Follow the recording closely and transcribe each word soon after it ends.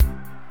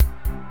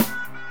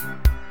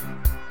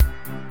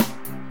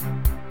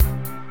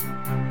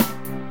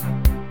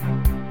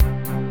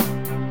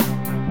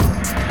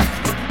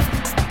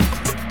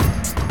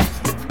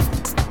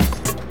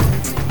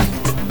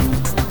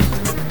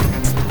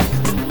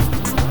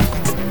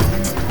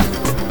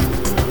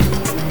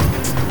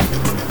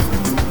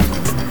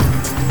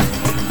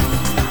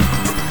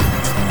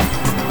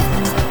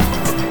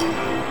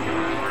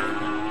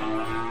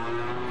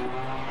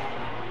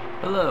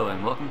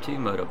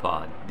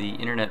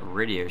internet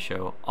radio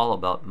show all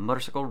about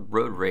motorcycle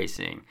road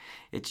racing.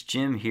 It's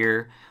Jim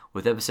here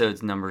with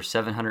episodes number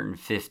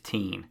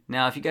 715.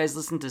 Now, if you guys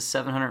listened to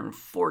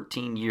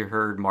 714, you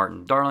heard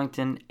Martin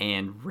Darlington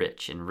and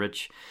Rich. And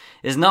Rich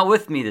is not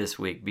with me this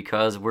week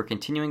because we're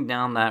continuing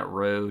down that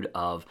road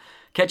of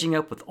catching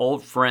up with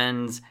old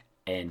friends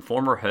and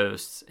former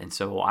hosts. And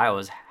so I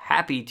was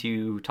happy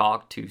to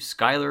talk to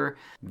Skylar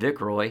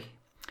Vickroy,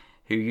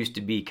 who used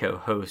to be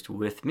co-host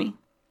with me.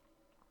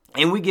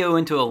 And we go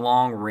into a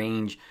long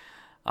range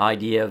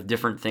idea of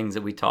different things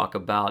that we talk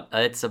about.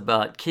 It's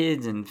about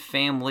kids and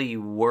family,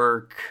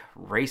 work,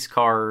 race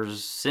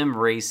cars, sim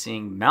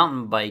racing,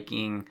 mountain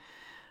biking,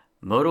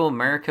 Moto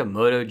America,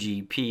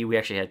 MotoGP. We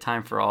actually had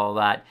time for all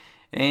that.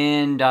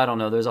 And I don't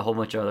know, there's a whole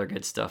bunch of other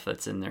good stuff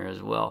that's in there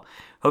as well.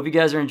 Hope you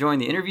guys are enjoying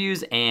the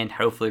interviews, and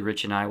hopefully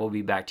Rich and I will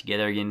be back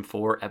together again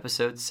for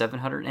episode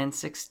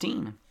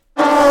 716.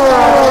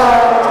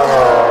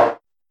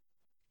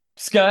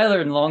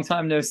 Skylar, long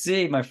time no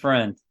see, my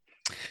friend.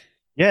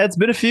 Yeah, it's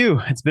been a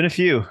few.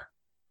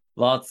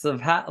 Lots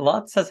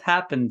has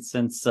happened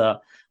since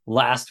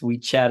last we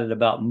chatted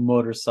about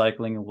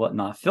motorcycling and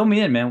whatnot. Fill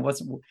me in, man.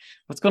 What's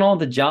going on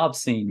with the job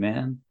scene,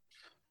 man?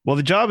 Well,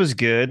 the job is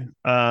good.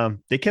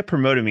 They kept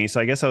promoting me,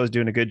 so I guess I was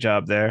doing a good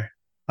job there.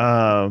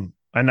 I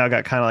now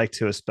got kind of like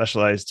to a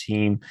specialized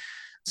team,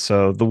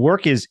 so the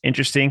work is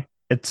interesting.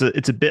 It's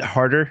a bit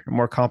harder,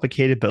 more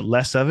complicated, but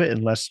less of it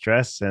and less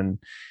stress. And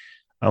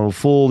I'm a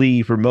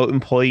fully remote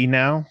employee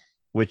now,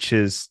 which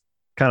is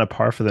kind of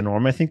par for the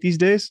norm, I think, these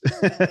days.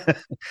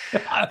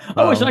 I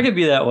wish I could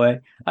be that way.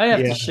 I have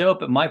to show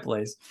up at my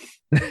place.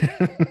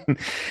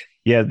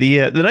 Yeah,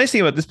 the nice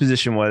thing about this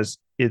position was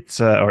is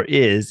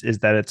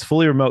that it's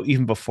fully remote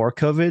even before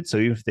COVID. So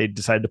even if they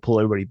decide to pull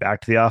everybody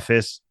back to the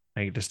office,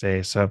 I get to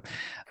stay. So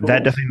cool.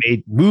 That definitely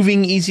made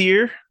moving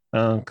easier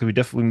because we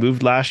definitely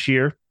moved last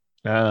year,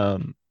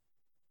 and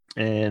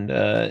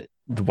the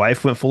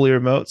wife went fully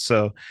remote.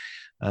 So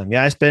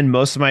I spend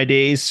most of my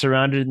days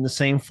surrounded in the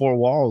same four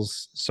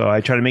walls. So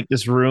I try to make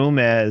this room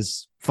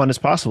as fun as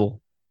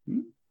possible.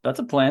 That's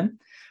a plan.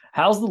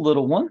 How's the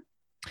little one?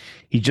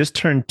 He just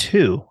turned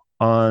 2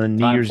 on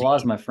New Year's Eve.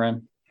 Eve. My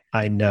friend.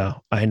 I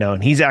know.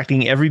 And he's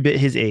acting every bit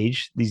his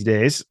age these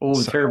days.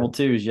 Oh, terrible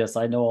twos. Yes,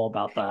 I know all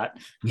about that.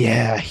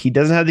 Yeah, he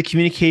doesn't have the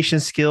communication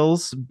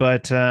skills,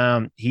 but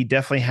he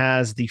definitely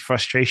has the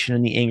frustration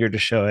and the anger to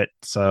show it.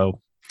 So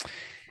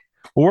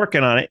we're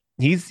working on it.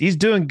 He's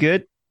doing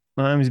good.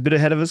 He's a bit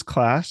ahead of his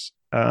class.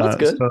 That's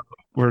good. So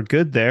we're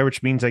good there,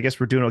 which means I guess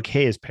we're doing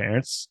okay as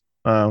parents.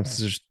 So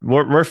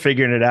we're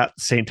figuring it out at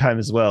the same time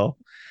as well.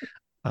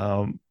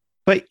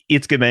 But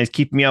it's good, man. He's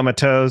keeping me on my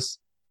toes.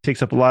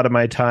 Takes up a lot of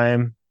my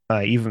time.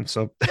 Even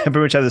so, I pretty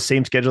much have the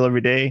same schedule every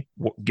day.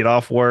 Get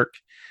off work,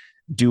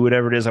 do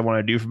whatever it is I want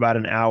to do for about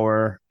an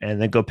hour, and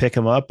then go pick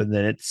him up. And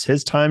then it's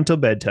his time till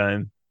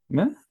bedtime.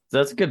 Yeah,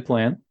 that's a good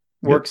plan.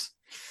 Works.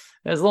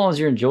 As long as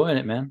you're enjoying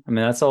it, man. I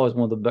mean, that's always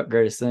one of the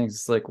greatest things.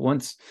 It's like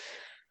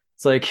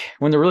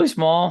when they're really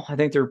small, I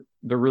think they're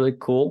really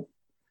cool.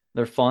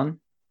 They're fun.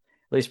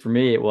 At least for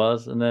me, it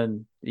was. And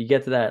then you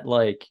get to that,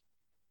 like,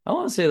 I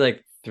want to say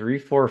like 3,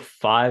 4,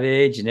 5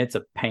 age, and it's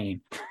a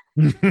pain.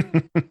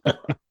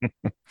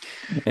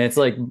 And it's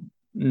like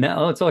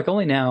now, it's like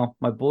only now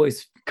my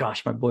boy's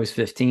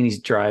 15. He's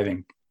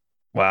driving.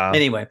 Wow.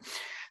 Anyway,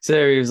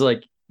 so he was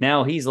like,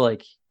 now he's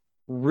like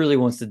really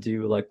wants to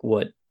do like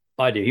what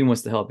I do. He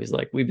wants to help. He's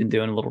like, we've been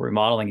doing a little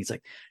remodeling. He's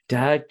like,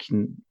 Dad,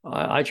 can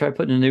I try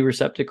putting a new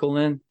receptacle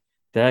in?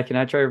 Dad, can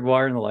I try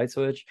wiring the light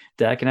switch?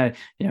 Dad, can I,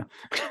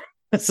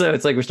 so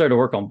it's like we're starting to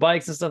work on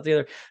bikes and stuff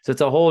together. So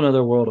it's a whole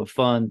nother world of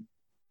fun.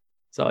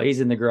 So he's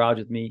in the garage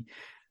with me,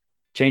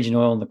 changing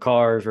oil in the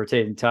cars,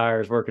 rotating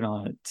tires, working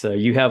on it. So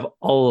you have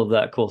all of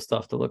that cool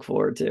stuff to look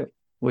forward to,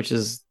 which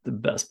is the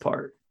best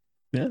part.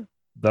 Yeah,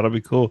 that'll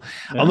be cool.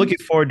 Yeah. I'm looking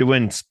forward to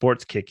when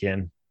sports kick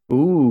in.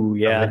 Ooh,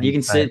 yeah. You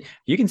can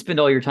spend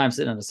all your time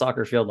sitting on a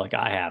soccer field like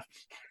I have.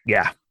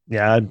 Yeah.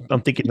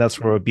 I'm thinking that's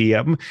where it'll be.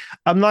 I'm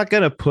not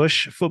going to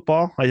push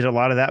football. I did a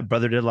lot of that.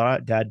 Brother did a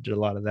lot. Dad did a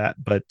lot of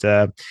that. But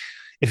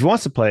if he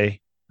wants to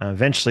play,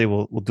 eventually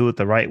we'll do it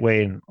the right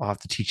way, and I'll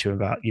have to teach him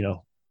about,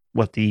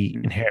 what the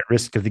inherent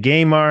risks of the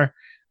game are.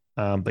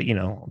 But,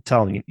 I'm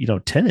telling you,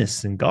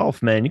 tennis and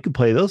golf, man, you can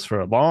play those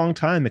for a long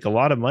time, make a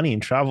lot of money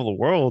and travel the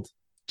world.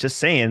 Just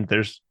saying,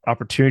 there's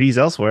opportunities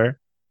elsewhere.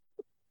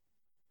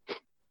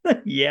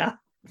 Yeah,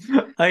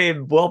 I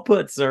am well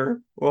put,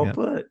 sir. Well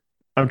put.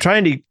 I'm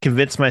trying to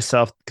convince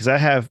myself, because I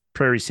have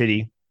Prairie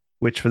City,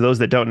 which for those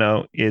that don't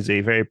know is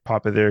a very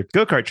popular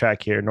go-kart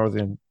track here in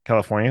Northern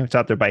California. It's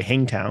out there by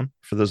Hangtown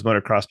for those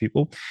motocross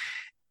people.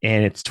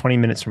 And it's 20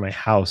 minutes from my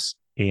house.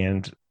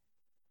 And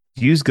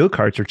used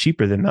go-karts are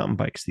cheaper than mountain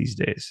bikes these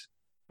days.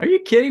 Are you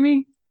kidding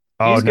me?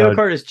 Oh, used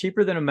go-kart is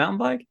cheaper than a mountain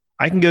bike?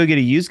 I can go get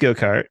a used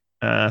go-kart.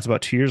 It's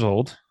about 2 years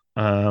old,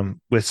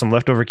 with some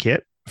leftover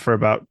kit for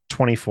about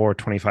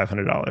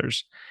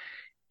 $2,500.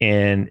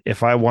 And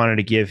if I wanted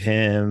to give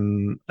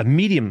him a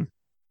medium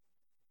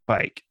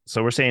bike,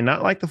 so we're saying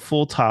not like the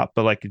full top,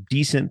 but like a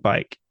decent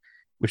bike,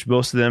 which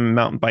most of them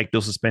mountain bike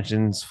dual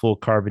suspensions, full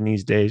carbon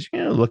these days,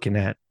 looking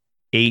at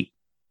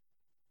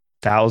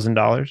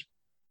 $8,000.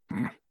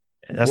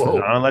 That's the Whoa.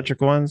 non-electric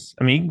ones.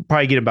 I mean, you can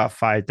probably get about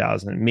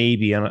 5,000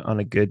 maybe on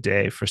a good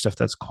day for stuff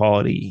that's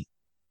quality.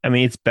 I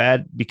mean, it's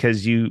bad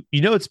because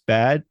it's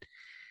bad.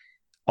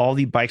 All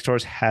the bike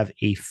stores have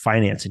a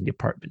financing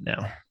department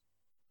now.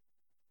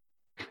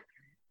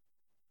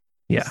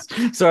 Yeah.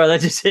 Sorry,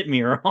 that just hit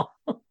me wrong.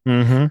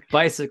 Mm-hmm.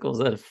 Bicycles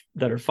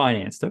that are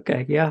financed.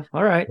 Okay, yeah,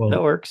 all right, that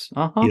Well, works.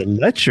 the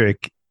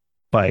electric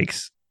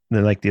bikes, the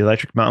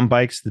electric mountain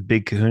bikes, the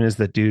big kahunas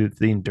that do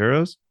the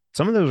enduros,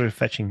 some of those are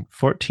fetching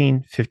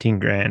 14, 15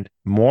 grand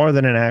more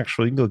than an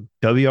actual. You can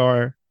go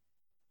WR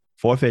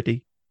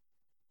 450,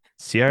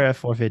 CRF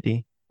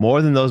 450,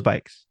 more than those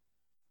bikes.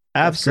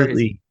 That's crazy.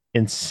 Absolutely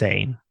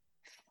insane.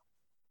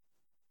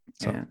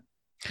 So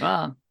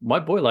Yeah. My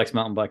boy likes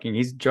mountain biking.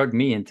 He's drugged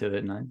me into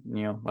it, and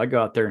I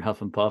go out there and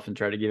huff and puff and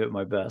try to give it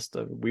my best.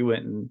 We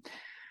went and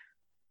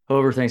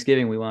over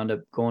Thanksgiving, we wound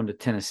up going to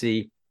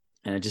Tennessee,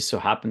 and it just so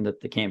happened that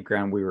the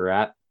campground we were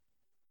at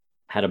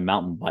had a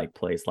mountain bike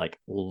place, like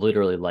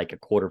literally like a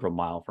quarter of a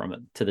mile from it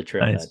to the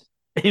trailhead. nice.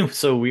 And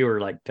so we were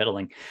like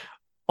pedaling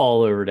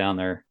all over down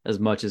there as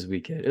much as we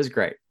could. It was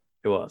great.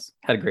 It was.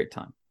 Had a great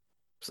time.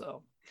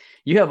 So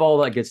you have all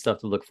that good stuff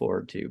to look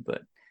forward to,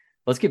 but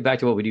let's get back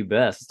to what we do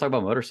best. Let's talk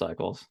about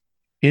motorcycles.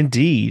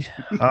 Indeed.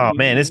 Oh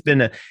man, it's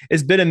been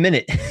a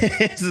minute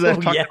since I've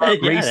Oh talked yeah,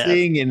 about yeah.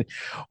 racing and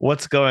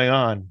what's going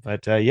on.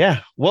 But yeah,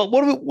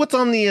 what's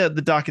on the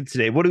docket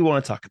today? What do we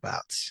want to talk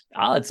about?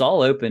 It's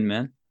all open,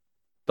 man.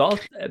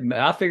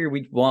 I figured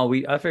we'd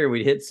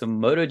hit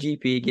some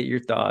MotoGP, get your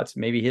thoughts.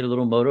 Maybe hit a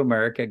little Moto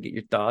America, get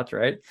your thoughts.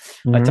 Right.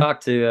 I Mm-hmm.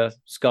 talked to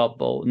Scott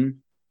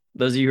Bolton.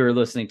 Those of you who are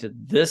listening to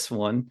this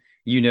one,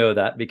 you know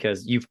that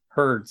because you've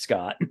heard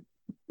Scott,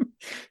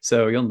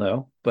 so you'll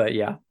know. But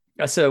yeah,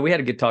 so we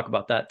had a good talk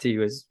about that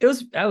too.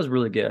 That was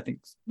really good. I think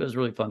it was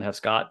really fun to have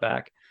Scott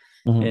back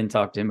Mm-hmm. and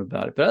talk to him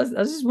about it. But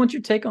I just want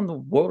your take on the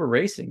world of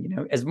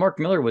racing. As Mark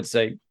Miller would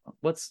say,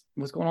 what's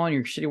going on in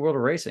your shitty world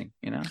of racing?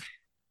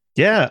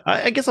 Yeah,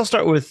 I guess I'll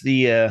start with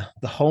the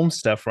home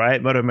stuff, right?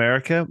 Moto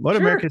America. Moto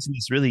America Sure. is in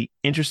this really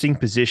interesting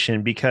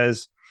position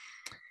because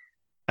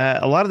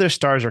a lot of their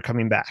stars are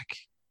coming back,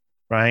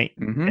 right?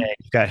 Mm-hmm. And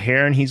you've got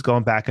Heron, he's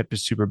going back up to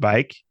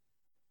Superbike,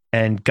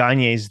 and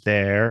Gagne's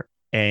there,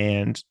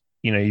 and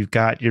you've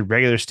got your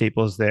regular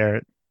staples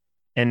there,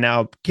 and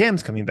now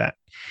Cam's coming back,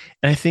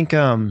 and I think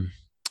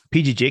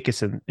PG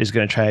Jacobson is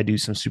going to try to do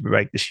some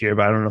Superbike this year,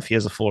 but I don't know if he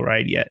has a full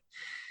ride yet.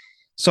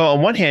 So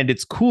on one hand,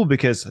 it's cool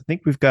because I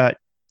think we've got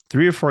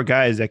three or four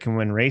guys that can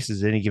win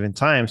races at any given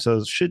time. So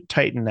it should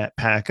tighten that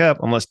pack up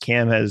unless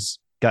Cam has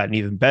gotten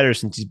even better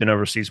since he's been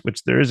overseas,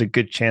 which there is a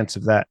good chance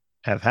of that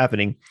have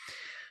happening.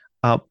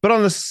 But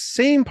on the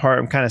same part,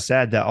 I'm kind of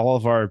sad that all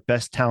of our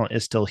best talent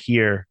is still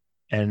here,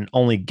 and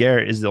only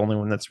Garrett is the only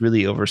one that's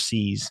really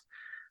overseas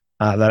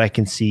that I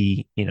can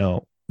see,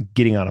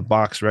 getting on a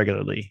box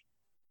regularly.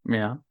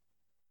 Yeah.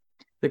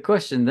 The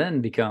question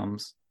then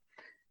becomes,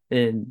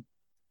 and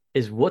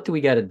is what do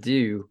we got to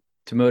do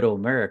to Moto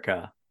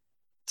America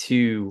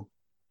to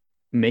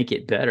make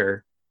it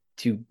better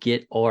to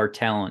get our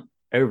talent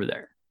over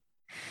there?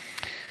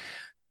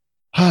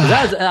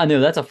 I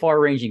know that's a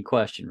far-ranging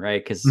question,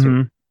 right? Because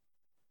Mhm.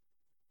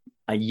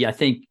 I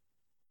think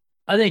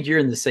you're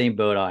in the same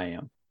boat I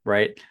am,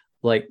 right?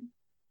 Like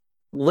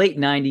late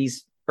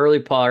 '90s, early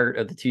part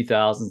of the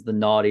 2000s, the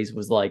noughties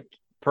was like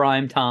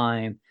prime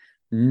time,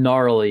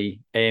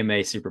 gnarly AMA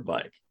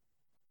Superbike.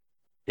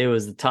 It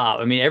was the top.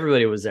 I mean,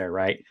 everybody was there,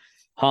 right?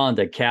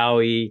 Honda,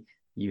 Cowie,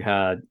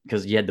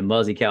 because you had the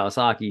Muzzy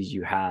Kawasaki's,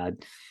 you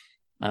had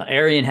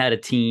Arian had a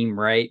team,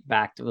 right?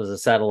 Back to was a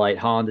satellite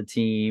Honda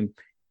team.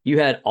 You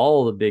had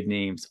all the big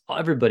names.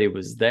 Everybody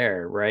was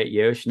there, right?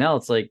 Yosh. Now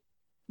it's like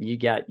you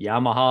got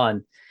Yamaha,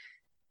 and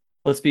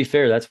let's be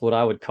fair, that's what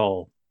I would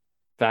call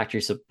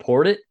factory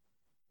supported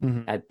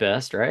Mhm. at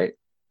best, right?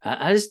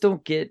 I just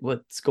don't get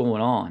what's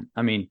going on.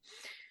 I mean,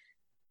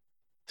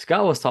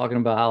 Scott was talking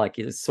about how like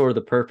it's sort of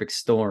the perfect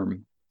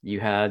storm. You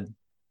had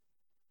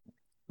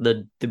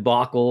the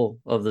debacle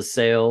of the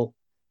sale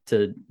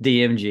to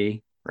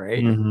DMG,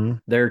 right? Mhm.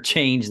 Their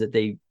change that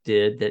they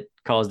did that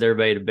caused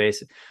everybody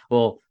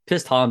to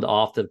pissed Honda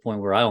off to the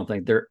point where I don't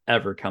think they're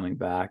ever coming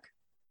back,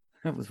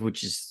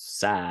 which is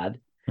sad,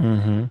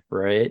 Mhm.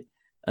 right?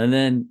 And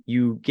then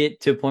you get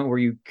to a point where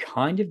you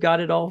kind of got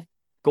it all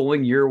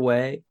going your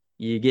way.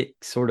 You get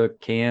sort of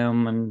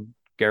Cam and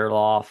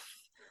Gerloff,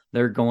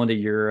 they're going to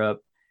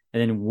Europe,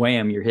 and then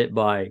wham, you're hit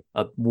by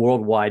a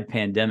worldwide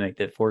pandemic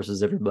that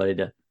forces everybody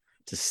to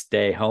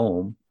stay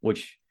home,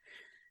 which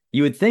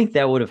you would think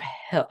that would have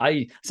helped.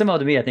 Somehow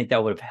to me, I think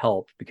that would have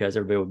helped because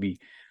everybody would be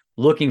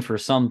looking for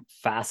some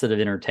facet of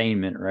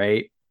entertainment,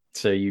 right?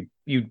 So you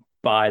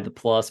buy the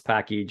plus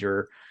package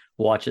or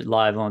watch it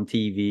live on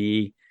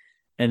TV,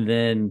 and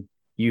then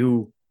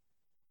you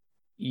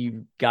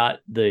got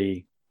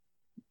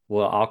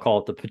I'll call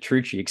it the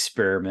Petrucci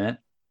experiment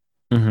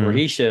where Mhm.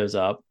 he shows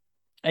up,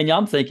 and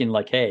I'm thinking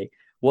like, hey,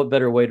 what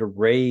better way to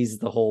raise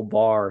the whole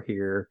bar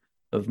here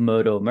of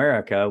Moto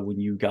America when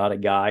you got a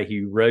guy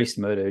who raced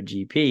Moto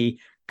GP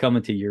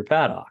coming to your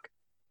paddock?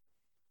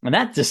 And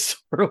that just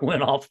sort of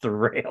went off the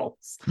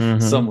rails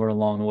Mm-hmm. somewhere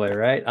along the way,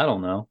 right? I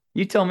don't know.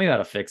 You tell me how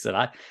to fix it.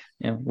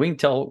 We can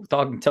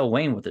tell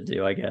Wayne what to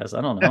do, I guess.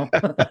 I don't know.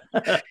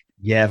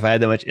 Yeah, if I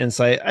had that much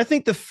insight, I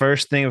think the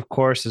first thing, of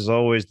course, is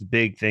always the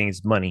big thing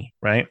is money,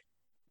 right?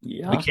 We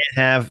Yeah. can't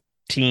have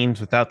teams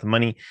without the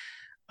money.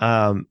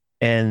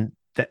 And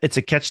it's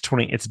a catch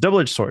 20. It's a double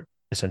edged sword,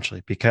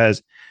 essentially,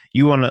 because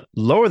you want to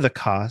lower the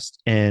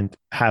cost and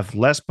have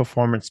less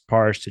performance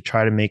bars to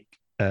try to make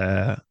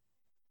an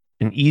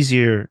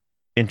easier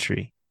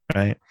entry,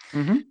 right?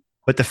 Mm-hmm.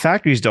 But the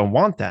factories don't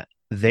want that.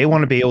 They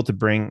want to be able to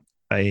bring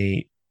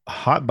a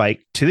hot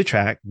bike to the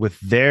track with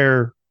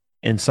their,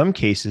 in some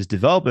cases,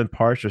 development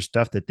parts or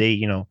stuff that they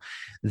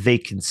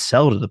can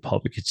sell to the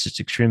public. It's just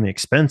extremely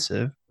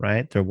expensive,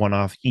 right? They're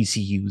one-off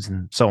ECUs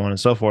and so on and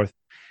so forth.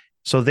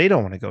 So they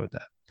don't want to go with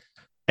that.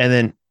 And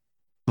then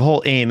the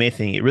whole AMA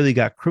thing, it really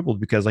got crippled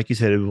because, like you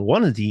said, it was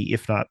one of the,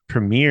 if not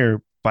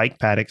premier bike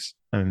paddocks.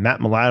 I mean,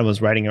 Matt Milano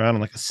was riding around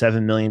on like a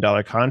 $7 million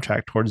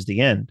contract towards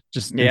the end,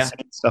 just Yeah.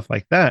 insane stuff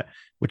like that,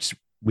 which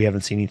we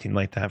haven't seen anything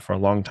like that for a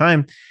long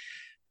time.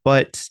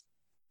 But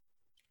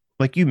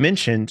like you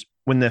mentioned,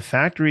 when the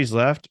factories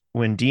left,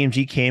 when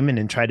DMG came in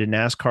and tried to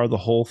NASCAR the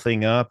whole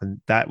thing up,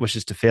 and that was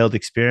just a failed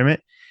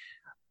experiment.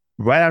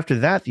 Right after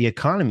that, the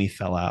economy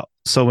fell out.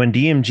 So when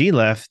DMG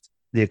left,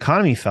 the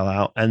economy fell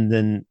out. And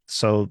then,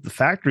 so the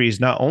factories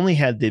not only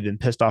had they been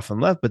pissed off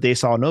and left, but they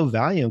saw no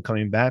value in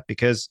coming back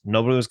because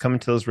nobody was coming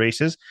to those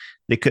races.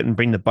 They couldn't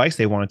bring the bikes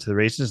they wanted to the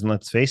races. And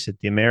let's face it,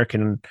 the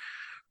American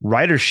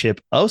ridership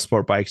of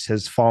sport bikes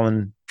has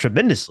fallen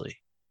tremendously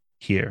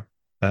here.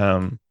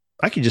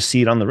 I could just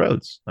see it on the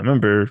roads. I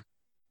remember a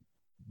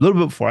little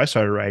bit before I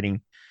started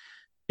riding,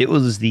 it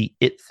was the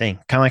it thing,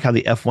 kind of like how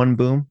the F1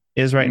 boom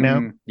is right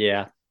now.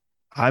 Yeah.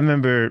 I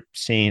remember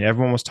seeing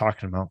everyone was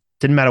talking about,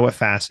 didn't matter what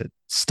facet,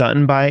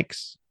 stunting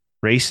bikes,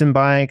 racing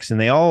bikes, and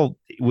they all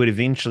would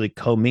eventually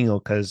commingle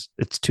because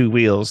it's two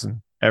wheels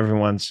and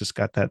everyone's just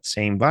got that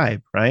same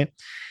vibe, right?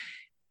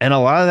 And a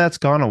lot of that's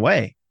gone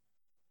away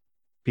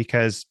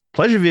because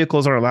pleasure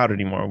vehicles aren't allowed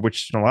anymore,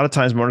 which a lot of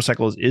times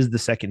motorcycles is the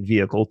second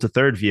vehicle to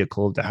third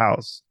vehicle of the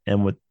house.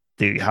 And with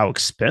how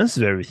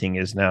expensive everything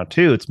is now,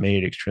 too, it's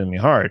made it extremely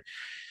hard.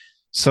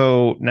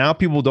 So now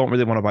people don't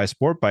really want to buy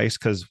sport bikes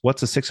because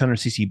what's a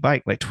 600cc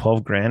bike? Like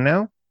 12 grand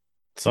now?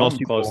 Most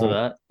Something close to people,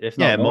 that, if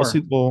yeah, not most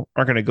more. people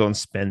aren't going to go and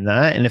spend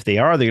that. And if they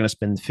are, they're going to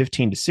spend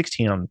 15 to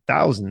 16 on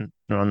 1,000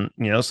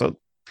 so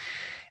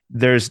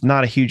there's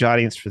not a huge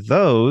audience for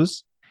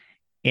those.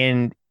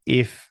 And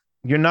if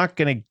you're not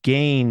going to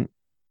gain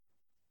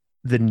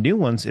the new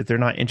ones if they're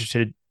not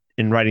interested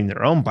in riding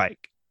their own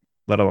bike,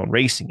 let alone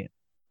racing it.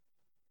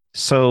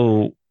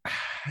 So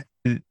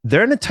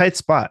they're in a tight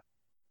spot.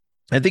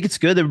 I think it's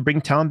good that we bring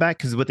talent back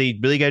because what they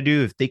really got to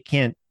do, if they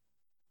can't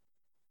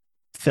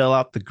fill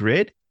out the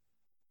grid,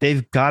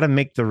 they've got to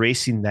make the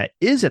racing that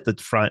is at the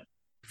front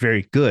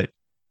very good.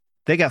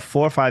 They got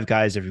 4 or 5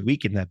 guys every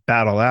weekend that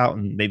battle out,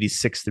 and maybe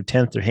 6th or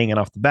 10th are hanging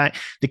off the back.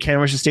 The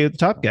cameras should stay with the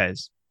top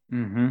guys,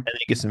 and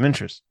they get some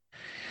interest.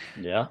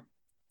 Yeah.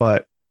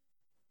 But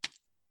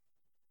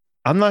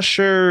I'm not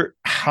sure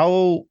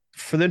how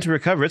for them to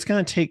recover. It's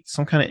going to take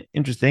some kind of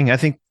interesting. I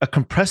think a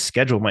compressed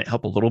schedule might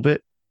help a little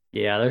bit.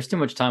 Yeah, there's too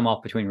much time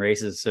off between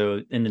races. So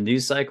in the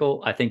news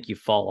cycle, I think you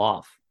fall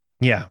off.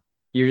 Yeah.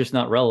 You're just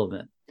not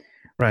relevant.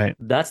 Right.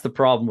 That's the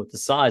problem with the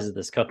size of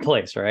this cup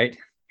place, right?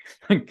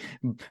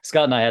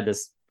 Scott and I had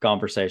this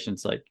conversation.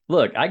 It's like,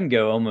 look, I can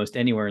go almost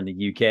anywhere in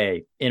the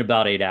UK in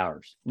about 8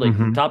 hours, like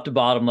top to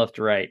bottom, left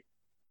to right,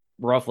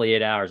 roughly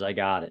 8 hours. I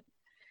got it.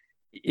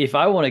 If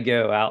I want to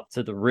go out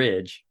to the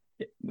ridge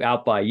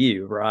out by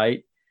you,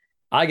 right?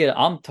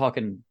 I'm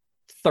talking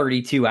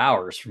 32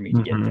 hours for me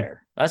to get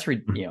there. That's,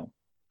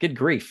 good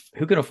grief.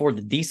 Who can afford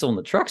the diesel and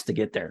the trucks to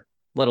get there,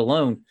 let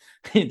alone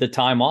the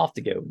time off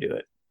to go do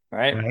it?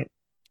 Right.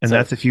 And so,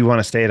 that's if you want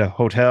to stay at a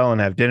hotel and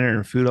have dinner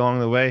and food along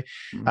the way.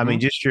 I mean,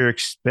 just your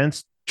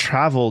expense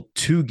travel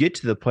to get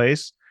to the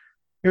place,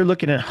 you're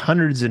looking at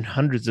hundreds and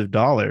hundreds of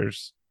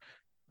dollars.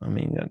 I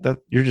mean,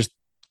 you're just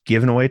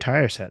giving away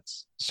tire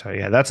sets. So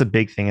yeah, that's a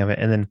big thing of it.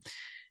 And then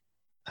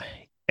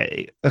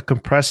a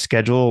compressed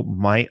schedule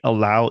might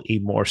allow a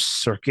more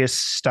circus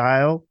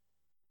style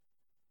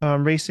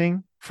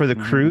racing for the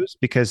crews,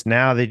 because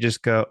now they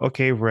just go,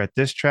 okay, we're at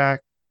this track.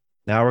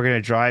 Now we're going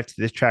to drive to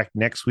this track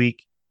next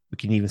week. We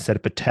can even set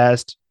up a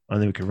test, and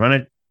then we can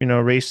run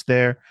a race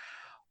there.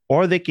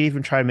 Or they can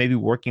even try maybe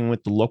working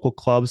with the local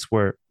clubs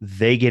where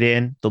they get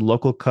in. The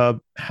local club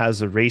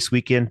has a race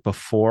weekend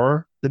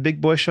before the big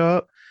boys show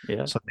up.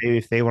 Yeah. So maybe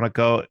if they want to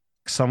go,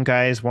 some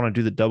guys want to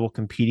do the double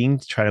competing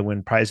to try to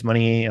win prize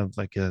money of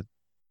like a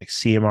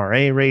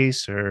CMRA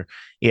race or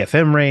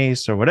AFM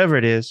race or whatever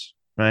it is,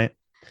 right?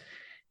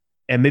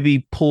 And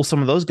maybe pull some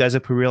of those guys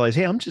up who realize,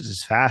 hey, I'm just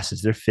as fast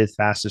as their 5th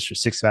fastest or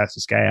 6th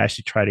fastest guy. I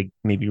should try to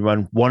maybe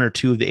run 1 or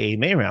 2 of the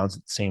AMA rounds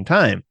at the same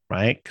time,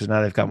 right? Because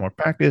now they've got more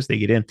practice, they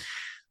get in.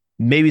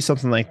 Maybe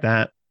something like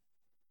that.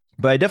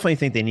 But I definitely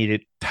think they need to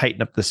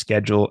tighten up the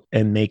schedule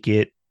and make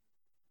it,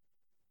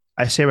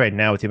 I say right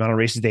now, with the amount of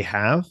races they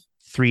have,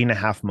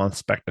 3.5 month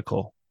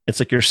spectacle. It's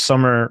like your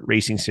summer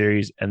racing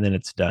series, and then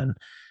it's done.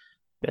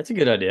 That's a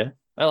good idea.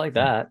 I like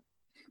that.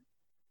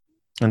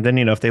 And then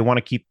if they want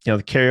to keep the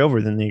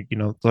carryover, then they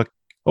look.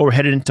 Oh, we're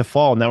headed into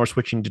fall. Now we're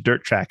switching to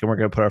dirt track, and we're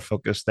going to put our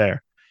focus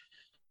there.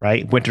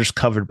 Right, winter's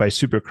covered by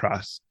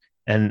Supercross,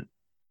 and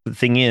the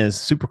thing is,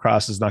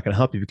 Supercross is not going to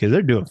help you because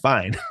they're doing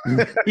fine.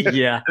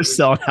 Yeah. They're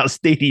selling out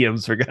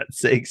stadiums for God's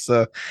sake.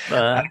 So,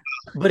 Uh,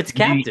 but it's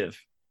captive.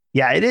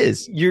 Yeah, it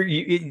is.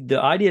 The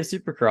idea of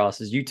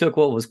Supercross is you took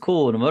what was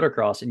cool in a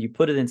motocross and you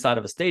put it inside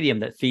of a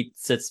stadium that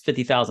sits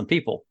 50,000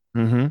 people.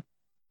 Mm-hmm.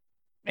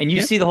 And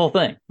you see the whole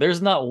thing.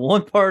 There's not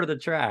one part of the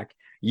track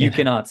you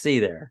cannot see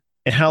there.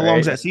 And how long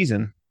is that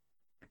season?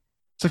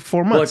 It's like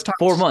 4 months. Like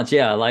 4 months,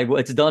 yeah. Like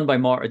it's done by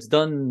March. It's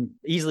done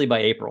easily by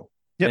April.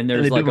 Yep. And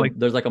there's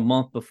there's like a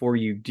month before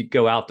you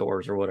go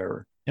outdoors or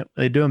whatever. Yep,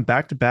 they do them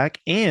back to back,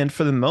 and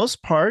for the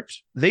most part,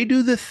 they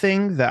do the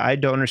thing that I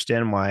don't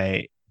understand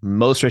why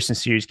most racing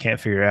series can't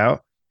figure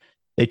out.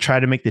 They try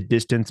to make the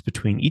distance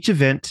between each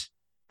event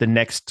the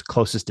next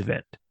closest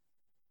event.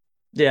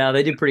 Yeah,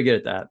 they do pretty good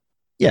at that.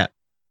 Yeah,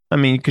 I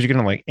mean, because you're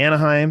gonna like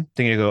Anaheim,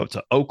 then you go up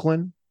to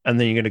Oakland, and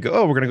then you're gonna go,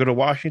 oh, we're gonna go to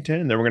Washington,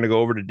 and then we're gonna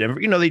go over to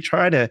Denver. They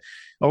try to,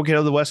 okay,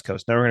 to the West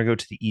Coast. Now we're gonna go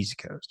to the East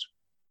Coast.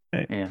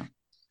 Right? Yeah.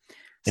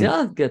 See,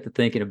 I get to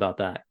thinking about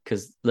that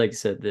because, like I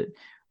said, that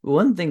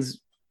one of the things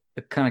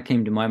that kind of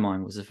came to my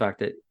mind was the fact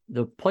that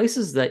the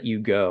places that you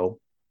go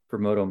for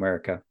Moto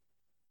America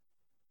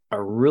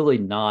are really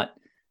not.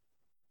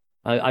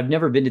 I've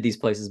never been to these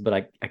places, but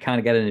I kind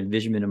of got an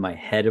envisionment in my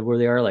head of where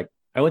they are. Like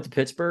I went to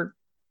Pittsburgh.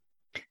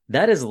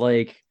 That is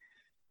like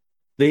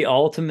the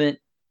ultimate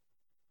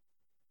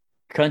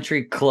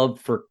country club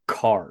for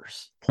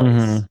cars place,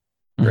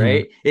 mm-hmm.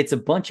 Right? Mm-hmm. It's a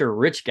bunch of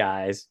rich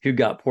guys who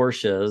got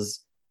Porsches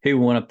who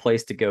want a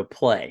place to go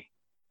play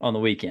on the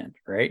weekend,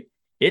 right?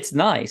 It's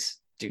nice.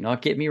 Do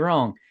not get me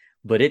wrong,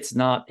 but it's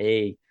not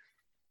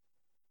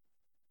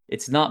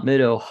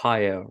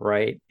mid-Ohio,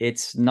 right?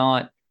 It's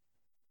not,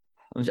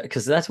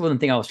 because that's one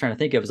thing I was trying to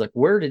think of is like,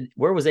 where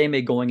was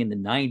AMA going in the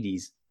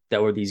 90s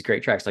that were these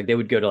great tracks? Like they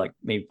would go to like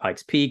maybe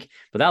Pikes Peak,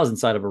 but that was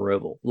inside of a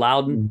Roval.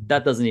 Loudon,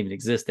 that doesn't even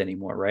exist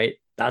anymore, right?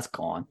 That's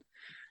gone.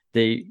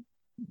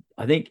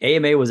 I think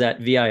AMA was at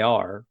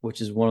VIR,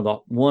 which is one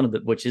of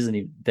the which isn't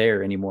even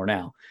there anymore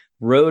now.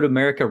 Road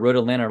America, Road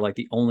Atlanta are like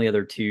the only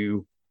other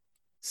two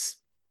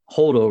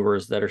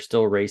holdovers that are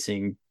still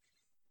racing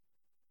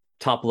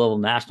top level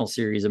National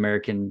Series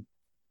American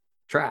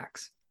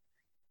tracks.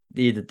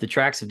 The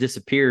tracks have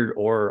disappeared,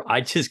 or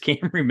I just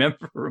can't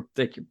remember.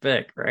 Take your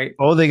pick, right?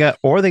 Oh, they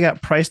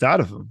got priced out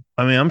of them.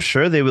 I mean, I'm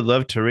sure they would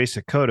love to race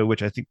a COTA,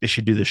 which I think they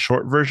should do the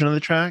short version of the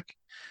track.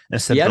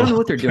 Yeah, I don't know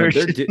what they're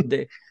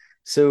doing.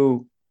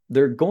 So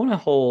they're going to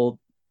hold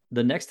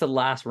the next to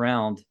last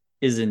round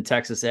is in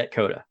Texas at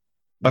COTA.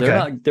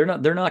 Okay.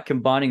 They're not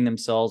combining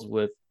themselves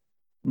with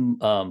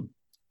MotoGP.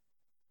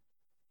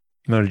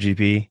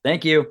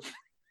 Thank you.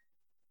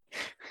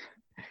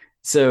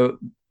 So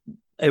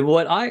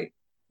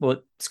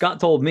what Scott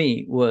told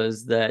me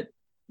was that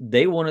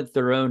they wanted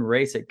their own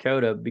race at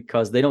COTA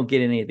because they don't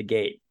get any at the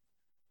gate.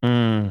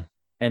 And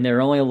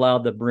they're only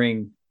allowed to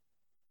bring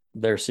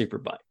their super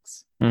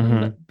bikes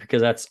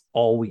because that's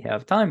all we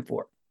have time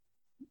for.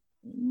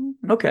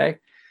 Okay.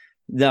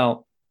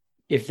 Now,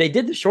 if they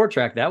did the short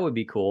track, that would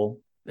be cool.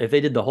 If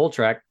they did the whole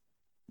track,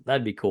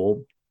 that'd be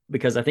cool.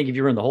 Because I think if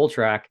you run the whole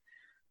track,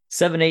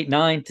 7, 8,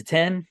 9 to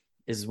 10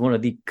 is one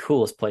of the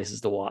coolest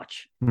places to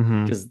watch.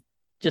 Because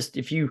just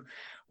if you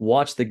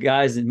watch the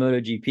guys in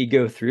MotoGP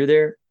go through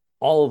there,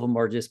 all of them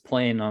are just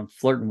playing on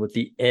flirting with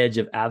the edge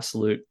of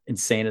absolute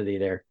insanity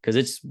there.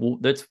 Because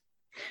that's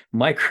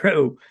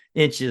micro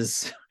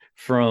inches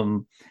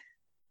from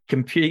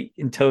complete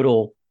and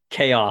total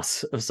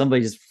chaos of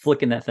somebody just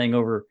flicking that thing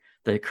over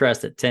the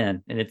crest at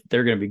 10 and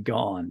they're going to be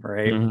gone,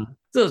 right?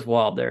 So it's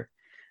wild there.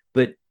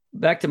 But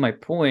back to my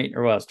point,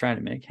 or what I was trying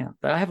to make, did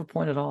I have a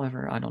point at all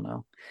ever? I don't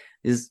know.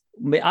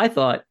 I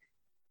thought,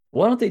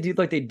 why don't they do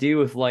like they do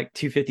with like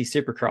 250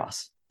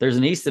 Supercross? There's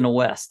an East and a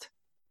West,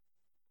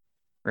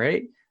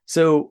 right?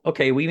 So,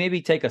 okay, we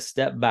maybe take a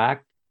step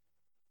back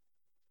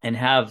and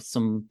have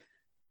some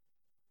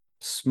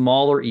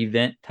smaller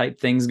event type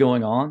things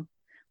going on,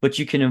 but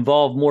you can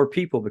involve more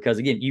people because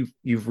again,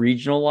 you've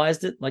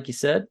regionalized it, like you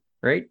said,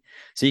 right?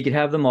 So you could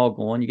have them all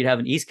going. You could have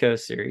an East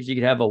Coast series. You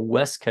could have a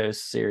West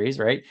Coast series,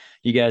 right?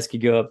 You guys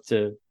could go up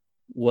to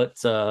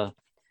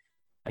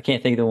I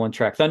can't think of the one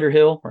track,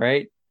 Thunderhill,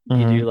 right? You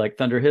could do like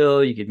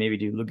Thunderhill. You could maybe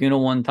do Laguna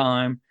one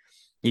time.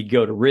 You could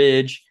go to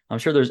Ridge. I'm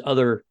sure there's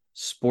other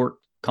sport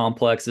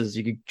complexes.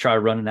 You could try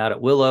running out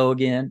at Willow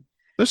again.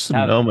 There's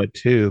Sonoma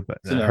too, but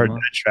I heard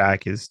that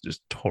track is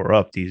just tore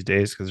up these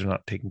days because they're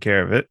not taking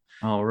care of it.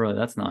 Oh, really?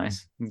 That's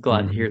nice. I'm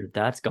glad to hear that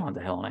that's gone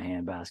to hell in a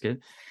handbasket.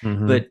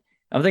 But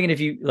I'm thinking if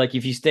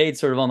you stayed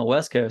sort of on the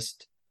West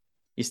Coast,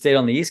 you stayed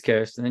on the East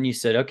Coast, and then you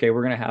said, okay,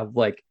 we're going to have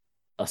like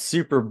a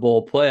Super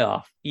Bowl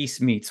playoff, East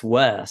meets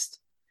West.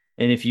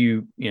 And if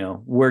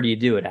where do you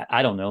do it at?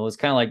 I don't know. It's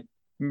kind of like,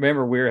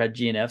 remember we had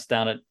GNFs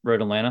down at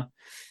Road Atlanta.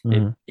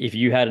 If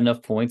you had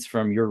enough points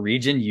from your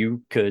region,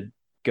 you could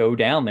go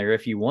down there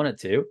if you wanted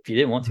to. If you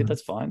didn't want to,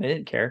 that's fine. They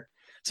didn't care.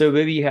 So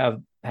maybe you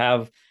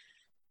have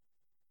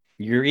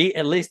your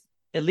at least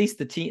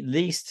the team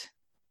least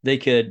they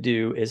could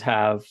do is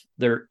have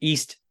their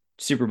East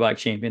Superbike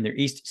champion, their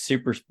East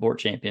Super Sport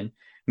champion.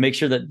 Make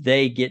sure that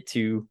they get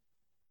to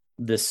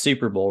the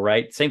Super Bowl,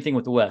 right? Same thing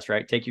with the West,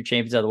 right? Take your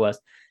champions out of the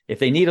West. If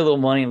they need a little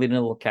money, leave a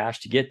little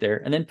cash to get there,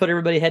 and then put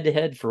everybody head to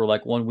head for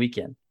like one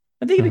weekend.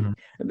 I think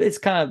it's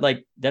kind of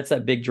like that's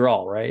that big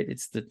draw, right?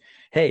 It's the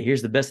hey,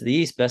 here's the best of the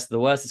East, best of the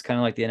West. It's kind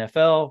of like the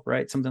NFL,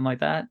 right? Something like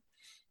that.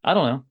 I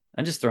don't know.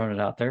 I'm just throwing it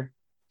out there.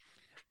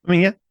 I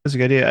mean, yeah, that's a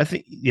good idea. I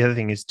think the other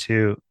thing is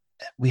too,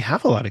 we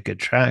have a lot of good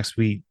tracks.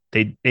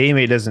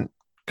 AMA doesn't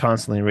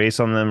constantly race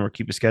on them or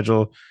keep a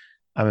schedule.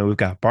 I mean, we've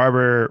got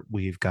Barber,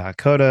 we've got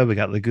Coda, we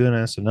got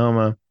Laguna,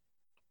 Sonoma.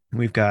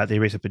 They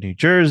race up in New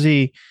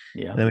Jersey.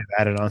 Yeah. And then we've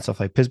added on stuff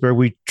like Pittsburgh.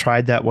 We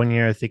tried that one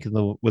year. I think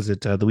was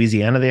it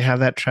Louisiana? They have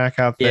that track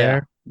out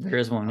there. Yeah, there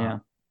is one. Yeah.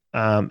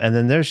 And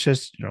then there's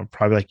just,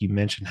 probably like you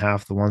mentioned,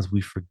 half the ones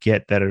we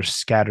forget that are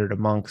scattered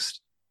amongst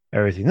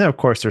everything. Then, of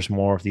course, there's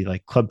more of the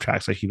like club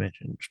tracks, like you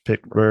mentioned,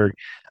 Pittsburgh.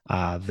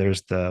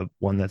 There's the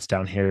one that's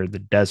down here, the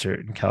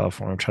desert in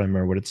California. I'm trying to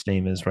remember what its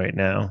name is right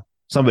now.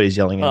 Somebody's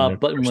yelling in there.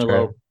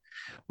 Buttonwillow.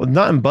 Well,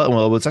 not in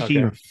Buttonwillow, but it's actually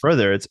even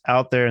further. It's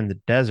out there in the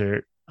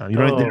desert. They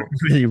don't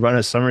really run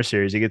a summer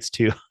series. It gets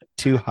too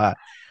hot.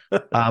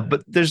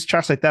 But there's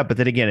tracks like that. But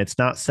then again, it's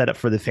not set up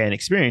for the fan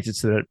experience.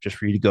 It's set up just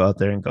for you to go out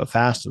there and go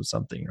fast with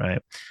something,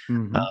 right?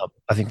 Mm-hmm.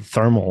 I think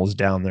Thermal is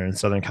down there in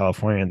Southern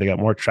California, and they got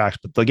more tracks.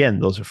 But again,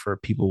 those are for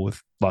people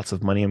with lots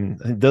of money. I mean,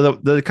 they're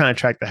the kind of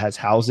track that has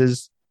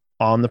houses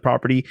on the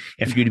property.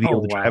 And for you to be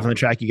able to drive on the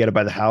track, you got to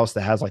buy the house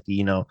that has like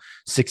the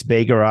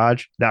 6-bay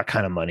garage, that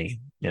kind of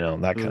money,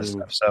 that kind of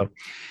stuff. So,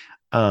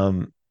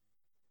 I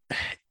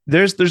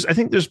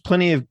think there's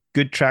plenty of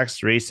good tracks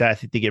to race at. I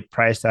think they get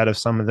priced out of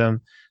some of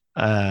them.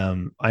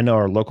 I know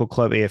our local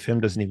club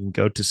AFM doesn't even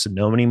go to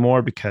Sonoma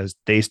anymore because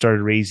they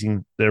started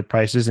raising their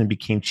prices and it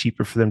became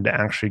cheaper for them to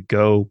actually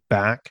go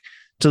back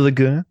to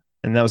Laguna.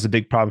 And that was a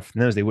big problem for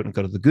them, is they wouldn't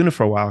go to Laguna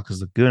for a while because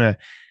Laguna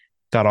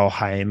got all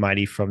high and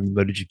mighty from the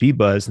MotoGP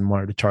buzz and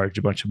wanted to charge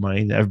a bunch of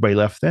money. Everybody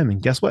left them.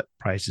 And guess what?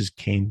 Prices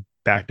came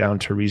back down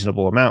to a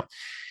reasonable amount.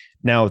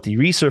 Now, with the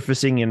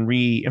resurfacing and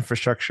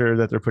re-infrastructure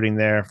that they're putting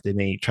there, they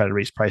may try to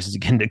raise prices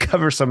again to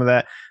cover some of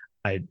that.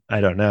 I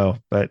don't know,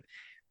 but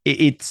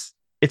it's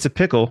a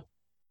pickle,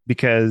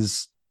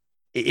 because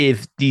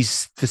if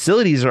these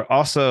facilities are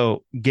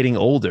also getting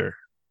older,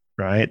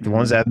 right? The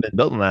ones that have been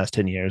built in the last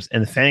 10 years,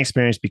 and the fan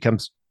experience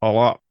becomes a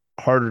lot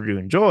harder to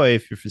enjoy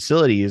if your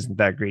facility isn't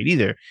that great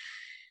either.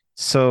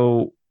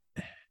 So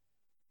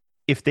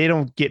if they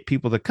don't get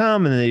people to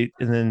come, and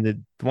then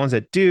the ones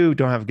that don't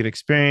have a good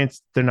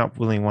experience, they're not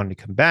willing wanting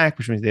to come back,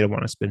 which means they don't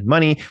want to spend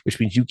money, which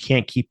means you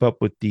can't keep up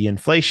with the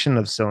inflation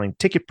of selling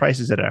ticket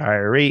prices at a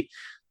higher rate,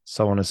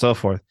 so on and so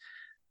forth.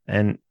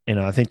 And,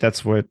 I think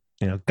that's what,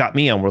 got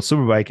me on World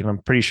Superbike. And I'm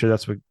pretty sure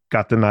that's what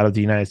got them out of the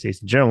United States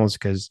in general, is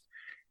because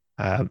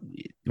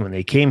when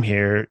they came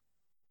here,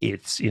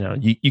 it's, you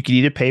could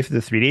either pay for the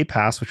 3-day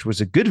pass, which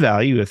was a good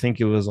value. I think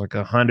it was like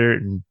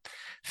 $115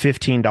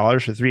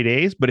 for 3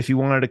 days. But if you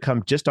wanted to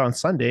come just on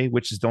Sunday,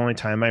 which is the only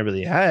time I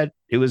really had,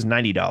 it was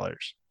 $90.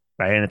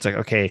 Right. And it's like,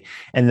 okay.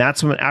 And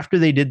that's when, after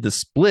they did the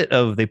split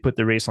of, they put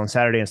the race on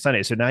Saturday and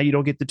Sunday. So now you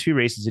don't get the 2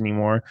 races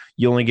anymore.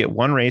 You only get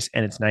 1 race,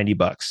 and it's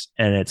 $90,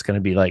 and it's going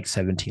to be like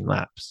 17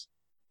 laps.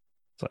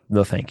 So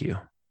no, thank you.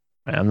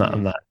 I'm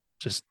not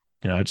just,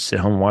 I just sit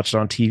home and watch it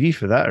on TV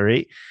for that.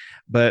 Right.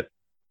 But,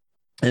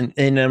 and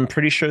I'm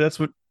pretty sure that's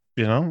what,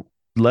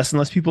 less and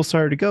less people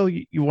started to go.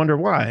 You wonder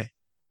why.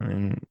 I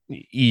mean,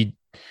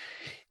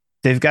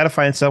 they've got to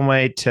find some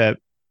way to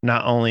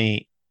not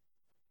only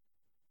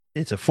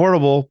it's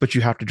affordable, but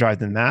you have to drive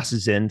the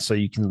masses in so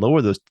you can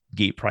lower those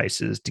gate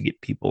prices to get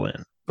people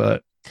in.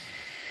 But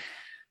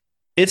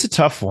it's a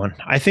tough one.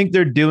 I think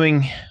they're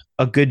doing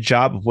a good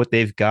job of what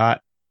they've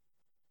got.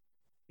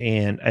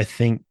 And I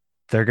think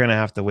they're going to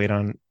have to wait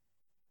on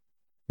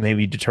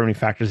maybe determining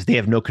factors they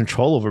have no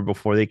control over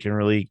before they can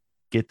really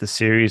get the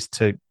series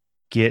to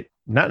get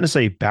not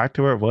necessarily back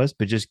to where it was,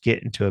 but just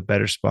get into a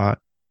better spot.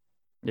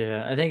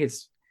 Yeah, I think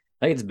it's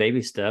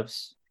baby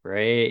steps, right?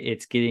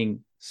 It's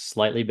getting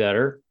slightly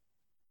better.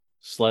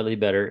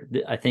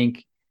 I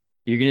think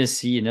you're going to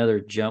see another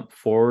jump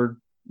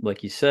forward,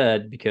 like you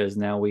said, because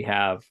now we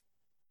have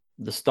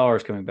the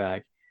stars coming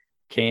back,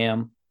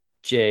 Cam,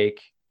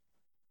 Jake,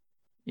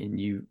 and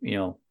you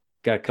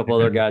got a couple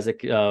other guys that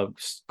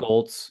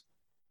Skoltz,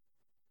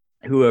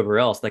 whoever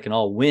else that can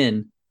all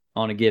win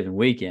on a given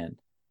weekend.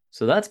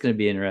 So that's going to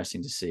be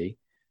interesting to see.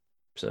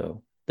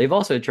 So they've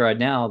also tried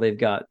now. They've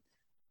got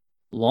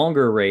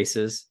longer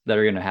races that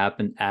are going to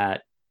happen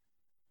at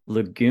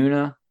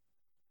Laguna,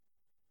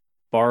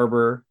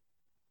 Barber.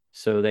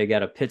 So they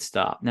got a pit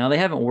stop. Now they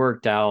haven't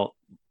worked out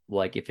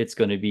like if it's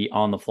going to be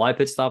on the fly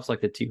pit stops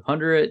like the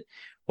 200,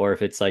 or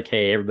if it's like,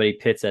 hey, everybody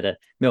pits at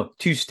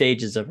 2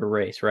 stages of a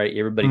race, right?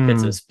 Everybody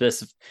pits at a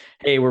specific,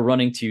 hey, we're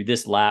running to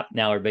this lap.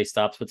 Now everybody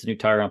stops, puts a new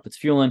tire on, puts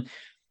fuel in.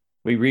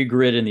 We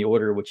regrid in the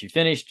order which you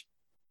finished.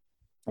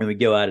 and we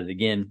go at it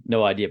again.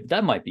 No idea, but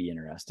that might be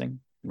interesting,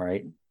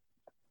 right?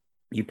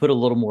 You put a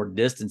little more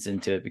distance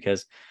into it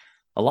because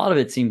a lot of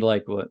it seemed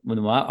like when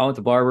I went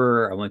to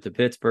Barber, I went to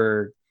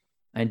Pittsburgh,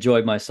 I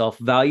enjoyed myself.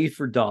 Value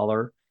for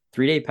dollar,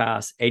 3-day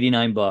pass,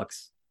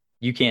 $89.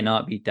 You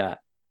cannot beat that,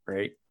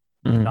 right?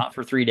 Mhm. Not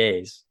for 3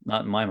 days,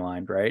 not in my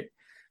mind, right?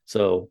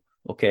 So,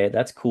 okay,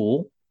 that's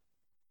cool.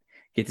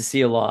 Get to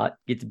see a lot,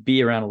 get to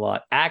be around a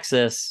lot.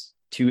 Access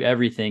to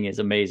everything is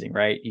amazing,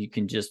 right? You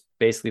can just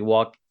basically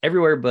walk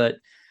everywhere but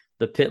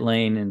the pit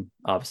lane and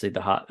obviously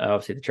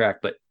the track,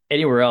 but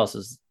anywhere else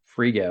is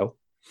free go.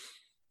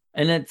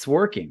 And it's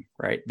working,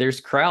 right?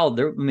 There's crowd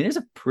there. I mean, there's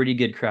a pretty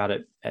good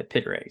crowd at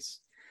pit race.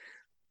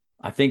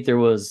 I think there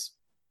was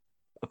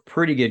a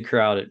pretty good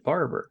crowd at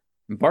Barber.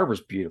 And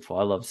Barber's beautiful.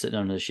 I love sitting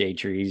under the shade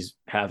trees,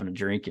 having a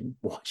drink and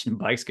watching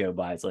bikes go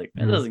by. It's like,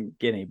 it doesn't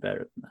get any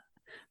better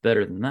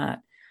than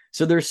that.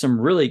 So there's some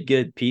really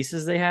good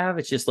pieces they have.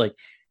 It's just like,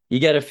 you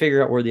got to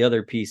figure out where the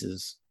other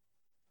pieces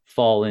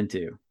fall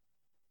into,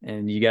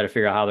 and you got to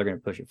figure out how they're going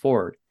to push it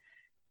forward.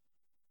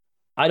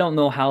 I don't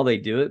know how they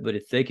do it, but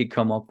if they could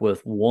come up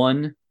with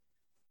one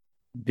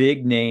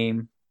big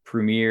name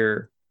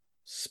premier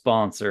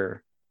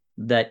sponsor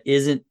that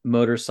isn't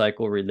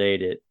motorcycle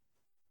related,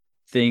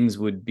 things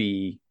would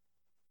be,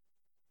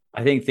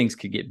 I think things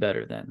could get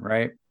better then,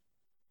 right?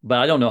 But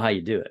I don't know how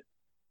you do it.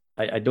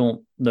 I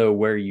don't know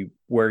where you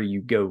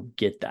go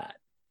get that.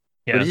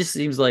 Yeah. But it just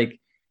seems like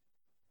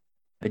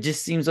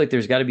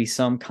there's got to be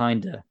some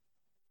kind of,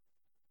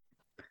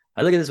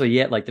 I look at it this way,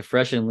 yeah, like the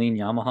fresh and lean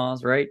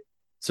Yamahas, right?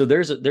 So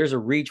there's a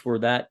reach where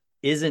that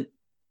isn't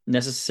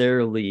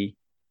necessarily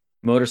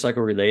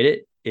motorcycle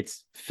related.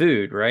 It's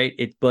food,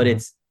 right? But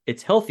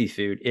it's healthy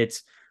food.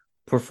 It's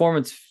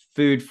performance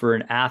food for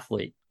an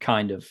athlete,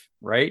 kind of,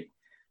 right?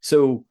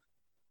 So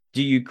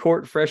do you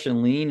court fresh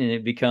and lean and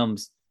it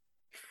becomes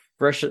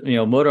fresh,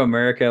 Moto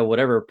America,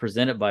 whatever,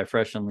 presented by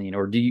fresh and lean?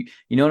 Or do you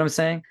know what I'm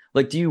saying?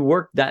 Like, do you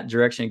work that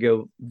direction and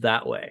go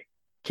that way?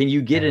 Can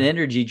you get an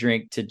energy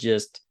drink to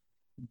just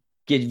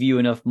give you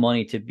enough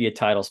money to be a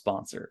title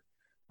sponsor,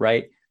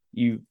 right?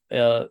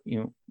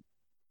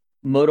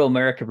 Moto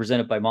America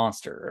presented by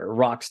Monster or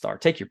Rockstar,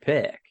 take your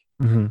pick.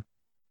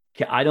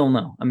 I don't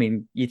know. I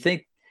mean, you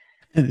think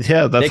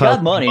Yeah, that's they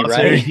got money,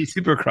 right?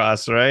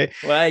 Supercross, right?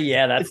 Well,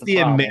 yeah, that's it's the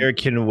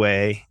American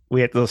way.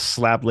 We have to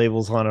slap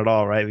labels on it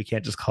all, right? We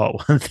can't just call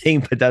it one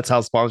thing, but that's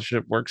how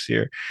sponsorship works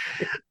here.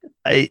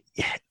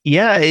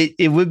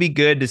 It would be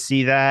good to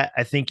see that.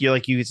 I think you're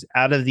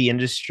out of the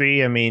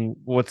industry. I mean,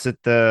 what's it?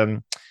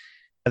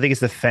 I think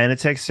it's the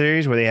Fanatec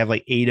series where they have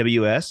like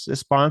AWS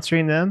is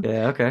sponsoring them.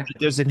 Yeah, okay.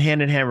 There's a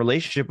hand-in-hand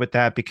relationship with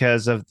that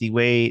because of the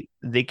way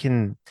they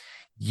can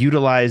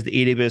utilize the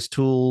AWS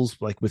tools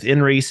like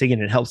within racing,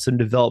 and it helps them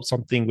develop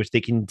something which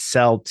they can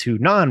sell to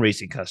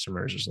non-racing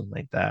customers or something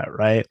like that,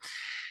 right?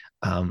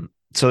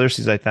 So there's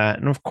things like that.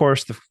 And of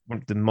course,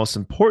 the most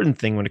important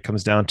thing when it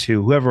comes down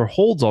to whoever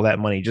holds all that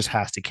money just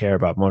has to care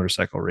about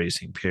motorcycle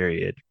racing,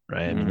 period.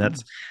 Right. I mean,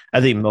 I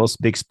think most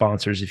big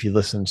sponsors, if you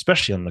listen,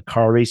 especially on the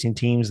car racing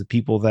teams, the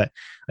people that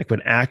like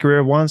when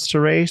Acura wants to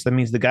race, that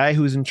means the guy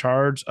who's in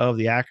charge of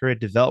the Acura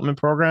development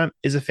program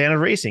is a fan of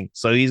racing.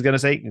 So he's going to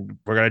say,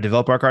 we're going to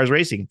develop our cars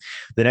racing.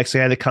 The next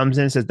guy that comes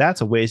in and says, that's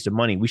a waste of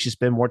money. We should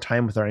spend more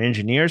time with our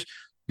engineers.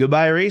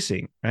 Goodbye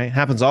racing, right? It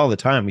happens all the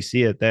time. We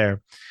see it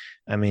there.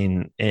 I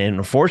mean, and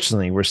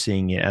unfortunately, we're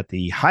seeing it at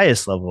the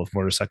highest level of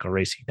motorcycle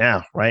racing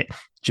now, right?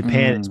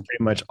 Japan is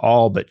pretty much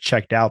all but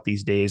checked out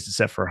these days,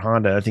 except for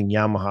Honda. I think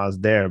Yamaha's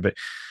there, but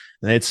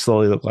it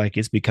slowly looked like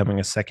it's becoming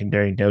a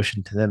secondary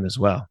notion to them as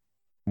well,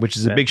 which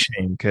is a big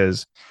shame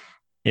because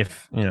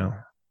if, I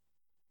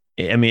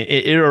mean,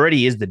 it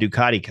already is the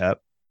Ducati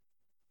Cup,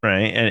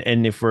 right?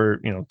 And if we're,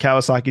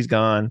 Kawasaki's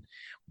gone,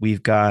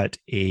 we've got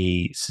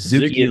a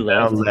Suzuki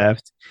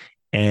left.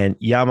 And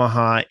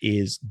Yamaha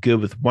is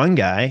good with one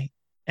guy.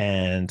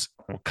 And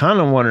I'm kind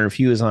of wondering if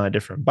he was on a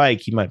different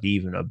bike, he might be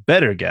even a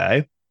better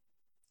guy.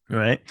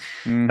 Right.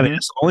 I mean,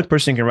 that's the only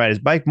person who can ride his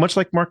bike, much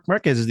like Marc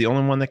Marquez is the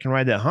only one that can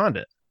ride that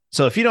Honda.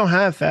 So if you don't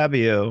have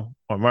Fabio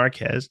or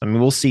Marquez, I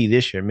mean, we'll see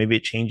this year. Maybe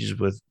it changes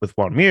with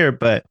Juan Mir,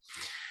 but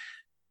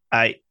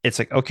it's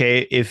like,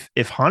 okay, if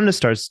Honda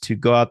starts to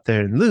go out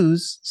there and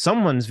lose,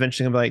 someone's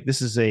eventually gonna be like,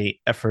 this is a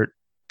effort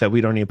that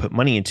we don't need to put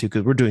money into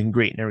because we're doing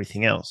great and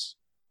everything else.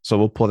 So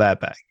we'll pull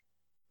that back.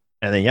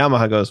 And then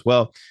Yamaha goes,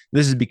 well,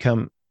 this has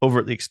become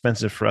overtly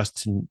expensive for us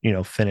to,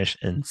 finish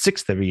in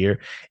sixth every year.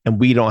 And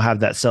we don't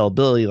have that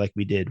sellability like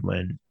we did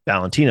when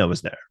Valentino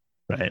was there.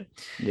 Right.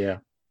 Yeah.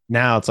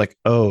 Now it's like,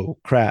 oh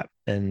crap.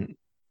 And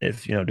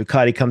if,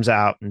 Ducati comes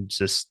out and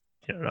just,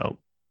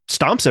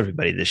 stomps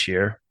everybody this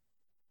year.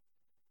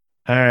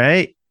 All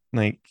right.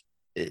 Like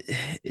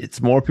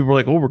it's more people are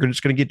like, oh, we're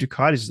just going to get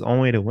Ducatis. It's the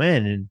only way to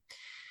win. And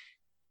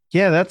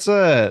yeah, that's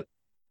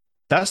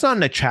not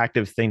an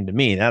attractive thing to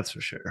me. That's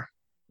for sure.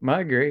 I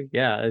agree.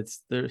 Yeah.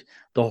 It's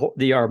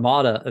the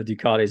armada of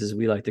Ducatis, as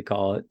we like to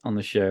call it on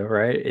the show,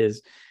 right,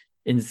 is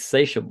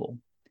insatiable.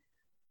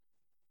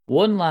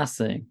 One last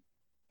thing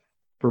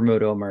for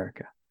Moto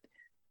America.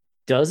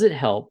 Does it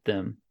help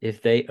them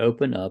if they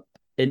open up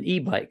an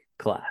e-bike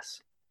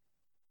class?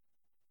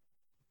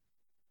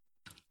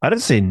 I'd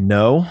say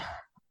no.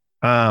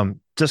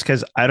 Just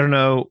because I don't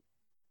know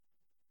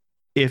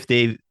if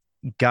they've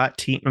got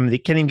team. I mean, they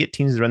can't even get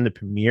teams to run the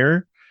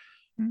Premier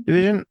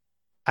division.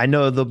 I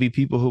know there'll be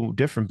people who are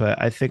different,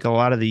 but I think a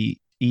lot of the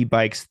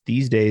e-bikes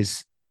these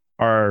days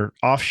are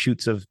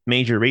offshoots of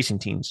major racing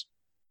teams,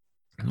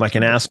 like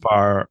an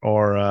Aspar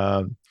or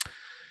Well,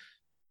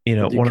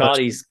 one of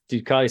those.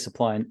 Ducati's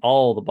supplying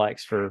all the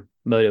bikes for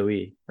Moto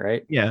E,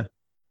 right? Yeah,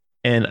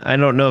 and I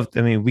don't know if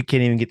I mean we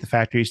can't even get the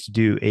factories to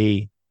do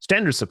a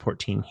standard support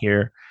team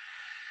here.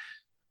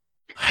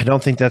 I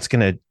don't think that's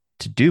going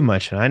to do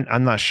much, and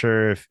I'm not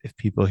sure if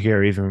people here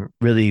are even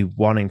really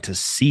wanting to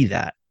see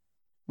that.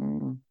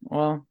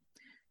 Well,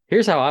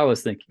 here's how I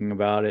was thinking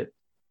about it.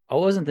 I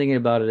wasn't thinking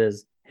about it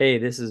as, hey,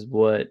 this is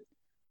what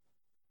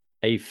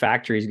a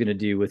factory is going to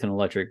do with an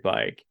electric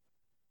bike.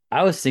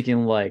 I was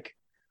thinking like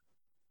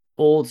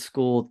old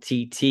school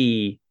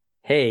TT.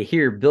 Hey,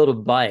 here, build a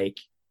bike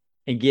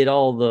and get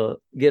all the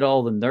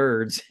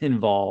nerds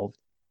involved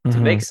to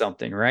make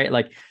something, right?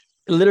 Like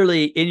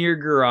literally in your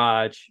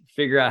garage,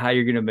 figure out how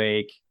you're going to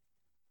make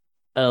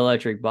an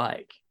electric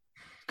bike.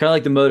 Kind of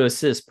like the Moto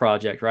Assist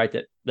project, right?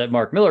 That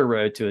Mark Miller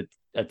rode to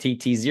a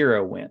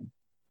TT0 win.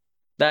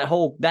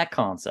 That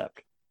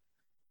concept.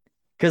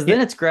 Because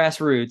then it's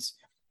grassroots.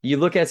 You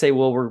look at it, say,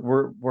 well,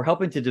 we're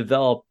helping to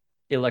develop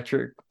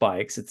electric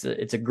bikes.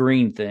 It's a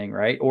green thing,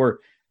 right? Or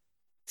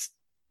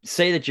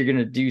say that you're going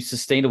to do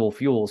sustainable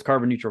fuels,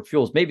 carbon neutral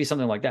fuels, maybe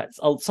something like that.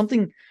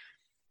 Something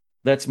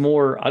that's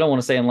more, I don't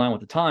want to say in line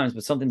with the times,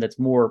 but something that's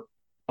more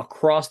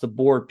across the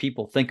board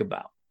people think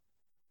about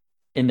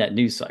in that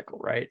news cycle,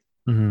 right?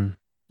 Mm-hmm.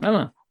 I don't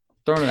know.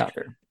 Throwing it out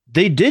there.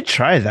 They did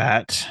try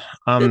that.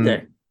 Did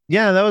they?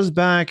 Yeah, that was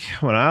back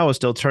when I was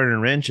still turning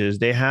wrenches.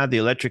 They had the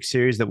electric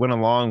series that went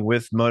along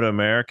with Moto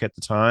America at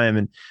the time.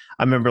 And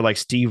I remember like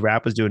Steve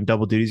Rapp was doing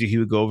double duties. He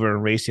would go over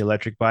and race the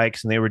electric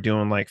bikes, and they were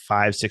doing like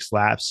 5-6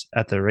 laps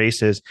at the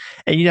races.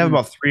 And you'd have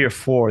about 3 or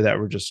 4 that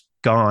were just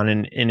gone.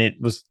 And it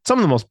was some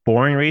of the most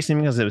boring racing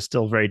because it was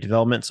still very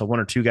development. So 1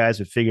 or 2 guys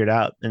would figure it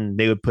out, and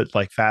they would put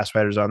like fast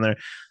riders on there.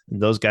 And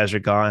those guys are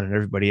gone, and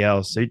everybody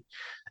else.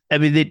 I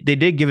mean, they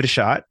did give it a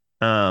shot.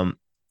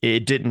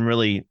 It didn't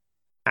really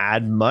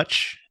add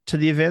much to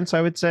the events,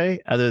 I would say,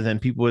 other than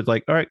people would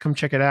like, all right, come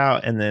check it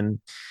out. And then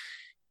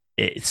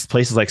it's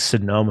places like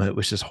Sonoma, it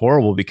was just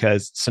horrible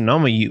because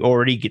Sonoma, you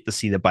already get to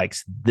see the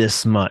bikes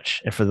this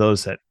much. And for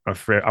those that are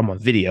I'm on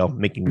video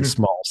making the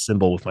small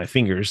symbol with my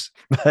fingers,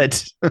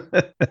 but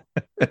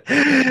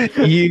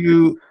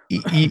you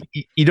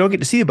don't get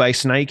to see the bikes.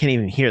 So now you can't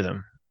even hear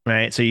them.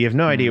 Right. So you have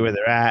no idea where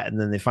they're at. And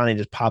then they finally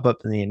just pop up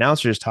and the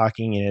announcer is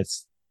talking, and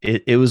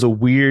it was a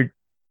weird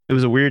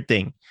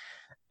thing.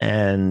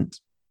 And,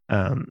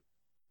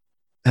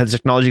 has the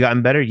technology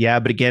gotten better? Yeah,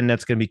 but again,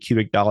 that's going to be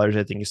cubic dollars,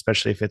 I think,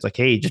 especially if it's like,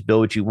 hey, just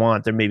build what you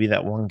want. There may be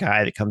that one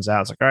guy that comes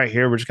out. It's like, all right,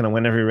 here, we're just going to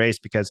win every race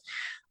because,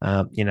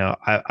 I'm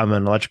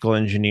an electrical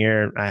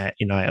engineer. I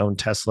own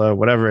Tesla,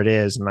 whatever it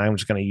is. And I'm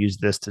just going to use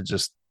this to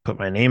just put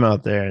my name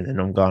out there. And then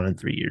I'm gone in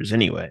 3 years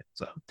anyway.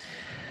 So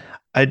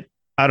I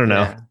don't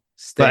know.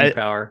 Staying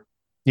power.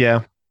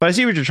 Yeah. But I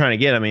see what you're trying to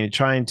get. I mean,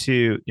 trying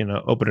to,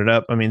 open it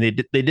up. I mean, they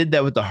did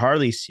that with the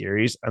Harley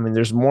series. I mean,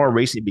 there's more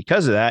racing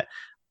because of that.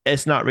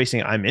 It's not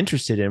racing I'm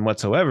interested in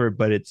whatsoever,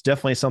 but it's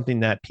definitely something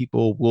that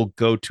people will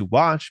go to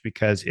watch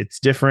because it's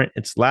different,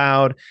 it's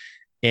loud,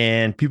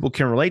 and people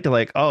can relate to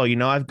like, oh,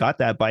 I've got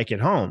that bike at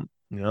home,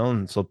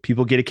 and so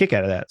people get a kick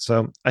out of that.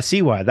 So I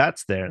see why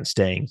that's there and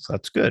staying. So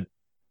that's good.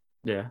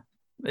 Yeah.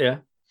 Yeah.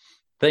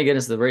 Thank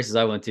goodness the races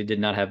I went to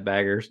did not have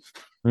baggers.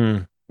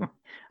 I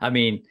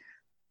mean,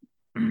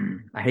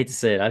 I hate to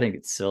say it, I think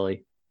it's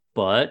silly,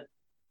 but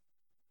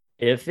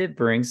if it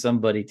brings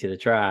somebody to the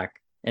track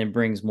and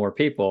brings more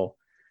people,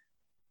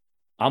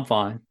 I'm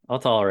fine. I'll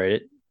tolerate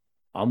it.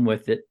 I'm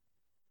with it.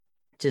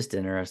 Just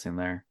interesting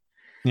there.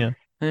 Yeah.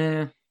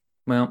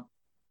 Well,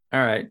 all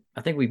right.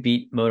 I think we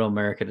beat Moto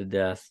America to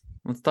death.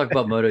 Let's talk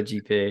about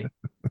MotoGP.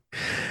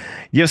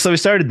 Yeah, so we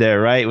started there,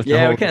 right? We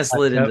kind of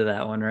slid into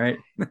that one, right?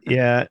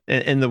 Yeah,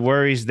 and the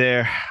worries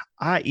there.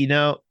 I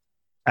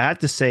have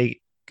to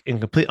say,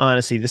 in complete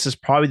honesty, this is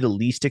probably the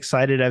least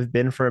excited I've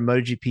been for a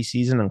MotoGP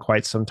season in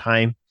quite some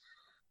time.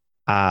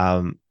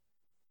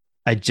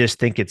 I just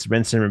think it's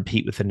rinse and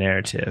repeat with the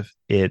narrative.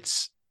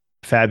 It's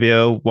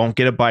Fabio won't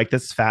get a bike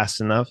that's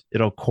fast enough.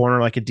 It'll corner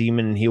like a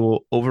demon and he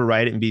will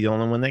override it and be the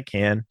only one that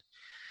can.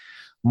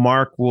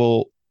 Mark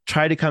will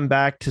try to come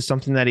back to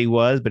something that he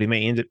was, but he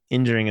may end up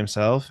injuring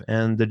himself.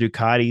 And the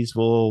Ducatis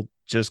will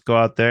just go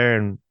out there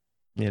and,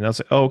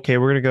 say, oh, okay,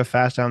 we're going to go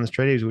fast down the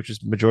straight, which is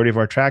the majority of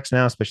our tracks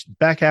now, especially the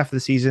back half of the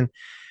season.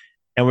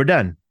 And we're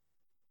done.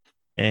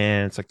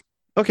 And it's like,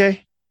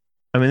 okay.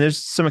 I mean,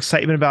 there's some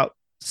excitement about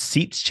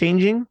seats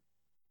changing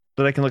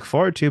that I can look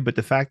forward to, but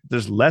the fact that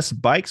there's less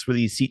bikes where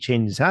these seat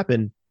changes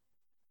happen,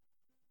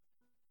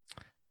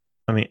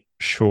 I mean,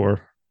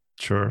 sure.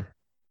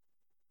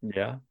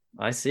 Yeah,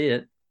 I see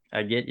it.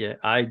 I get you.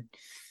 I'm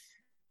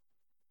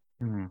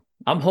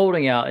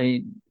holding out.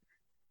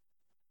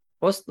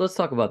 Let's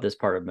talk about this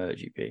part of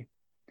MotoGP.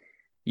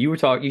 You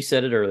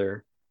said it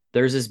earlier.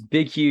 There's this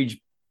big, huge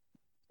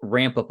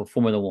ramp up of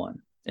Formula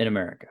One in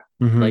America.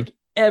 Mm-hmm. Like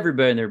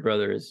everybody and their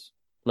brother is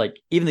like,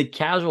 even the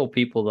casual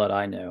people that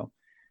I know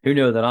who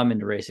know that I'm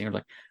into racing are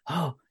like,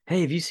 oh,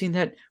 hey, have you seen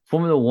that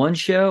Formula One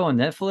show on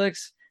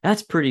Netflix?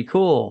 That's pretty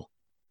cool.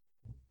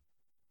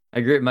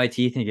 I grit my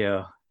teeth and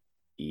go,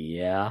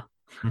 yeah.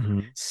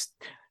 Mm-hmm.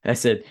 I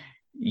said,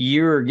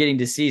 you're getting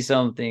to see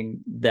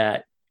something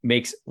that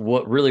makes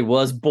what really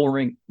was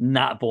boring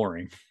not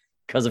boring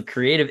because of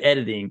creative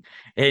editing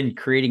and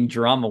creating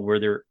drama where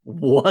there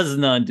was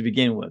none to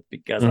begin with.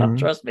 Because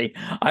trust me,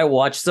 I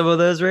watched some of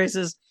those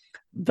races.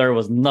 There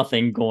was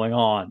nothing going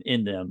on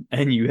in them,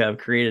 and you have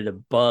created a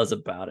buzz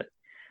about it.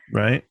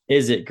 Right.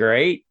 Is it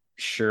great?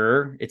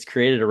 Sure. It's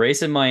created a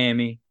race in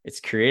Miami. It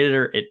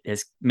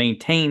has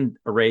maintained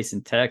a race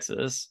in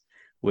Texas,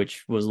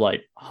 which was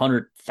like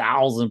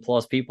 100,000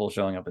 plus people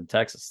showing up in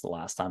Texas the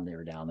last time they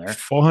were down there.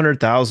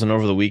 400,000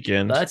 over the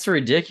weekend. That's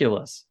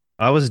ridiculous.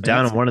 I was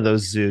down in one of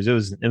those zoos. It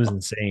was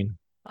insane.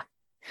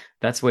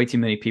 That's way too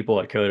many people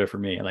at COTA for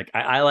me. Like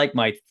I like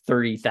my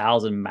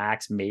 30,000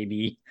 max,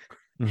 maybe,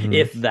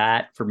 if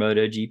that, for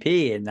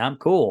MotoGP, and I'm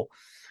cool.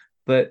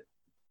 But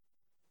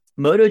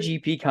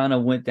MotoGP kind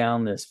of went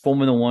down this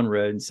Formula One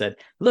road and said,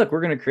 look,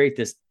 we're going to create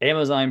this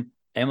Amazon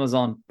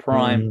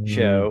Prime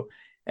show,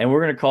 and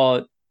we're going to call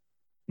it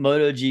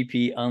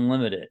MotoGP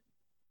Unlimited.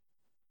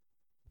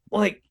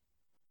 Like,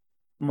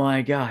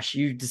 my gosh,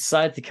 you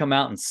decide to come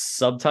out and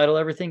subtitle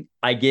everything.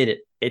 I get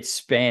it. It's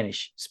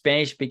Spanish.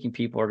 Spanish speaking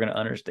people are going to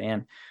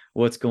understand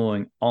what's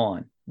going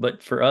on.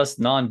 But for us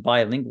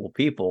non-bilingual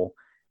people,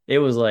 it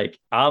was like,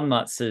 I'm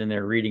not sitting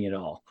there reading it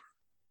all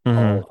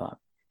the time.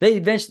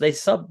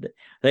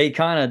 They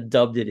kind of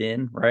dubbed it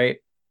in, right?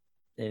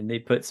 And they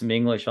put some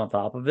English on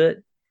top of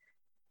it.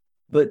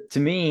 But to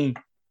me,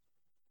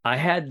 I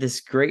had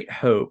this great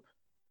hope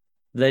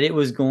that it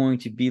was going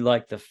to be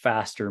like the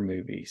faster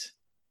movies,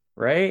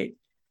 right?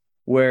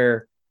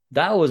 Where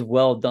that was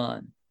well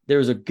done. There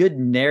was a good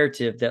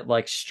narrative that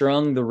like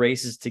strung the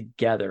races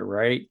together,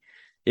 right?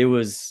 It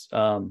was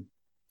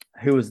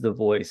who was the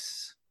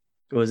voice?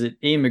 Was it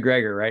Ian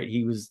McGregor, right?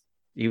 He was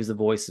the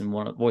voicers in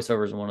one of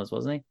those,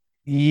 wasn't he?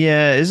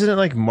 Yeah, isn't it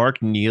like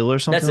Mark Neal or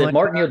something? That's it. Like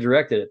Mark that? Neal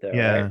directed it, though,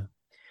 Yeah, right?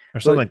 or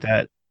something like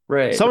that.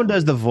 Right. Someone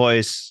does the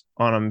voice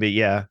on them, but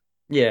yeah.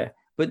 Yeah,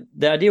 but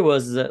the idea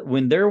was that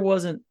when there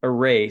wasn't a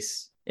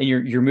race and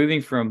you're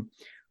moving from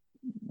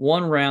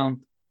one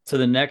round to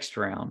the next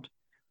round,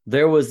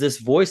 there was this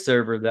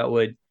voiceover that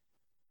would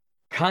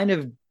kind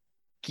of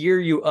gear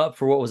you up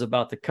for what was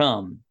about to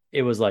come.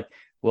 It was like,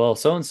 well,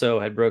 so and so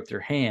had broke their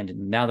hand,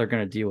 and now they're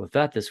going to deal with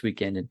that this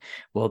weekend. And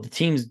well, the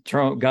team's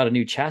got a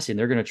new chassis, and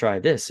they're going to try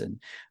this.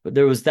 But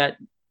there was that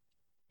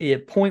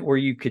point where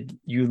you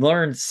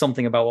learned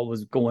something about what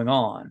was going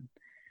on.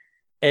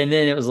 And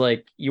then it was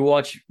like you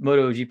watch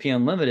MotoGP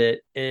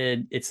Unlimited,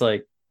 and it's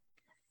like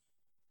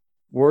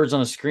words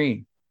on a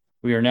screen.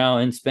 We are now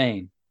in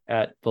Spain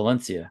at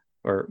Barcelona.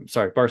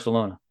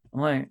 I'm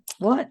like,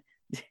 what?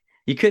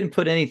 You couldn't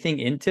put anything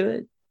into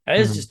it? It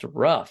was just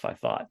rough, I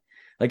thought.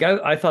 Like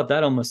I thought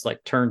that almost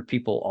like turned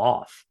people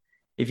off.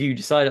 If you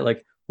decided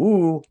like,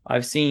 ooh,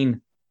 I've seen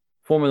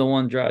Formula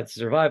One Drive to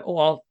Survive. Oh,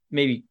 I'll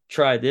maybe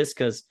try this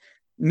because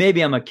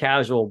maybe I'm a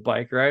casual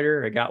bike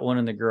rider. I got one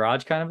in the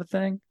garage kind of a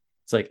thing.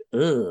 It's like,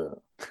 ugh.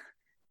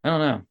 I don't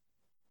know.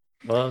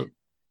 Well,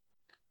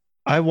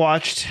 I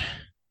watched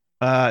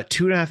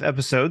 2.5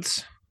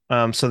 episodes.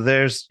 So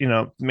there's,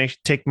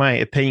 take my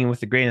opinion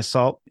with a grain of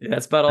salt.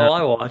 That's about all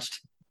I watched.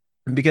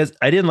 Because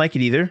I didn't like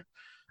it either.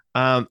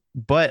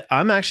 But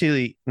I'm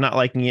actually not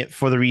liking it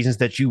for the reasons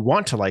that you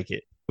want to like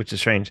it, which is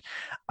strange.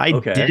 I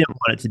didn't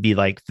want it to be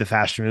like the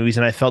faster movies,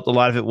 and I felt a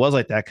lot of it was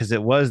like that because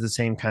it was the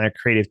same kind of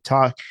creative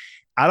talk.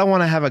 I don't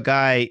want to have a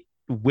guy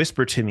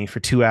whisper to me for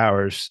 2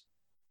 hours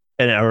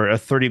or a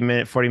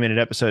 30-minute, 40-minute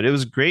episode. It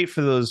was great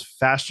for those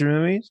faster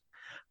movies,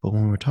 but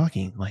when we're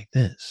talking like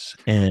this,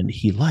 and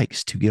he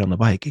likes to get on the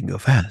bike and go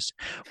fast,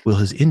 will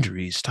his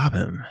injuries stop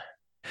him?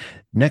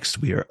 Next,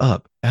 we are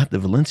up at the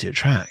Valencia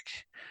track.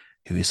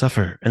 Here we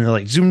suffer. And they're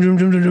like, zoom, zoom,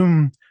 zoom, zoom,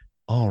 zoom.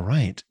 All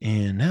right.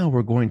 And now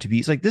we're going to be,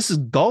 it's like, this is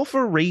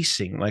golfer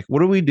racing. Like,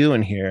 what are we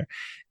doing here?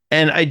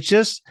 And I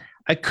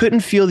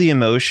couldn't feel the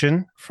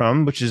emotion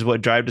from, which is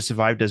what Drive to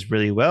Survive does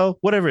really well.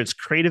 Whatever, it's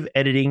creative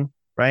editing,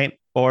 right?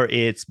 Or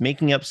it's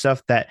making up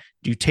stuff that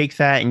you take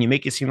that and you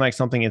make it seem like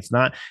something it's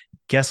not.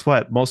 Guess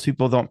what? Most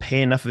people don't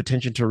pay enough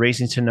attention to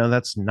racing to know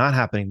that's not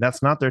happening.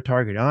 That's not their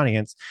target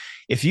audience.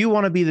 If you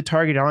want to be the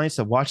target audience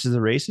that watches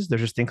the races,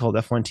 there's this thing called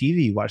F1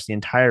 TV. You watch the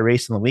entire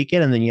race on the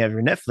weekend, and then you have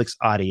your Netflix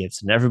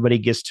audience, and everybody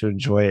gets to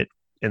enjoy it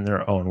in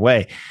their own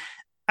way.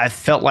 I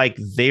felt like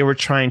they were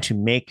trying to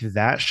make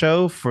that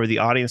show for the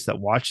audience that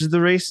watches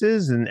the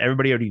races, and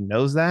everybody already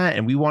knows that.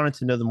 And we wanted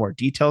to know the more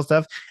detailed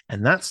stuff,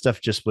 and that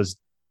stuff just was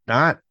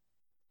not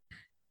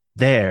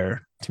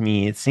there to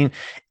me.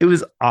 It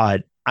was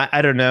odd.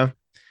 I don't know.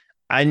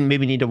 I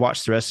maybe need to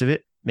watch the rest of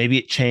it. Maybe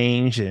it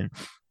changed,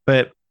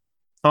 but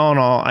all in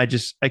all,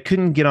 I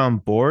couldn't get on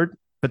board.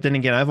 But then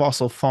again, I've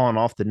also fallen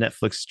off the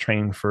Netflix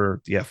train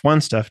for the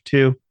F1 stuff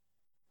too.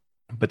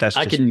 but that's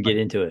I just couldn't get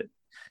into it.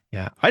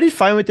 yeah. I did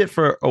fine with it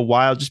for a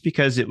while just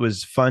because it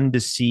was fun to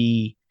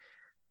see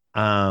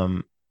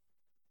um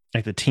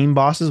like the team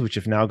bosses, which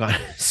have now gone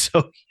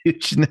so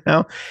huge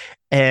now.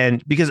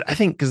 And because I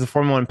think because the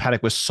Formula One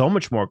paddock was so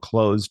much more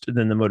closed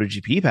than the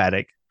MotoGP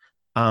paddock.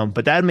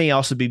 But that may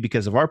also be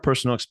because of our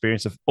personal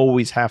experience of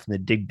always having to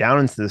dig down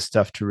into this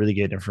stuff to really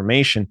get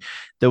information.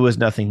 There was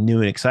nothing new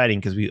and exciting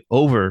because we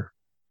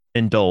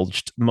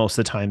overindulged most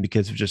of the time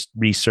because of just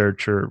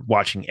research or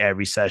watching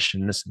every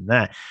session, this and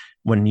that.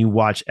 When you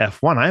watch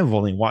F1, I've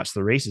only watched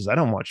the races. I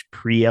don't watch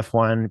pre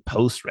F1,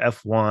 post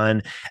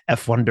F1,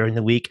 F1 during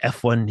the week,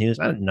 F1 news.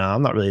 I don't know.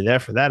 I'm not really there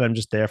for that. I'm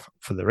just there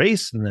for the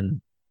race. And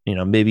then,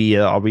 maybe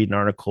I'll read an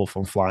article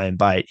from Flying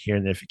by it here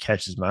and there if it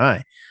catches my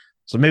eye.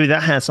 So maybe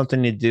that had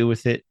something to do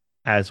with it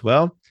as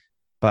well.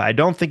 But I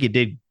don't think it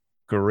did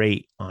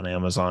great on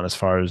Amazon as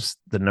far as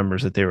the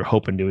numbers that they were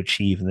hoping to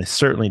achieve. And they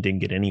certainly didn't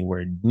get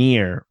anywhere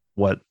near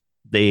what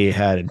they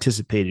had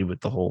anticipated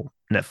with the whole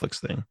Netflix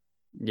thing.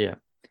 Yeah.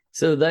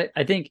 So that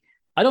I think,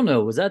 I don't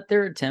know, was that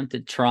their attempt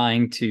at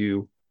trying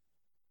to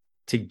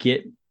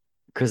get,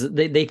 because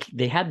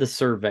they had the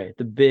survey,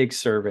 the big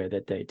survey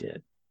that they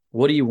did.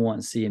 What do you want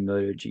to see in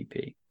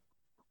MotoGP?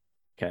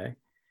 Okay,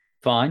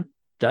 fine.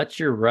 That's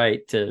your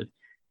right to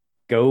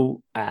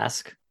go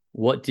ask,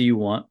 what do you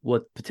want?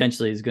 What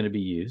potentially is going to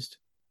be used?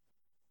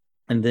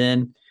 And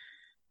then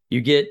you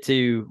get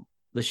to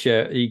the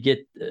show,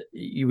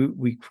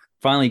 we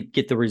finally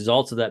get the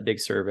results of that big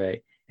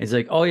survey. It's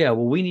like, oh yeah,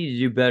 well, we need to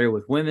do better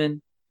with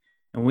women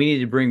and we need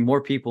to bring more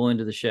people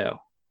into the show.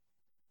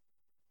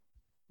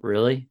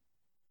 Really?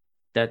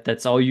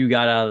 That's all you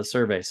got out of the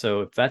survey.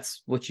 So if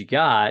that's what you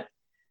got,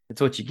 it's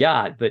what you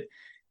got. But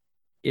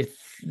if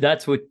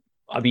that's what,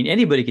 I mean,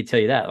 anybody could tell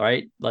you that,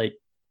 right? Like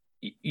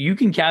you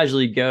can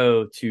casually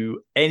go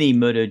to any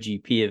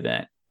MotoGP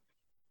event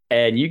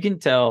and you can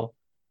tell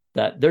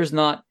that there's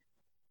not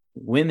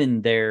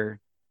women there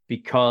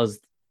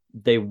because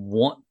they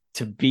want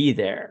to be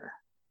there.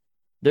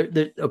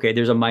 Okay,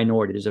 there's a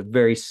minority. There's a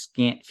very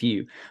scant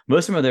few.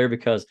 Most of them are there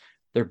because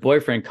their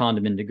boyfriend conned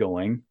them into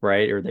going,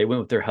 right? Or they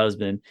went with their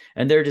husband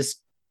and they're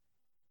just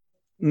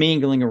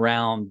mingling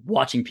around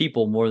watching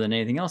people more than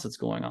anything else that's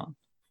going on,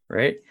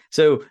 right?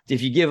 So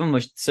if you give them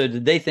so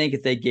did they think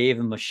if they gave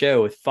them a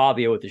show with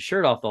Fabio with his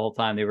shirt off the whole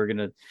time, they were going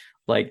to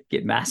like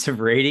get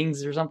massive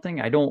ratings or something?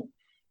 I don't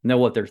know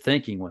what they're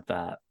thinking with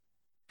that.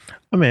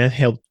 I mean, it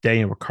helped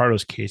Daniel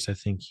Ricciardo's case, I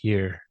think,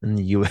 here in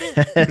the U.S.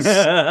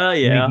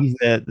 Yeah, he's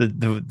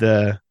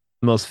the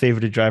most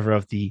favored driver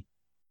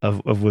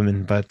of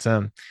women. But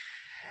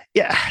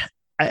yeah,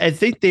 I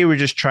think they were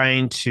just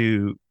trying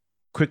to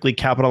quickly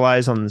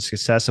capitalize on the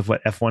success of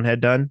what F1 had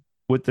done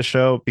with the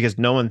show because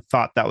no one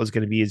thought that was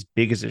going to be as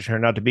big as it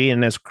turned out to be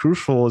and as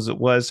crucial as it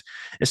was,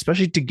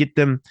 especially to get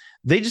them.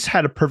 They just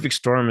had a perfect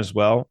storm as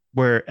well,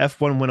 where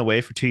F1 went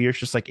away for 2 years,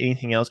 just like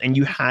anything else. And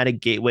you had a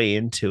gateway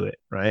into it,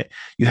 right?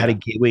 You had a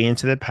gateway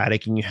into the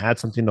paddock and you had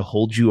something to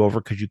hold you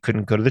over because you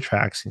couldn't go to the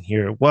tracks. And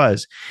here it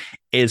was.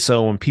 And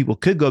so when people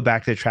could go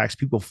back to the tracks,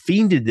 people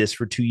fiended this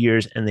for 2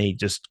 years and they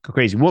just go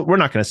crazy. We're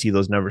not going to see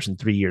those numbers in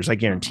 3 years. I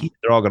guarantee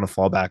they're all going to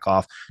fall back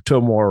off to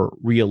a more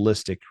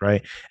realistic,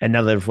 right? And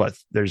now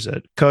there's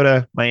a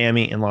Coda,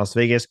 Miami, and Las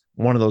Vegas.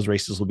 One of those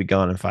races will be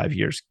gone in 5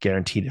 years,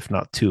 guaranteed, if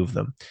not two of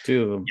them.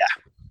 Two of them. Yeah.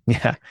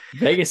 Yeah.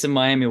 Vegas and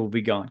Miami will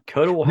be gone.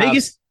 Coda will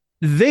Vegas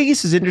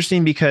is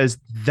interesting because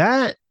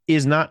that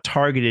is not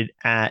targeted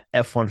at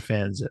F1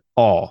 fans at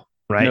all,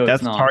 right? No,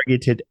 that's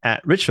targeted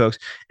at rich folks.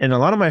 And a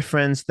lot of my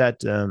friends that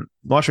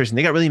watch racing,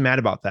 they got really mad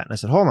about that. And I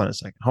said, hold on a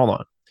second, hold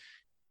on.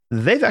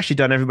 They've actually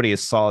done everybody a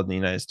solid in the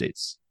United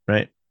States,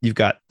 right? You've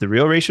got the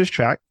Real Racers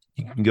track.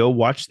 You can go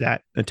watch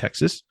that in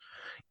Texas.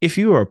 If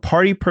you are a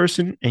party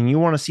person and you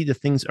want to see the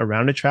things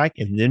around a track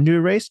and then do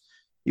a race,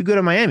 you go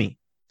to Miami.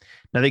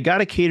 Now, they got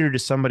to cater to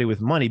somebody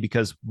with money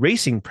because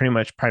racing pretty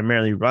much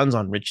primarily runs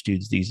on rich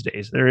dudes these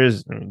days. There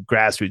is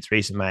grassroots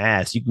racing my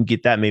ass. You can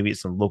get that maybe at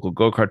some local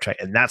go-kart track,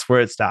 and that's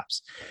where it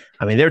stops.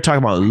 I mean, they're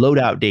talking about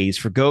loadout days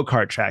for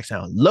go-kart tracks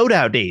now.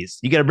 Loadout days.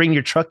 You got to bring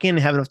your truck in and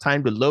have enough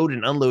time to load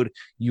and unload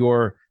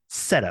your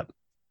setup.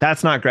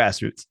 That's not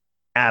grassroots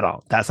at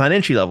all. That's not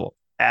entry level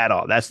at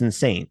all. That's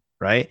insane,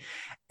 right?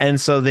 And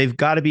so they've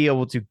got to be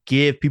able to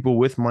give people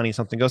with money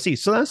something to go see.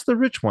 So that's the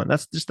rich one.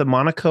 That's just the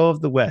Monaco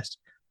of the West.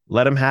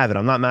 Let them have it.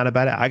 I'm not mad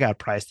about it. I got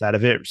priced out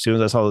of it as soon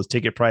as I saw those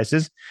ticket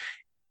prices.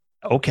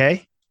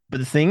 Okay. But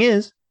the thing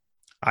is,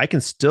 I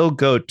can still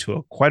go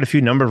to quite a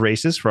few number of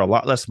races for a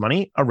lot less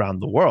money around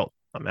the world.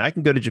 I mean, I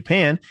can go to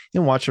Japan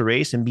and watch a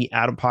race and be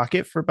out of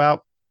pocket for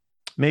about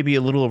maybe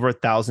a little over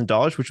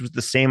 $1,000, which was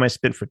the same I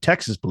spent for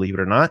Texas, believe it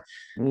or not.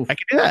 Oof. I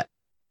can do that.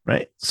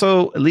 Right.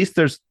 So at least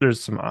there's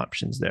some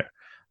options there.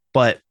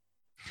 But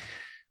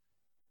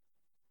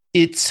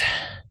it's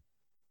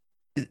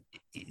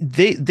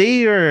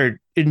they are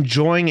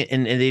enjoying it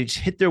and they've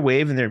hit their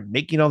wave and they're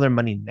making all their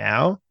money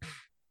now.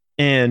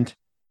 And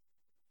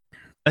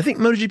I think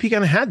MotoGP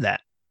kind of had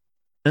that.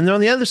 And they're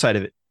on the other side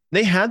of it.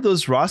 They had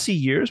those Rossi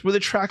years where the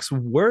tracks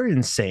were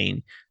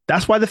insane.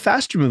 That's why the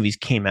faster movies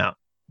came out.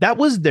 That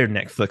was their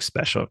Netflix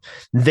special.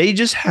 They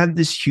just had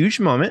this huge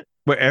moment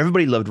where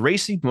everybody loved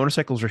racing.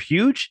 Motorcycles were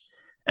huge,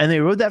 and they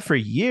rode that for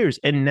years.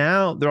 And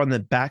now they're on the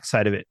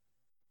backside of it.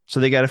 So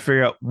they got to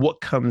figure out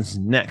what comes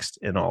next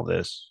in all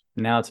this.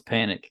 Now it's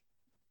panic.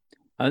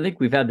 I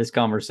think we've had this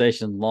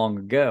conversation long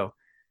ago,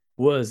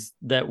 was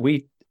that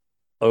we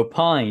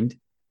opined,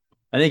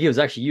 I think it was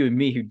actually you and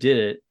me who did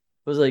it,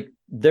 was like,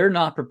 they're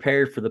not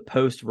prepared for the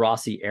post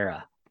Rossi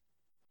era.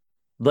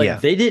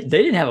 Like they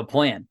didn't have a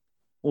plan.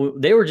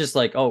 They were just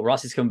like, oh,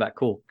 Rossi's coming back.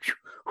 Cool.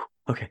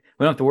 Okay.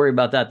 We don't have to worry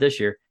about that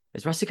this year.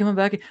 Is Rossi coming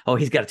back? Oh,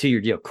 he's got a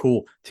 2-year deal.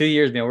 Cool. 2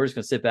 years, man. We're just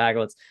going to sit back.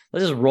 Let's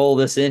just roll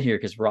this in here,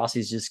 because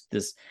Rossi's just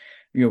this,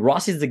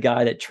 Rossi's the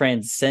guy that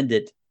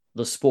transcended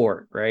the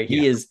sport, right?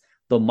 He is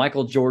the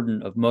Michael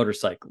Jordan of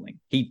motorcycling.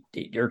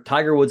 Or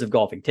Tiger Woods of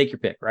golfing. Take your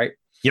pick, right?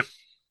 Yep.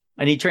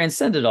 And he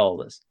transcended all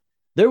of this.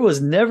 There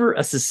was never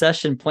a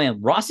succession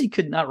plan. Rossi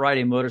could not ride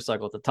a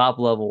motorcycle at the top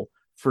level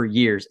for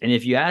years. And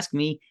if you ask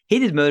me, he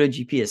did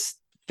MotoGP a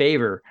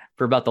favor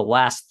for about the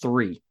last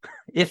 3,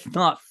 if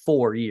not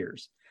 4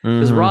 years.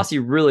 Because Rossi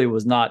really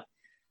was not,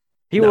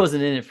 he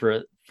wasn't in it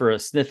for a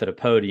sniff at a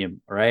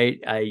podium, right?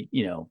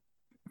 He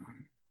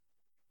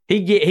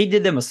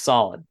did them a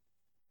solid.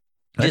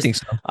 I think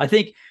so.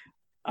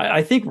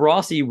 I think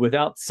Rossi,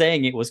 without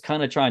saying it, was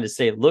kind of trying to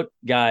say, look,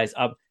 guys,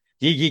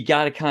 you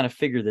got to kind of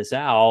figure this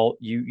out.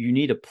 You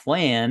need a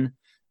plan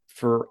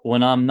for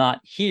when I'm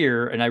not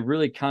here, and I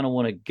really kind of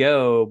want to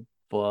go,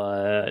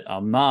 but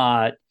I'm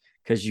not,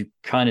 because you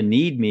kind of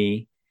need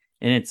me.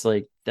 And it's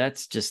like,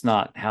 that's just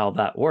not how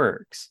that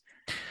works.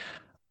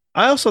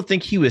 I also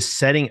think he was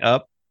setting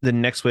up the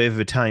next wave of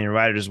Italian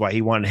riders, why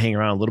he wanted to hang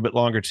around a little bit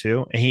longer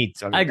too. And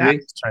I agree.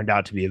 That turned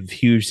out to be a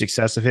huge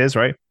success of his,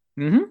 right?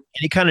 Mm-hmm. And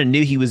he kind of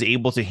knew he was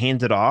able to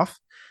hand it off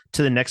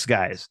to the next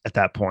guys at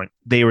that point.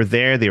 They were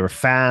there. They were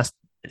fast.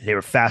 They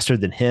were faster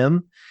than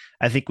him.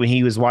 I think when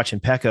he was watching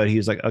Pecco, he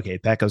was like, okay,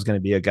 Pecco's going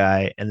to be a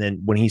guy. And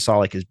then when he saw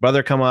like his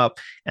brother come up,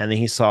 and then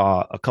he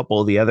saw a couple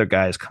of the other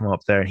guys come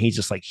up there, and he's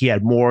just like, he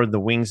had more of the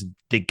wings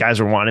the guys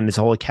were wanting his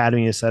whole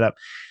academy to set up.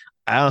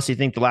 I honestly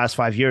think the last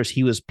 5 years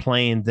he was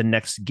playing the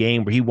next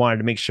game where he wanted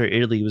to make sure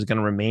Italy was going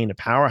to remain a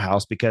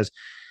powerhouse, because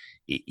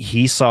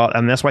he saw,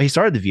 and that's why he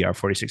started the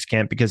VR46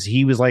 camp, because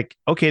he was like,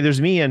 okay, there's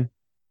me, and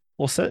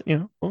we'll set,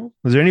 well,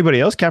 is there anybody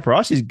else?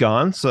 Caparossi's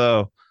gone.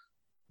 So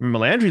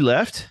Melandri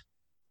left.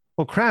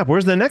 Well, crap,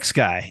 where's the next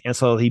guy? And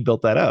so he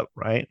built that up,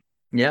 right?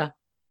 Yeah.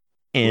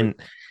 And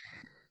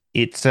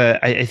it's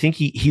I think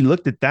he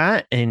looked at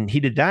that and he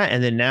did that.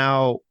 And then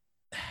now,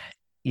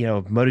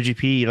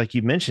 MotoGP, like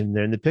you mentioned,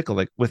 they're in the pickle.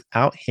 Like,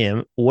 without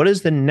him, what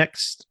is the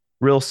next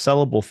real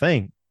sellable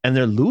thing? And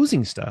they're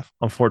losing stuff,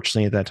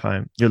 unfortunately, at that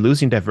time. They're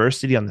losing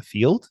diversity on the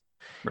field.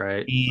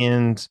 Right.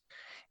 And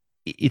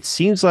it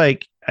seems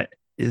like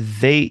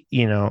they,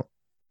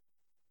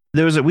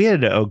 we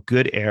had a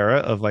good era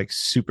of like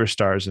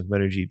superstars of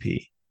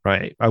MotoGP,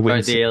 right? I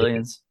wouldn't say the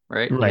aliens,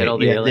 right? Right.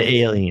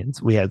 The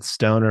aliens. We had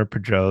Stoner,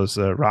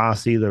 Pedrosa,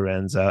 Rossi,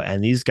 Lorenzo,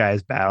 and these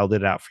guys battled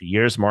it out for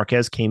years.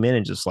 Marquez came in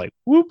and just like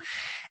whoop.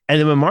 And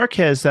then when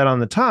Marquez sat on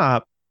the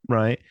top,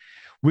 right,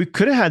 we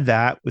could have had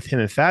that with him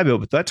and Fabio,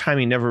 but that time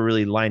he never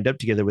really lined up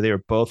together, where they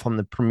were both on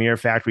the premier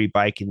factory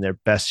bike in their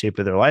best shape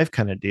of their life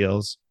kind of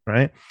deals,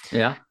 right?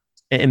 Yeah.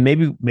 And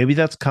maybe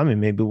that's coming.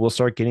 Maybe we'll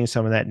start getting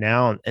some of that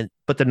now.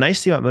 But the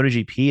nice thing about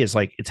MotoGP is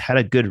like it's had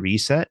a good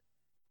reset.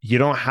 You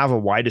don't have a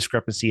wide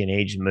discrepancy in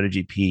age in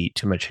MotoGP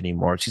too much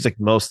anymore. It seems like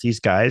most of these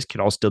guys can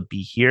all still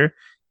be here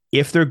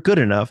if they're good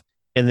enough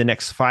in the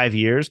next 5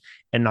 years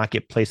and not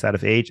get placed out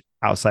of age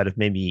outside of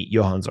maybe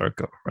Johan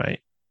Zarco, right?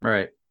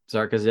 Right.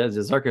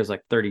 Zarco is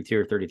like 32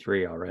 or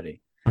 33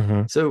 already.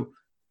 Mm-hmm. So,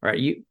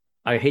 right,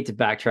 I hate to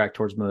backtrack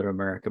towards Moto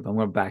America, but I'm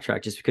going to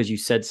backtrack just because you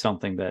said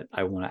something that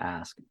I want to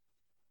ask.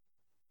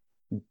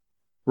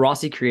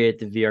 Rossi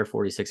created the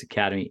VR46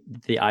 Academy,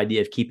 the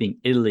idea of keeping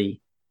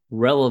Italy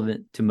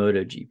relevant to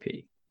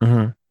MotoGP.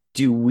 Mm-hmm.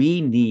 Do we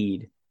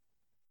need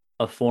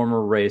a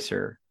former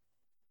racer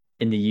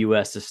in the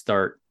US to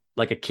start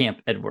like a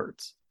Camp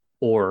Edwards,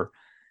 or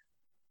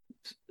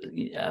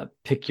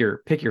pick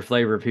your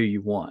flavor of who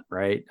you want,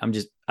 right?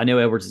 I know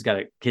Edwards has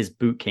got his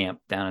boot camp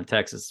down in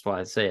Texas, that's why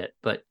I say it,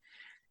 but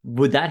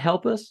would that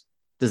help us?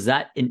 Does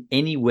that in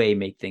any way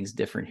make things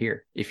different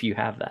here if you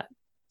have that?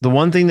 The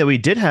one thing that we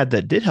did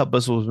help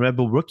us was Red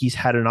Bull Rookies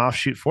had an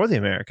offshoot for the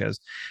Americas.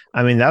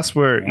 I mean, that's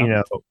where,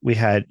 we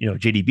had,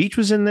 JD Beach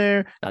was in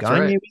there.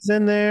 Gagne was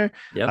in there.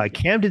 Yep.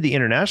 Cam did the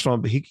international,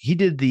 but he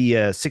did the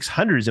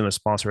 600s and was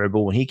sponsored Red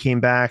Bull when he came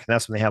back. And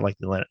that's when they had like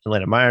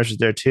Atlanta Myers was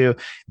there too.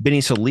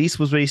 Benny Solis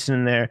was racing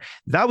in there.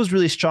 That was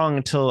really strong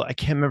until I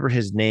can't remember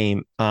his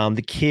name.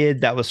 The kid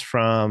that was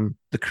from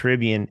the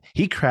Caribbean,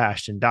 he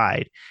crashed and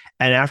died.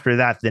 And after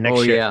that, the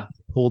next year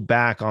pulled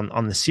back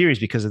on the series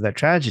because of that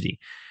tragedy.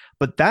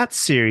 But that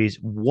series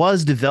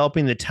was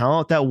developing the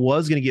talent that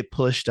was going to get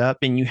pushed up,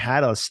 and you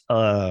had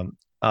a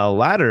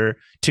ladder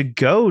to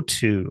go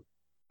to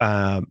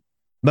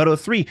Moto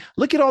 3,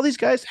 look at all these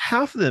guys,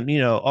 half of them,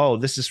 oh,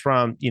 this is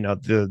from,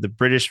 the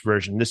British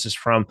version. This is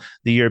from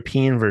the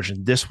European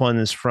version. This one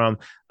is from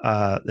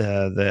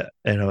the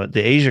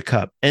Asia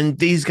Cup. And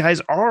these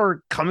guys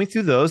are coming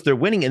through those. They're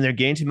winning and they're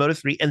getting to Moto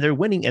 3 and they're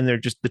winning and they're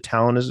just the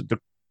talent is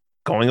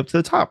going up to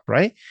the top,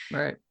 right?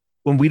 Right.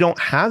 When we don't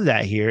have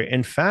that here,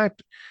 in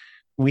fact,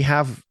 we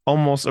have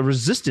almost a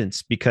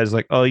resistance because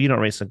like, oh, you don't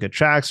race on good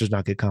tracks, there's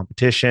not good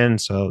competition,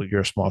 so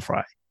you're a small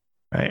fry,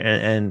 right?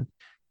 And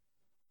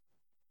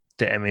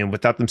I mean,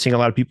 without them seeing a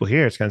lot of people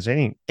here, it's kind of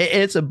saying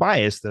it's a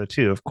bias, though,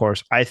 too. Of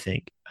course, I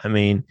think. I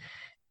mean,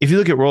 if you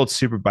look at World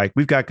Superbike,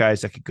 we've got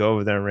guys that could go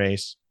over there and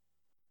race.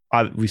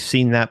 We've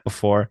seen that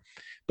before.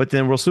 But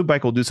then World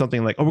Superbike will do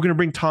something like, oh, we're going to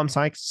bring Tom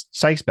Sykes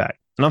back.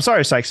 And I'm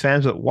sorry, Sykes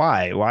fans, but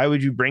why? Why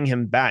would you bring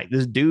him back?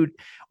 This dude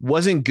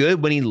wasn't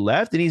good when he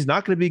left, and he's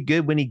not going to be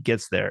good when he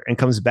gets there and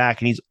comes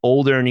back. And he's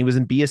older, and he was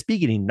in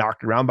BSB getting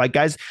knocked around by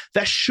guys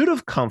that should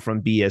have come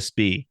from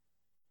BSB.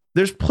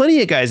 There's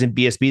plenty of guys in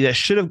BSB that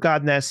should have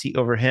gotten that seat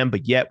over him,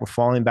 but yet we're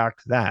falling back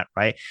to that,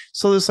 right?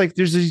 So there's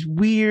these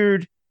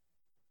weird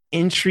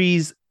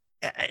entries,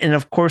 and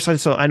of course,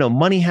 I know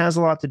money has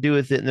a lot to do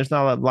with it, and there's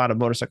not a lot of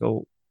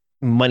motorcycle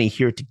money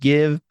here to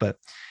give, but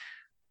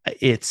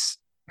it's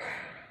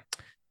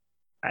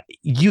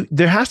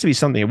there has to be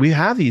something. We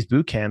have these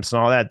boot camps and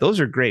all that;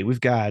 those are great.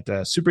 We've got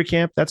Super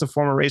Camp. That's a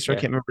former racer. I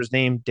can't remember his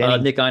name.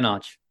 Danny. Nick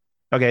Einach.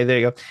 Okay, there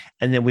you go.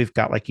 And then we've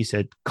got, like you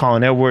said,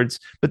 Colin Edwards.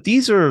 But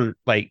these are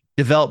like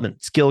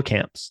development skill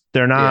camps.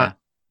 They're not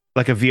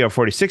like a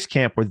VR46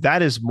 camp where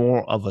that is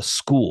more of a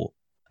school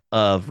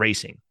of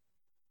racing,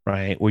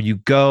 right? Where you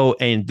go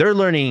and they're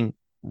learning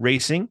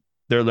racing,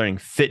 they're learning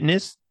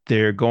fitness,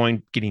 they're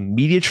getting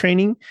media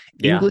training,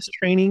 English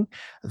training.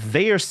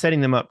 They are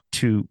setting them up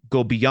to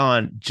go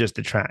beyond just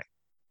the track,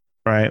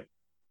 right?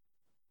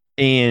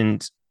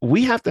 And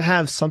we have to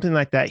have something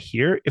like that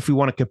here if we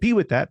want to compete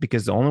with that,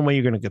 because the only way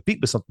you're going to compete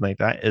with something like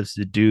that is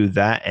to do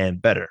that and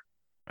better,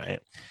 right?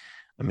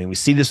 I mean, we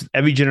see this with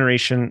every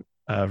generation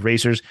of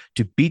racers.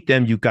 To beat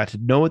them, you've got to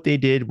know what they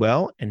did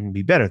well and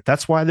be better.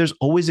 That's why there's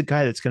always a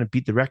guy that's going to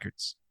beat the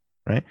records,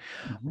 right?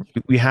 Mm-hmm.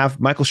 We have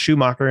Michael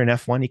Schumacher in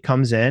F1. He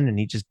comes in and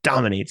he just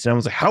dominates. And I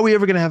was like, how are we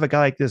ever going to have a guy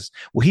like this?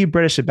 Well, he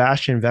bred a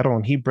Sebastian Vettel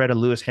and he bred a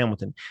Lewis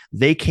Hamilton.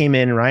 They came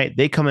in, right?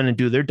 They come in and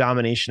do their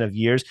domination of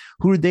years.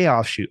 Who did they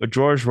offshoot? A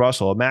George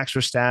Russell, a Max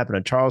Verstappen,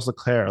 a Charles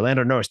Leclerc, a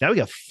Lando Norris. Now we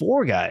got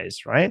 4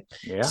 guys, right?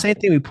 Yeah. Same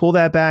thing. We pull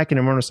that back in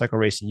a motorcycle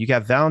racing. You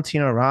got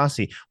Valentino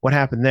Rossi. What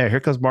happened there? Here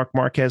comes Marc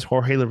Marquez,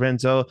 Jorge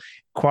Lorenzo,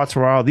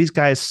 Quartararo. These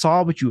guys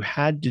saw what you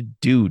had to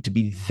do to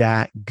be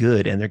that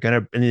good, and they're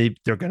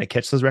gonna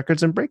catch those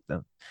records and break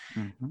them.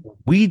 Mm-hmm.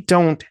 We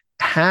don't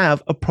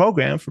have a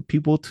program for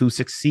people to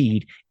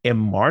succeed and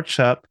march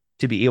up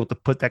to be able to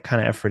put that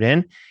kind of effort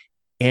in.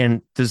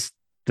 And there's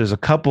a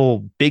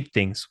couple big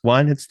things.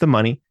 One, it's the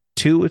money.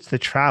 2, it's the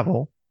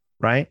travel,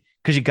 right?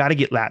 Because you got to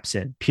get laps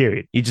in.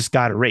 Period. You just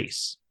got to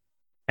race.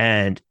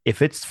 And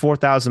if it's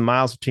 4,000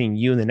 miles between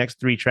you and the next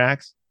 3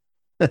 tracks.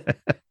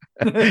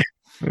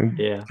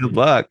 Yeah. Good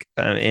luck.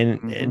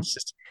 And it's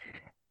just,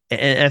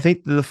 and I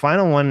think the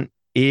final one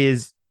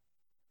is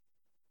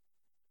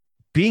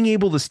being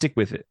able to stick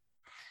with it.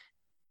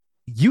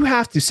 You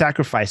have to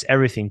sacrifice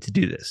everything to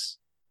do this.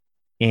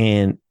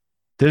 And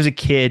there's a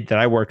kid that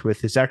I worked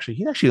with. He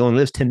actually only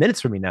lives 10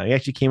 minutes from me now. He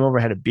actually came over,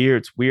 had a beer.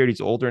 It's weird.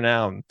 He's older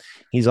now. And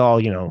he's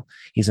all,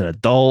 he's an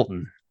adult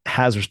and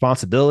has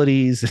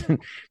responsibilities.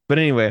 But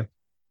anyway,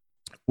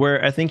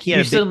 where I think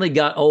you suddenly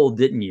got old,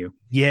 didn't you?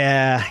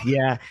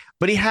 Yeah.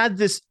 But he had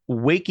this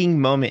waking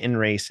moment in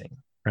racing,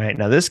 right?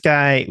 Now, this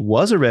guy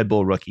was a Red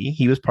Bull rookie.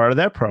 He was part of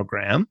that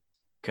program.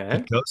 Okay.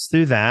 He goes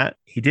through that.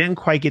 He didn't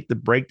quite get the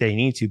break that he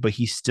needed to, but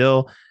he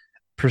still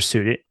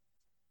pursued it.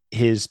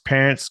 His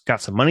parents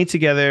got some money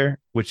together,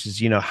 which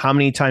is, how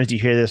many times do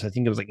you hear this? I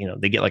think it was like,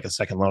 they get like a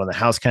second loan on the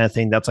house kind of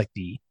thing. That's like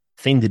the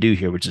thing to do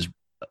here, which is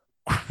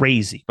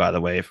crazy, by the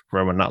way, for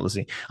everyone not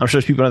listening. I'm sure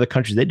there's people in other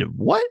countries, they did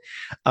what?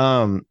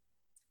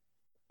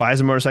 Buys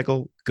a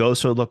motorcycle, goes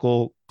to a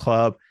local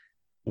club,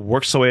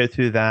 works their way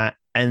through that,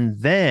 and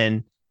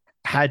then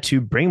had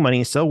to bring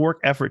money, still work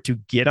effort to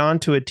get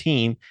onto a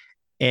team.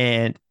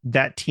 And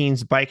that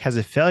team's bike has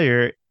a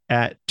failure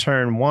at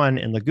turn 1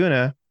 in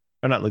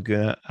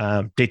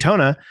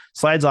Daytona,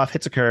 slides off,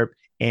 hits a curb,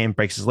 and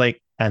breaks his leg.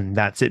 And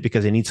that's it,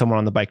 because they need someone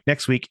on the bike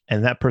next week,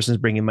 and that person's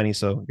bringing money,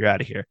 so you're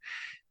out of here.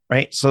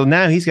 Right? So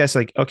now he's guys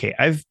like, okay,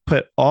 I've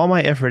put all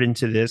my effort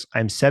into this.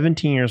 I'm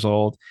 17 years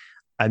old.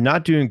 I'm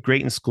not doing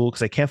great in school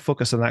because I can't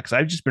focus on that because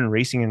I've just been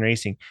racing and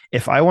racing.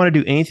 If I want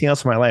to do anything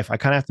else in my life, I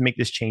kind of have to make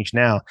this change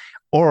now,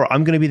 or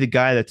I'm going to be the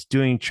guy that's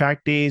doing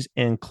track days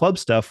and club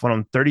stuff when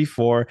I'm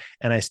 34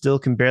 and I still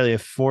can barely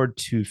afford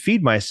to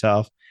feed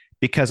myself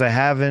because I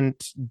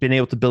haven't been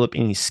able to build up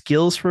any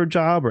skills for a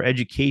job or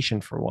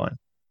education for one.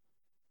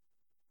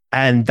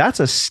 And that's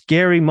a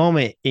scary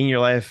moment in your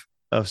life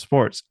of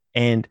sports.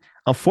 And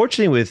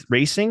unfortunately with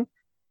racing,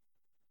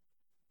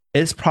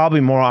 it's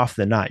probably more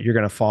often than not, you're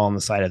going to fall on the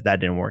side if that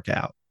didn't work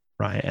out.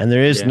 Right. And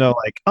there is no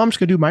like, oh, I'm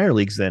just going to do minor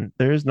leagues then.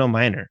 There is no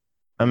minor.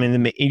 I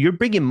mean, you're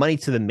bringing money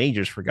to the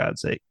majors, for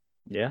God's sake.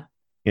 Yeah,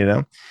 you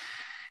know,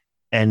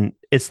 and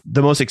it's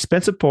the most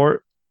expensive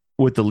sport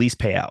with the least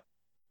payout.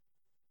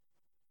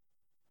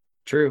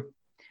 true.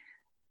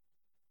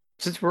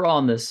 Since we're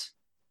on this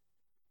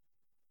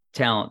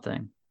talent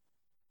thing,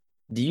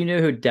 do you know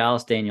who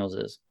Dallas Daniels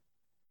is?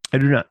 I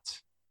do not.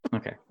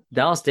 Okay.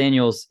 Dallas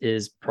Daniels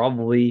is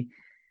probably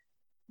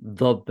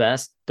the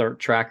best dirt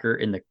tracker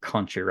in the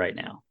country right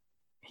now.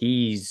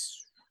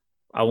 He's,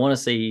 I want to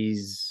say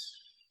he's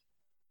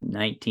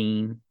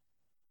 19,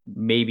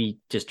 maybe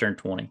just turned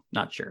 20,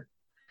 not sure.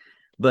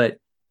 But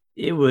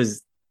it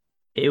was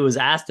it was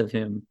asked of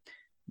him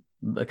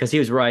because he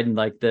was riding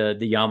like the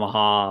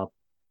Yamaha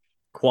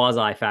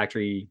quasi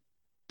factory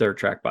dirt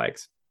track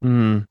bikes.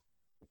 Mm,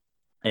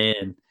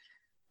 And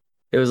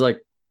it was like,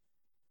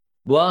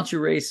 why don't you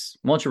race?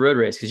 Why don't you road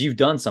race? Because you've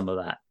done some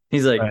of that.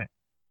 He's like, right.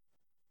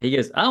 he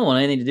goes, I don't want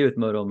anything to do with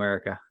Moto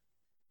America.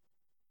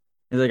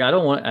 He's like, I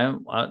don't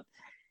want.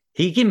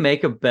 he can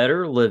make a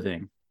better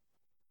living,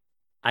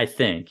 I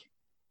think,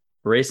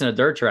 racing a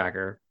dirt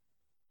tracker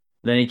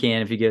than he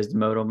can if he goes to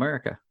Moto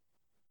America.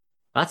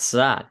 That's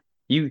sad.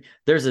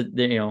 There's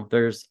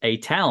a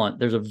talent.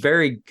 There's a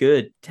very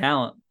good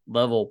talent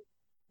level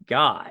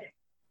guy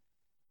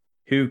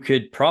who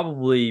could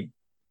probably,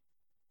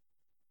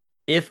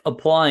 if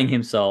applying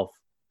himself,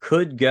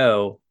 could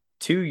go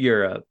to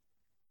Europe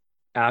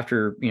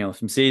after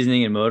some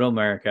seasoning in Moto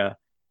America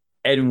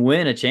and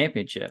win a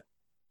championship,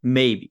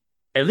 maybe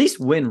at least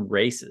win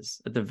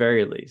races at the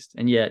very least.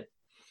 And yet,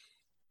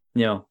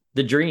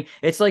 the dream.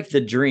 It's like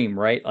the dream,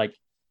 right? Like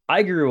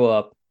I grew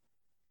up.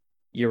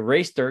 You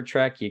raced dirt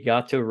track, you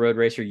got to a road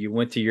racer, you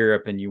went to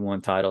Europe and you won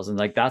titles. And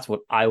like that's what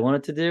I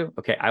wanted to do.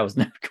 Okay, I was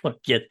never going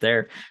to get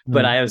there,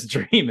 but Mm. I was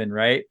dreaming,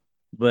 right?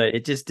 But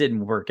it just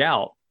didn't work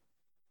out.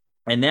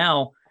 And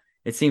now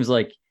it seems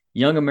like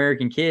young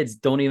American kids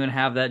don't even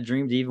have that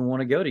dream to even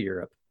want to go to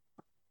Europe.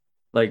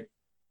 Like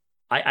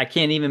I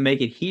can't even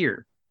make it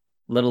here,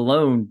 let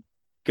alone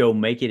go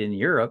make it in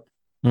Europe.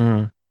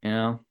 Mm.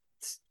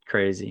 It's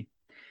crazy.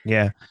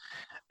 Yeah.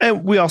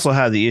 And we also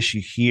have the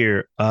issue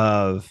here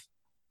of,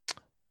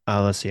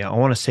 let's see, I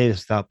want to say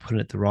this without putting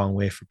it the wrong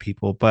way for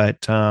people,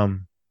 but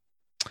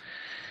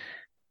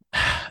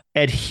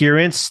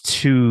adherence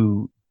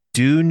to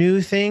do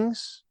new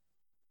things.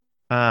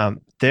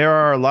 There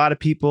are a lot of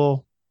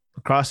people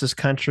across this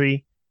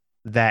country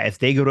that if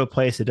they go to a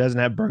place that doesn't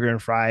have burger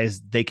and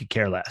fries, they could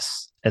care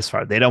less as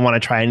far. They don't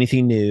want to try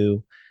anything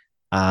new.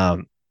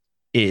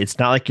 It's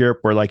not like Europe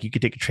where like you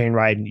could take a train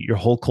ride and your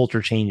whole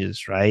culture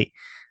changes, right?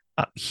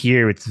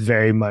 Here, it's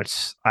very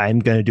much I'm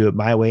going to do it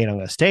my way and I'm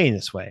going to stay in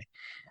this way.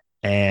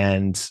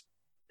 And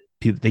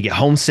people they get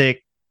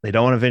homesick, they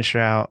don't want to venture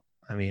out.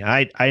 I mean,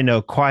 I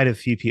know quite a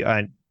few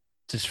people,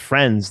 just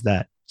friends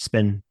that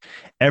spend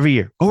every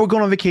year. Oh, we're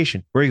going on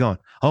vacation. Where are you going?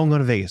 Oh, I'm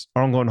going to Vegas,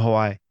 or I'm going to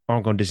Hawaii, or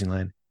I'm going to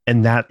Disneyland,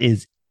 and that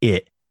is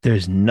it.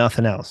 There's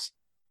nothing else.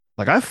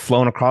 Like I've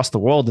flown across the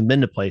world and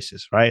been to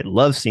places, right?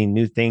 Love seeing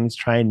new things,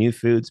 trying new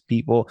foods,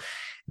 people.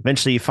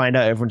 Eventually, you find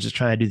out everyone's just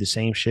trying to do the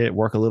same shit,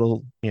 work a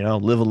little,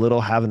 live a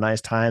little, have a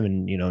nice time,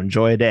 and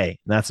enjoy a day.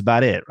 And that's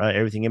about it, right?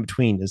 Everything in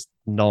between is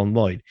null and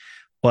void.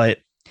 But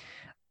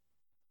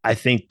I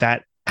think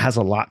that has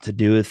a lot to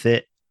do with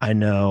it. I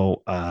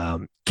know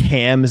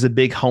Cam is a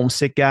big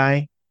homesick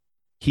guy.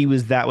 He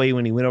was that way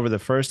when he went over the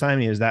first time.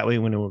 He was that way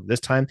when he went over this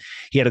time.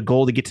 He had a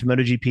goal to get to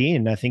MotoGP,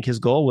 and I think his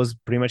goal was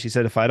pretty much he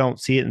said, if I don't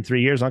see it in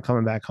 3 years, I'm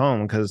coming back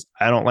home because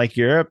I don't like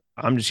Europe.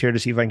 I'm just here to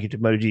see if I can get to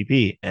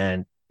MotoGP.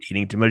 And he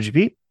didn't get to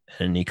MotoGP,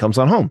 and he comes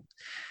on home,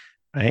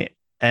 right?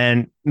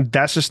 And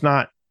that's just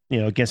not,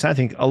 against, I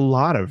think a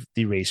lot of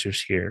the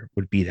racers here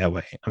would be that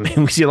way. I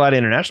mean, we see a lot of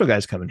international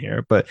guys coming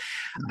here, but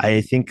I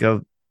think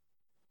a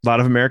lot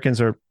of Americans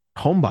are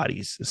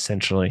homebodies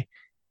essentially.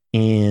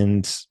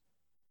 And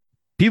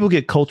people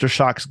get culture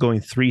shocks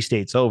going 3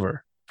 states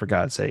over, for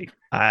God's sake.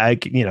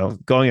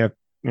 Going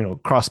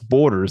across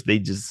borders,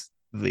 they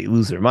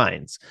lose their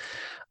minds.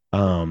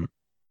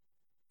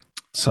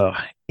 So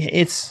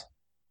it's,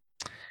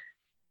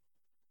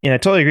 and I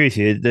totally agree with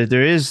you.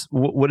 There is,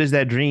 what is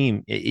that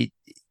dream?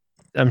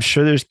 I'm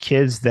sure there's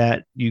kids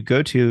that you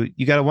go to,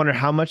 you got to wonder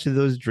how much of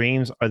those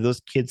dreams are those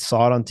kids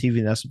saw it on TV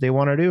and that's what they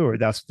want to do, or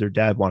that's what their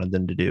dad wanted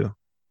them to do.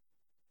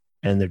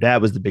 And their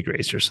dad was the big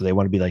racer, so they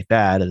want to be like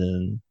that. And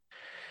then,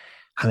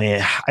 I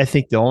mean, I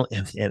think the only,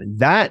 and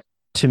that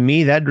to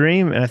me, that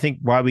dream, and I think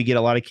why we get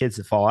a lot of kids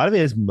that fall out of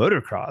it is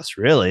motocross,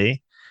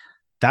 really.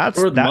 That's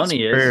Where the that's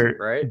money is, where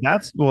right?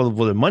 that's well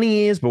where the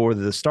money is, but where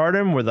the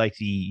stardom, where like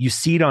you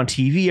see it on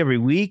TV every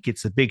week.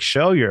 It's a big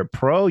show. You're a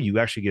pro. You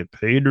actually get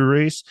paid to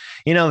race.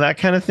 That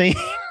kind of thing.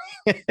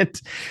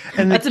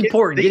 and That's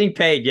important. Getting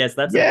paid, yes,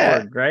 that's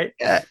important, right?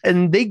 Yeah,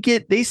 and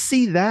they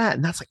see that,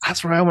 and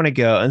that's where I want to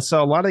go. And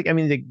so a lot of, I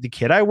mean, the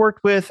kid I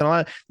worked with, and a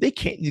lot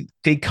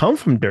they come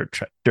from dirt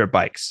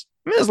bikes.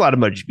 I mean, there's a lot of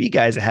MotoGP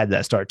guys that had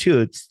that start too.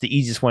 It's the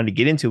easiest one to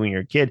get into when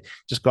you're a kid.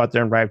 Just go out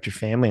there and ride with your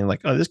family and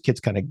like, oh, this kid's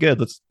kind of good.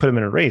 Let's put him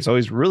in a race. Oh,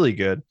 he's really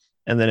good.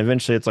 And then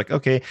eventually it's like,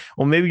 okay,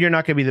 well, maybe you're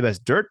not going to be the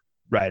best dirt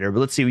rider, but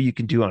let's see what you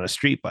can do on a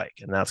street bike.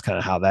 And that's kind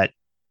of how that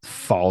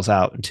falls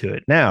out into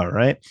it now,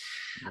 right?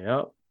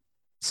 Yep.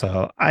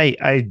 So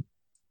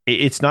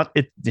it's not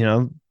it.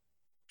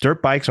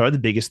 Dirt bikes are the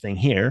biggest thing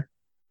here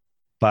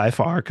by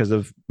far because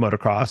of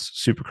motocross,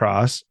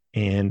 supercross,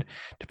 and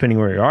depending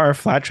where you are,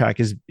 flat track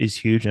is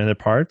huge in other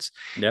parts.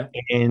 Yeah.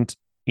 And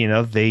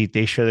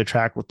they share the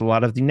track with a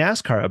lot of the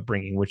NASCAR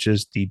upbringing, which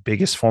is the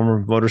biggest form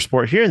of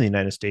motorsport here in the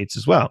United States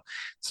as well.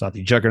 It's not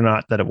the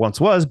juggernaut that it once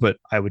was, but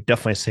I would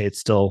definitely say it's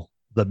still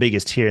the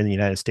biggest here in the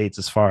United States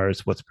as far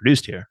as what's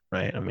produced here,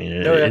 right? I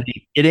mean, Oh, yeah.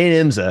 it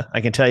ain't IMSA,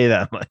 I can tell you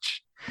that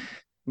much.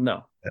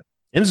 No.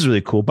 IMSA is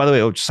really cool. By the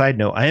way, side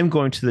note, I am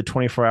going to the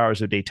 24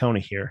 hours of Daytona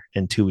here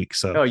in 2 weeks.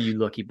 So Oh, you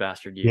lucky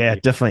bastard. yeah,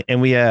 definitely.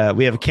 And we have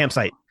a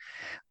campsite.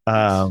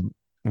 Nice.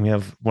 We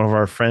have one of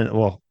our friends.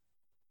 Well,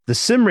 the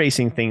sim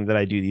racing thing that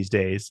I do these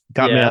days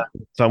got me Yeah. out.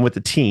 So I'm with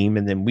the team,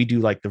 and then we do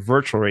like the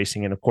virtual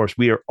racing. And of course,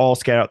 we are all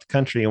scattered out the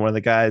country. And one of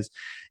the guys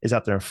is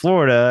out there in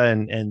Florida,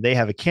 and they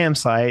have a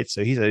campsite.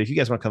 So he said, if you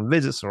guys want to come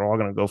visit, so we're all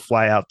going to go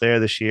fly out there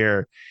this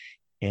year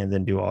and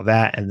then do all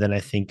that. And then I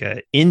think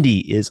Indy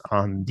is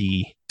on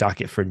the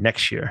docket for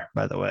next year,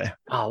 by the way.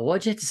 Oh,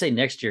 what'd you have to say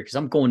next year? Because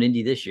I'm going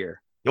Indy this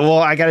year. Well,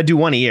 I got to do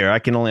one a year. I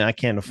can't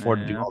afford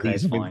to do all Okay,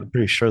 these. I'm fine.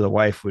 pretty sure the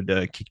wife would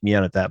kick me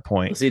out at that Well,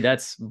 point. see,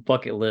 that's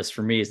bucket list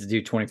for me is to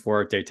do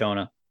 24 at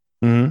Daytona.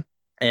 Mhm.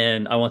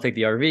 And I want to take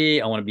the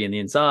RV. I want to be in the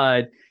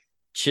inside,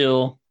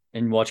 chill,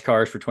 and watch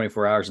cars for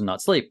 24 hours and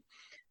not sleep.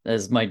 That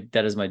is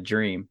my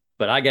dream.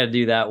 But I got to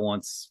do that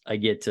once I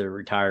get to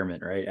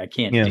retirement, right? I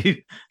can't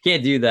Yeah.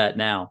 do that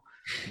now.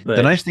 The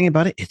But nice thing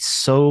about it, it's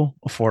so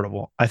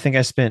affordable. I think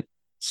I spent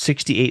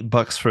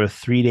 $68 for a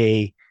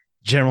 3-day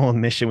general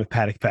admission with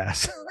Paddock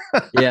Pass.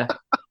 yeah,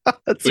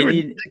 That's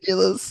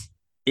ridiculous.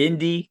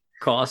 Indy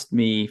cost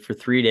me for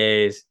 3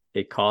 days.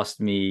 It cost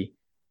me,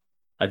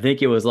 I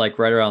think it was like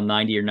right around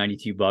 90 or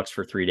 $92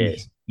 for 3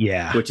 days,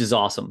 Yeah. which is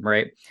awesome,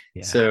 right?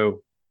 Yeah.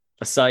 So,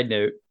 a side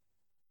note,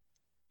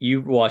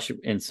 you watch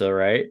INSA,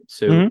 right?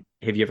 So, Mhm.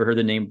 have you ever heard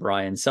the name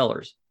Brian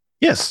Sellers?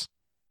 Yes.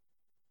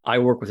 I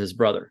work with his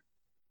brother.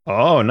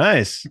 Oh,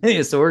 nice.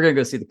 So we're gonna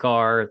go see the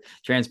car,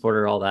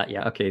 transporter, all that.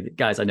 Yeah, okay,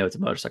 guys. I know it's a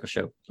motorcycle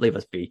show. Leave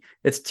us be.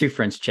 It's two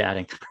friends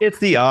chatting. It's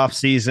the off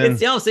season.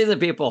 It's the off season,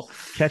 people.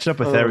 Catch up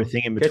with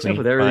everything in between. Catch up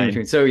with everything in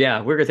between. So yeah,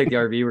 we're gonna take the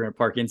RV. We're gonna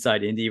park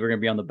inside Indy. We're gonna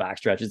be on the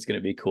backstretch. It's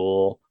gonna be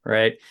cool,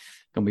 right?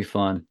 Gonna be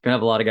fun. Gonna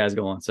have a lot of guys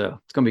going. So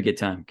it's gonna be a good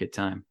time. Good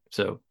time.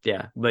 So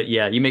yeah, but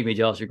yeah, you make me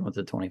jealous. You're going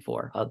to the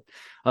 24.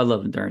 I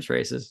love endurance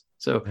races.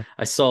 So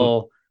I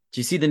saw. Did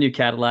you see the new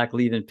Cadillac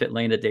leaving pit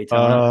lane at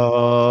Daytona?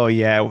 Oh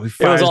yeah, It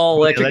was all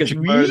electric.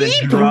 motor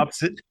that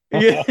drops it.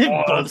 Yeah, Oh,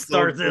 bump that's so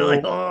starts it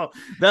like, cool. oh,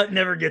 that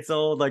never gets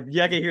old. Like,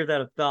 yeah, I can hear that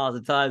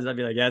 1,000 times. I'd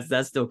be like, yes,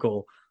 that's still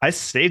cool. I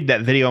saved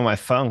that video on my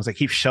phone because I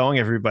keep showing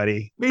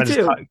everybody. Me I just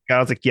too. I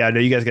was like, yeah, I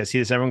know you guys got to see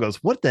this. Everyone goes,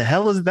 what the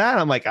hell is that?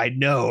 I'm like, I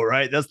know,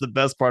 right? That's the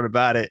best part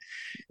about it.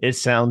 It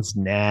sounds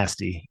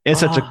nasty.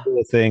 It's such a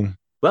cool thing.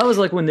 That was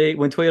like when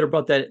Toyota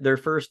brought their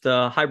first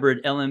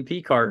hybrid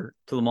LMP car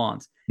to Le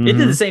Mans. It Mm-hmm.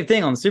 did the same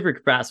thing on the super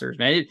capacitors,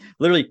 man. It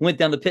literally went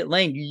down the pit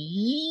lane,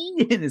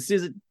 and as soon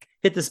as it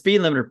hit the speed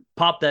limiter,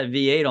 popped that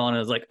V8 on. And I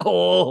was like,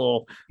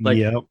 oh, like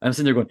Yep. I'm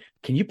sitting there going,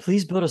 can you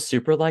please build a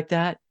Supra like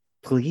that,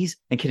 please?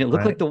 And can it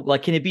look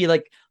Right. can it be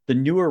like the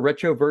newer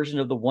retro version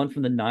of the one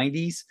from the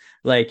 90s?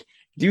 Like,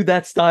 do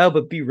that style,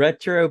 but be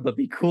retro, but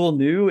be cool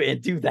new, and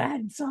do that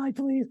inside,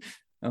 please.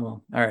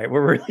 Oh, all right.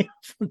 We're really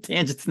on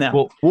tangents now.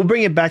 Well, we'll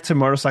bring it back to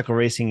motorcycle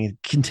racing and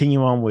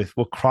continue on we'll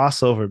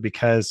cross over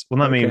because, well,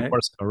 not maybe Okay.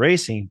 motorcycle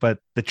racing, but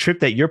the trip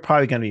that you're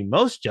probably going to be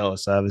most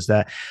jealous of is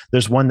that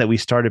there's one that we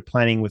started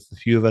planning with a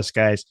few of us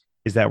guys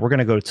is that we're going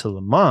to go to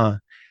Le Mans.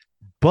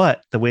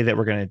 But the way that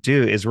we're going to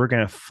do is we're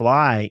going to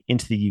fly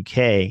into the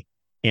UK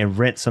and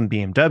rent some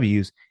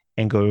BMWs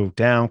and go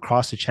down,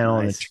 cross the channel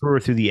and Nice. tour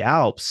through the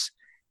Alps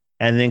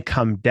and then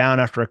come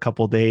down after a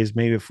couple of days,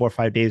 maybe 4 or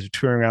 5 days of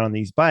touring around on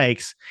these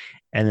bikes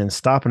and then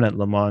stopping at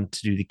Le Mans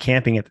to do the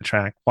camping at the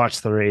track, watch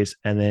the race,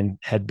 and then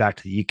head back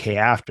to the UK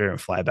after and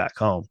fly back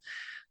home.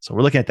 So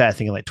we're looking at that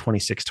thinking like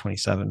 26,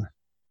 27.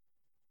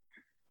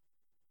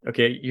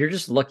 Okay, you're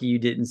just lucky you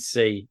didn't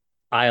say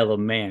Isle of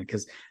Man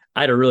because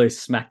I'd have really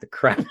smacked the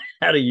crap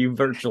out of you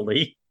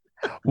virtually.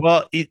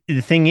 Well, the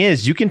thing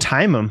is, you can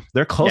time them.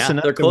 They're close Yeah,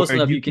 enough. they're close where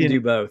enough. You can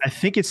do both. I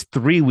think it's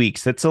 3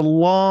 weeks. That's a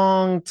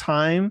long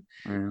time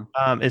Yeah,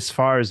 as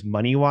far as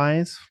money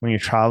wise when you're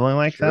traveling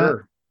like that.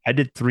 sure. I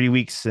did 3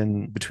 weeks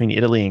in between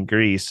Italy and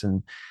Greece,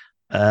 and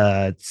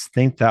I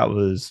think that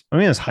was, I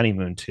mean, it was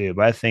honeymoon too,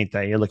 but I think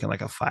that you're looking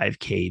like a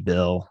 5K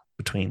bill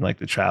between like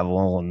the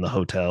travel and the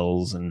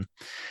hotels and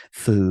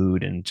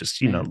food and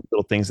just,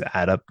 little things that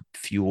add up,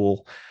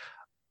 fuel.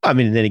 I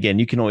mean, then again,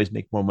 you can always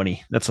make more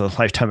money. That's a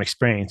lifetime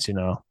experience,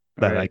 that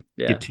Right, I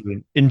yeah. get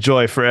to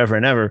enjoy forever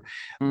and ever.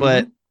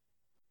 But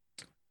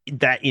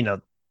that,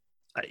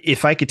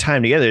 if I could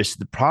time together, so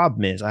the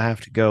problem is I have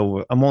to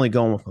go. I'm only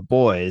going with my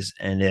boys,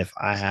 and if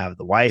I have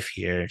the wife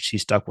here,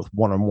 she's stuck with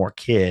one or more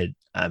kid.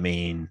 I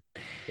mean,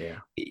 Yeah.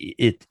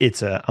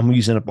 I'm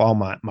using up all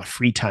my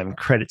free time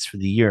credits for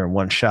the year in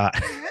one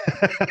shot.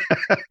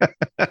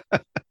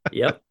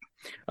 Yep.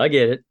 I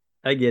get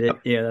it.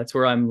 Yeah, that's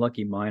where I'm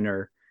lucky.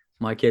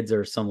 My kids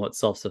are somewhat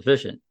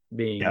self-sufficient,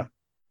 being Yeah.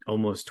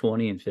 almost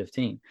 20 and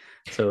 15.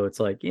 So it's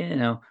like,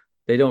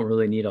 they don't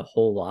really need a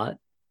whole lot,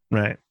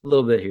 Right. a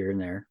little bit here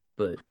and there,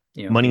 but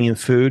Money and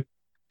food.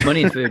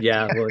 money and food.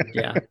 Yeah. Well,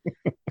 yeah.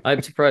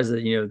 I'm surprised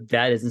that,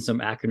 that isn't some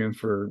acronym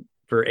for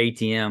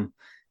ATM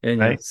and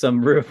Right.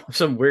 some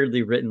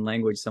weirdly written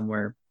language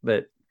somewhere.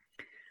 But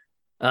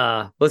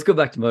let's go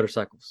back to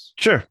motorcycles.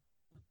 Sure.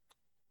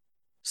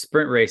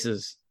 Sprint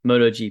races,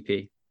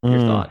 MotoGP. Your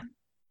thought?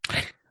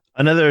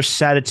 Another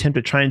sad attempt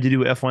at trying to do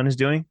what F1 is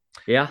doing.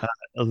 Yeah.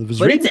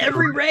 But it's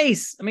every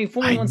race. I mean,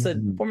 Formula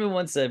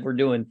One said we're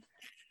doing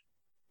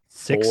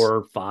 6,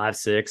 4, 5,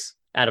 6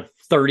 out of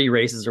 30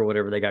 races or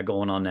whatever they got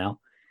going on now.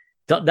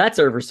 That's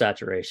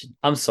oversaturation.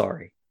 I'm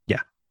sorry.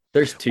 Yeah.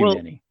 There's too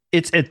many.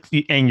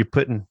 And you're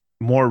putting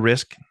more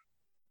risk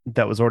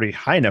that was already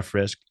high enough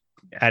risk,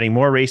 adding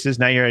more races.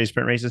 Now you're adding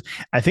sprint races.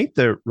 I think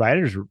the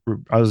riders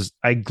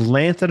I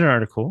glanced at an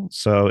article,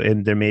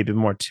 and there may have been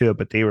more to it,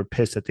 but they were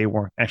pissed that they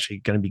weren't actually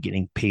going to be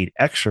getting paid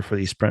extra for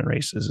these sprint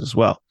races as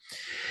well.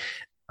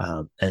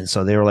 And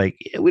so they were like,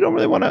 yeah, we don't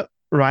really want to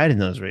ride in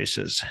those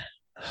races.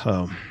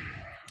 So,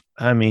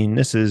 I mean,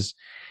 this is,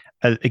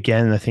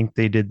 again, I think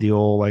they did the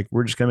old, like,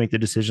 we're just going to make the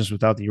decisions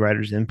without the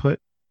riders' input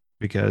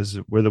because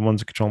we're the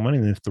ones that control money.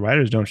 And if the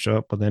riders don't show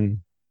up, well,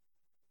 then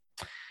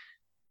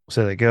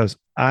so that goes.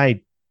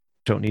 I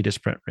don't need a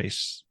sprint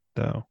race,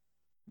 though.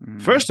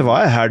 First of all,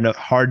 I had a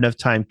hard enough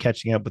time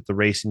catching up with the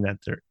racing that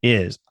there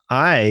is.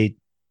 I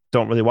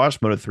don't really watch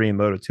Moto3 and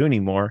Moto2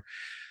 anymore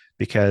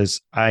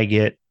because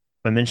I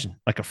mentioned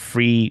like a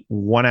free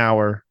 1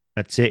 hour.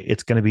 That's it.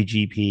 It's going to be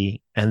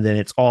GP. And then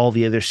it's all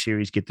the other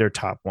series get their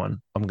top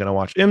one. I'm going to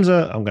watch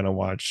IMSA. I'm going to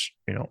watch,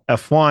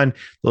 F1.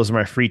 Those are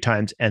my free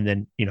times. And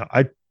then,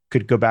 I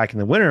could go back in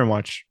the winter and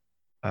watch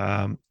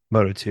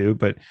Moto2,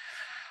 but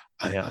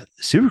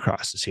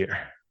Supercross is here.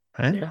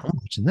 Right? Yeah. I'm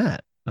watching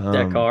that.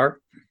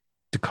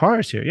 Dakar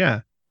is here.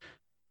 Yeah.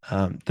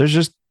 There's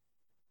just,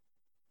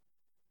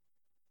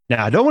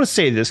 now I don't want to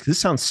say this because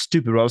this sounds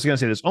stupid, but I was going to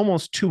say there's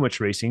almost too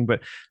much racing,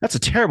 but that's a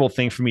terrible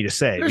thing for me to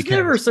say. There's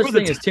never such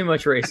thing as too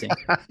much racing.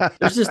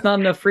 There's just not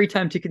enough free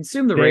time to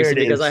consume the racing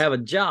because I have a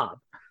job.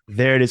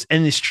 There it is.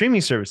 And the streaming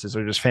services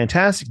are just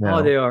fantastic now.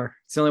 Oh, they are.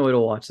 It's the only way to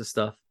watch this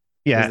stuff.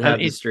 Yeah. Have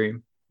the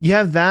stream. You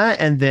have that.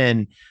 And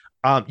then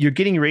you're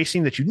getting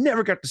racing that you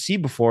never got to see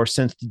before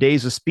since the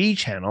days of Speed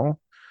Channel.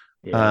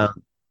 Yeah.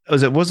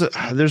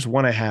 There's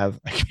one I have.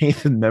 I can't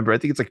even remember. I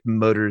think it's like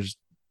motors.tv.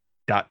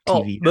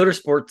 Oh,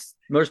 Motorsport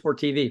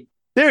TV.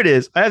 There it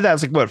is. I have that.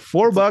 It's like what,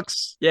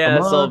 $4? Yeah,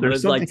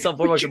 it's like some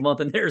 $4 a month,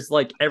 and there's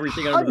like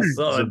everything under the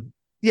sun.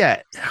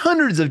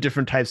 Hundreds of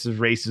different types of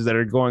races that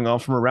are going on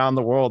from around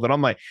the world. And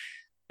I'm like,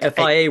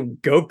 FIA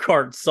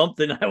go-kart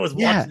something I was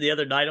watching the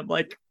other night. I'm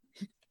like,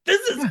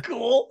 this is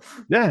cool.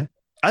 Yeah.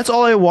 That's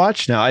all I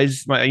watch now.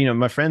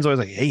 My friends always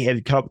like, hey, have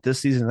you caught up with this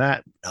season and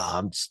that? No,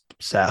 I'm just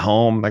sat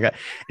home. Like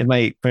in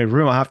my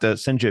room, I'll have to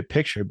send you a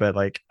picture, but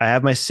like I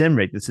have my sim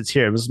rig that sits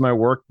here. This is my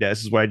work desk.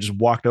 This is where I just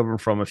walked over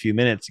from a few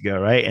minutes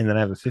ago, right? And then I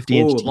have a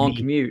 50-inch TV. Long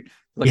commute.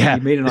 You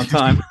made it on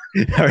time.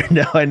 I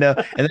know. And I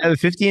have a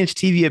 50-inch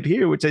TV up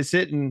here, which I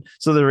sit and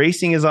so the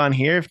racing is on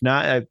here. If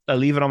not, I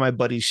leave it on my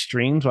buddy's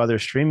streams while they're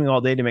streaming all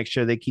day to make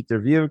sure they keep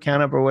their viewer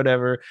count up or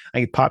whatever.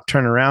 I can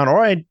turn around,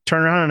 or I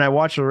turn around and I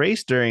watch a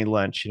race during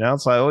lunch,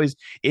 So I always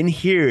in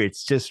here,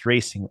 it's just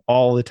racing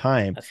all the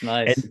time. That's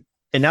nice.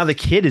 And now the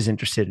kid is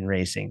interested in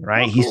racing,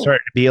 right? Cool. He's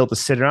starting to be able to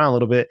sit around a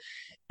little bit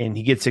and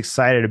he gets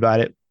excited about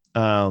it.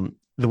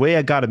 The way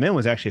I got him in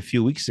was actually a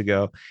few weeks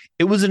ago.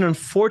 It was an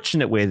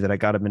unfortunate way that I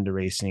got him into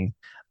racing.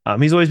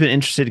 He's always been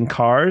interested in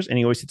cars and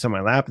he always sits on my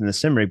lap in the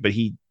sim rig, but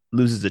he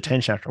loses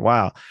attention after a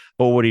while.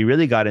 But what he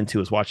really got into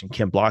was watching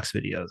Ken Block's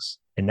videos.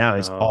 And now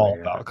he's all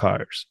about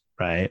cars,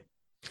 right?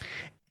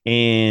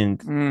 And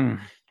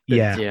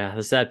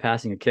the sad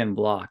passing of Ken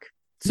Block.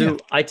 So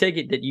I take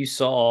it that you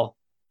saw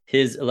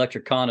his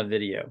Electricana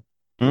video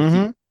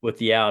with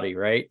the Audi,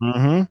 right?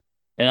 Mm-hmm.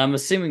 And I'm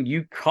assuming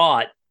you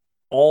caught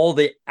all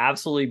the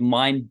absolutely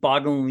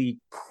mind-bogglingly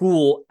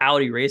cool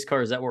Audi race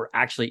cars that were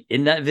actually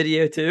in that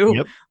video too.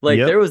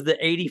 Yep. There was the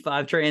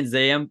 85 Trans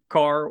Am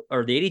car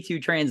or the 82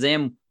 Trans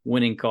Am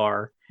winning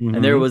car.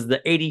 And there was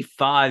the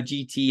 85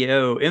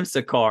 GTO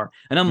IMSA car.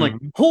 And I'm like,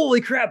 holy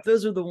crap,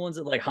 those are the ones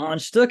that like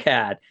Hans Stuck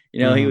had.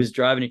 He was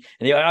driving.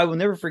 And I will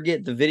never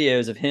forget the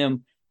videos of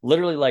him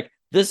literally like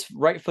this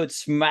right foot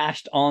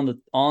smashed on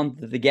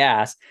the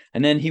gas,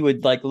 and then he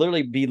would like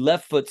literally be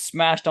left foot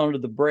smashed onto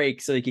the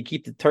brake so he could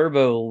keep the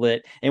turbo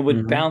lit and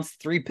would bounce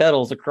 3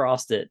 pedals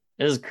across it.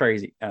 It was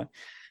crazy.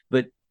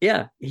 But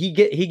yeah, he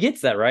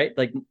gets that, right?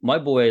 Like my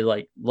boy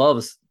like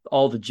loves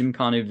all the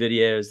Gymkhana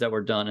videos that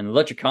were done, and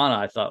Electricana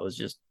I thought was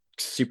just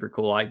super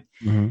cool. I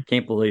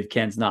can't believe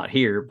Ken's not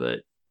here, but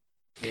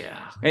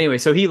yeah. Anyway,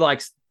 so he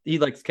likes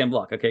Ken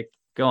Block. Okay.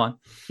 Go on.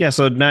 Yeah,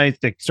 so now he's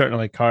starting to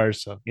like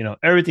cars. So,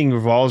 everything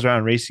revolves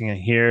around racing in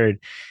here.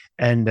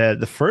 And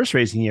the first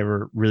racing he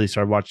ever really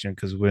started watching,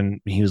 because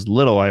when he was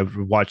little, I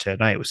would watch at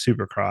night, was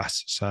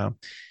Supercross. So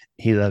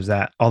he loves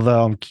that.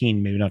 Although I'm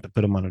keen maybe not to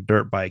put him on a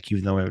dirt bike,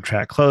 even though we have a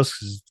track close,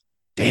 because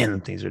damn,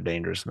 things are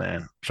dangerous,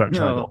 man. I'm starting to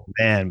go,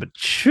 man, but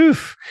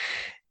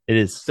It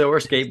is. So are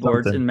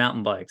skateboards Something. and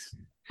mountain bikes.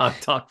 I've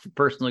talked from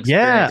personal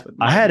Yeah, experience with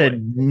I my had a boy.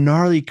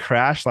 gnarly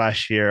crash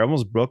last year. I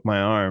almost broke my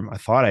arm. I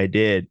thought I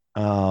did.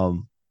 I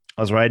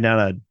was riding down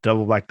a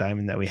double black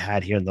diamond that we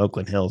had here in the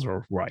Oakland Hills,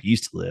 where I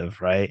used to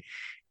live, right?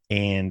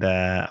 And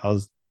I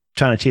was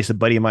trying to chase a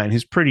buddy of mine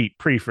who's pretty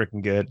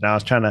freaking good. And I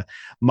was trying to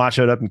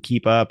macho it up and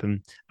keep up,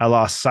 and I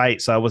lost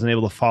sight, so I wasn't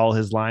able to follow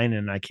his line.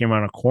 And I came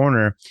around a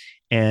corner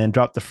and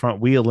dropped the front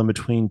wheel in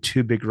between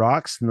two big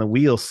rocks, and the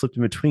wheel slipped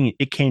in between.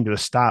 It came to a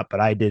stop, but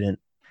I didn't,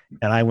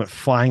 and I went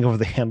flying over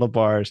the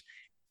handlebars.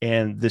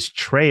 And this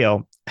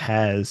trail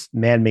has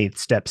man-made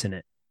steps in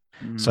it,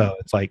 so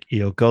it's like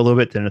you'll go a little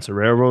bit, then it's a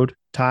railroad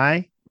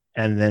tie,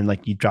 and then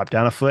like you drop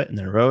down a foot, and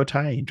then a railroad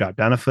tie, you drop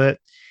down a foot.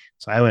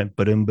 So I went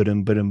boom,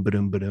 boom, boom,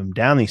 boom, boom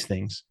down these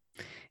things,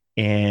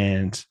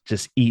 and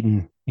just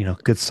eating,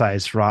 good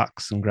sized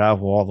rocks and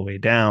gravel all the way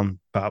down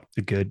about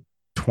a good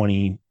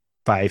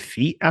 25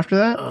 feet after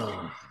that.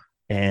 Oh,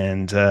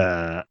 And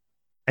I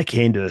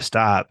came to a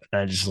stop,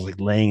 and I just was like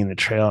laying in the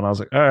trail, and I was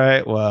like, all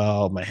right,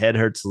 well, my head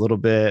hurts a little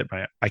bit.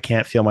 I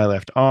can't feel my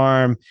left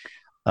arm.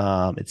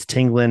 It's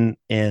tingling,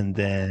 and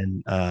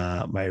then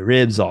my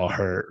ribs all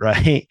hurt,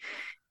 right?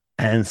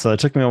 And so it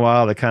took me a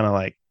while to kind of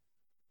like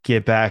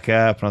get back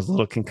up, and I was a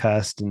little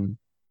concussed, and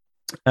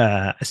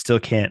I still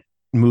can't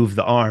move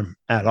the arm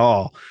at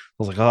all. I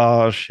was like,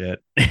 oh shit.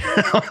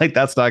 Like,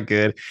 that's not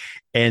good.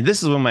 And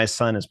this is when my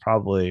son is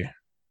probably,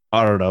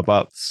 I don't know,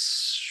 about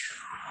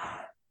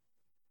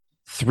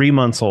 3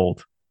 months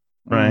old,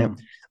 right? okay.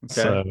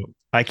 So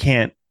I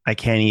can't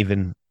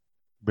even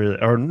really,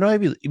 or no,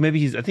 maybe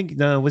he's, I think,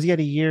 no, was he at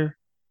a year?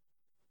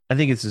 I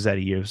think this is at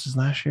a year. This is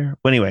last year.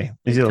 Well, anyway,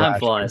 Time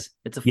flies.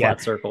 It's a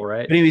flat circle,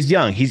 right? But he was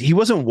young. He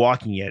wasn't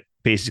walking yet,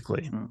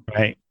 basically,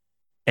 right?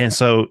 And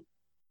so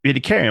we had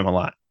to carry him a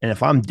lot. And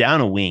if I'm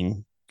down a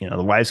wing,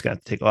 the wife's got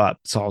to take a lot.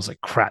 So I was like,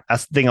 crap.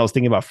 That's the thing I was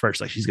thinking about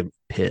first. Like, she's gonna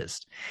be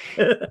pissed.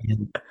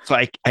 So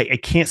I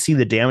can't see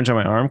the damage on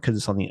my arm because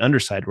it's on the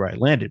underside where I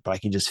landed, but I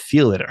can just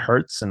feel it. It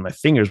hurts, and my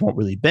fingers won't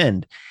really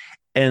bend.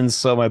 And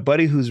so my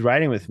buddy who's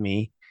riding with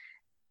me,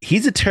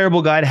 he's a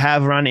terrible guy to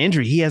have around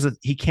injury.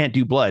 He can't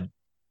do blood.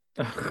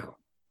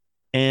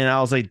 And I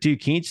was like,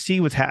 dude, can you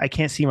see I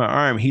can't see my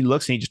arm? He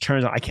looks, and he just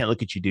turns on. I can't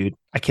look at you, dude.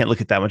 I can't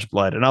look at that much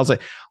blood. And I was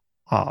like,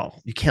 oh,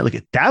 you can't look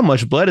at that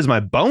much blood? Is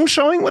my bone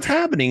showing? What's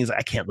happening? He's like,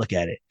 I can't look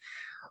at it.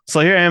 So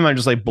here I am. I'm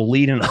just like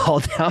bleeding all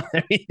down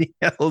everything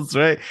else,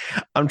 right?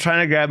 I'm trying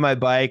to grab my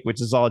bike,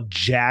 which is all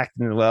jacked,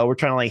 and we're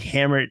trying to like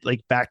hammer it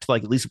like back to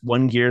like at least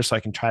one gear so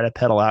I can try to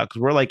pedal out, because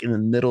we're like in the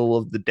middle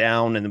of the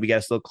down, and we got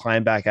to still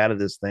climb back out of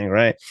this thing,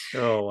 right?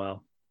 Oh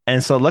wow.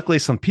 And so luckily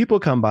some people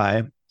come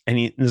by,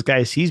 and this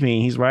guy sees me,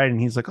 and he's riding.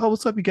 He's like, oh,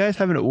 what's up? You guys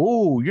having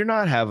you're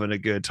not having a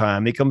good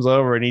time. He comes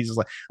over, and he's just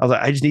like, I was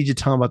like, I just need you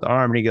to tell him about the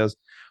arm. And he goes,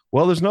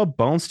 well, there's no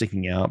bone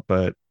sticking out,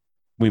 but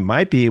we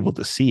might be able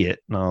to see it.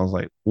 And I was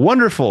like,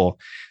 wonderful.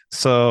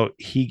 So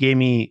he gave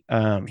me,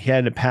 he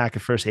had to pack a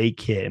first aid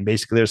kit, and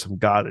basically there's some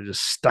guy that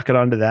just stuck it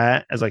onto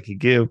that as I could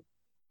go.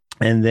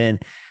 And then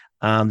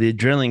the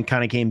adrenaline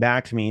kind of came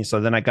back to me.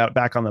 So then I got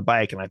back on the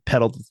bike, and I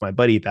pedaled with my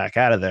buddy back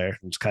out of there,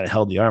 and just kind of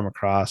held the arm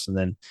across. And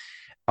then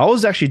I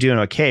was actually doing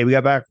okay. We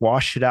got back,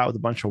 washed it out with a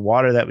bunch of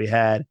water that we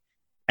had.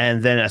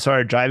 And then I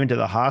started driving to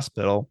the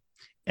hospital.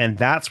 And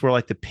that's where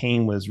like the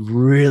pain was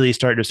really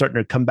starting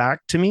to come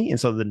back to me. And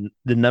so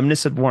the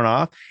numbness had worn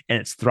off, and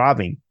it's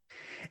throbbing.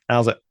 And I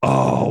was like,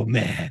 oh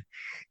man.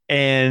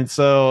 And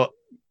so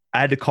I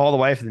had to call the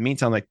wife in the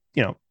meantime, like,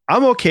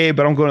 I'm okay,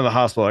 but I'm going to the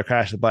hospital. I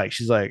crashed the bike.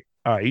 She's like,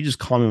 all right, you just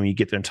call me when you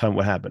get there and tell me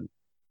what happened.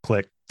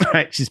 Click. All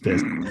right, she's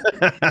pissed.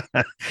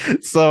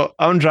 So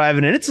I'm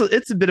driving, and it's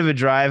a bit of a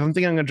drive. I'm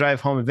thinking I'm gonna drive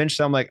home.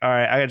 Eventually, I'm like, all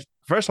right,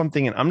 I'm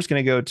thinking I'm just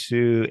gonna go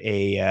to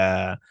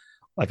a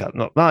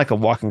not like a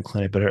walk-in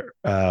clinic, but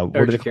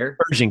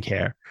urgent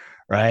care,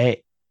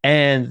 right?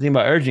 And the thing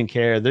about urgent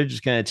care, they're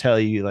just gonna tell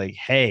you like,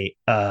 hey,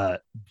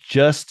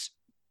 just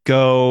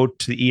go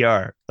to the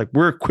ER. Like,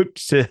 we're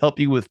equipped to help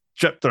you with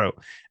strep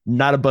throat,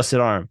 not a busted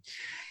arm.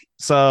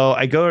 So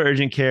I go to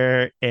urgent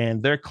care,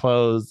 and they're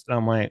closed.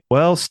 I'm like,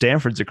 well,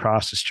 Stanford's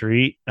across the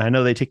street. I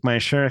know they take my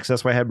insurance.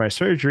 That's why I had my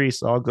surgery.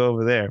 So I'll go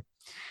over there.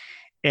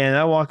 And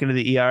I walk into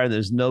the ER, and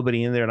there's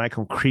nobody in there. And I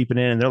come creeping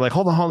in, and they're like,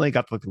 hold on. They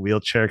got like a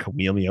wheelchair, come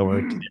wheel me over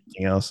to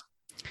anything else.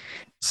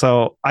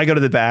 So I go to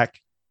the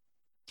back,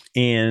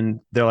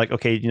 and they're like,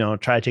 okay,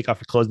 try to take off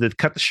your clothes. They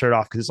cut the shirt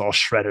off because it's all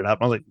shredded up.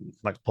 I was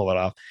like, pull it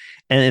off.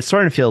 And it's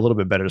starting to feel a little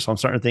bit better. So I'm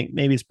starting to think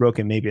maybe it's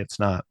broken, maybe it's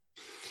not.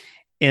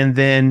 And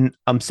then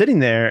I'm sitting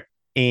there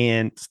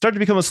and start to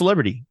become a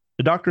celebrity.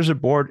 The doctors are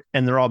bored,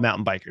 and they're all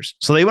mountain bikers.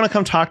 So they want to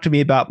come talk to me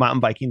about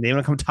mountain biking. They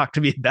want to come talk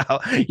to me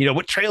about,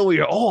 what trail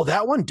we are. Oh,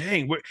 that one,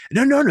 dang.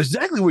 No,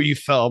 exactly where you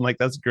fell. I'm like,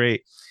 that's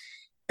great.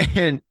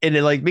 And it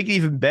like make it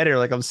even better.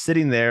 Like, I'm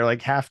sitting there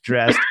like half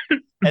dressed,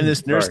 and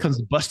this nurse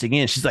comes busting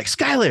in. She's like,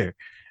 Skylar.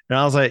 And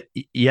I was like,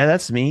 yeah,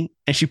 that's me.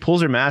 And she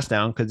pulls her mask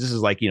down because this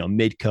is like,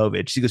 mid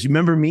COVID. She goes, you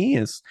remember me?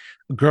 It's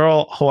a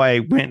girl who I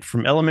went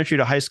from elementary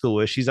to high school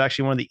with. She's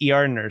actually one of the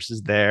ER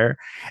nurses there.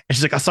 And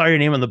she's like, I saw your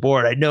name on the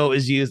board. I know it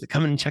was you. To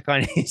come in and check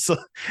on you. So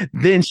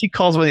then she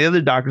calls one of the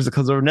other doctors that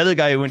comes over, another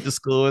guy who went to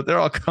school with. They're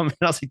all coming.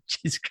 I was like,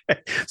 Jesus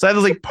Christ. So I had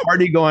this like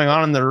party going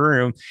on in the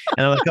room.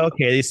 And I'm like,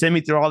 okay, they send me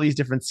through all these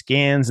different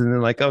scans. And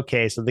they're like,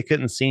 okay, so they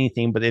couldn't see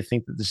anything, but they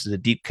think that this is a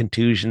deep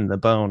contusion in the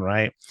bone,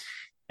 right?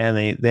 And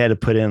they had to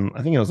put in,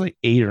 I think it was like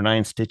 8 or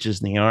 9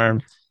 stitches in the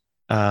arm.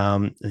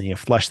 And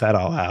flush that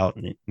all out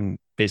and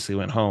basically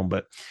went home.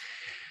 But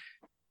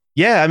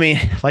yeah, I mean,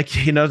 like,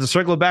 to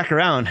circle it back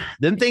around,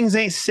 them things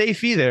ain't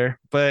safe either,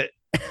 but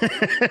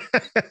I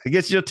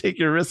guess you'll take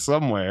your risk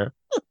somewhere.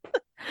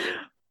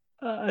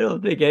 I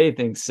don't think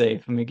anything's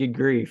safe. I mean, good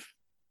grief.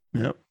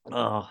 Yep.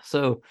 Oh,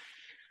 so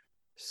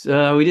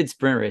we did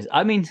sprint race.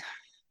 I mean,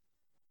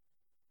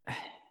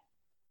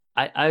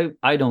 I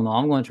don't know.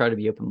 I'm going to try to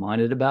be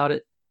open-minded about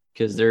it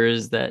because there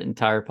is that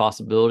entire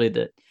possibility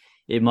that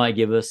it might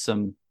give us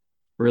some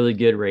really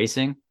good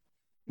racing.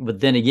 But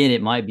then again,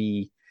 it might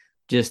be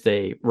just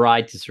a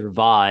ride to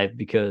survive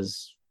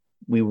because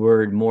we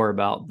worried more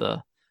about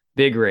the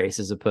big race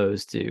as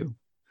opposed to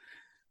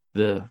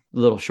the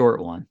little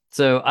short one.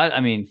 So,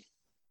 I mean,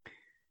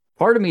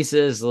 part of me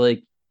says,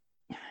 like,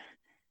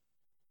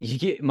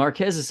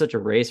 Marquez is such a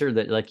racer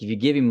that, like, if you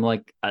give him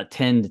like a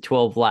 10 to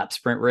 12 lap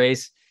sprint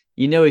race,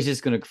 he's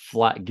just going to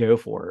flat go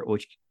for it,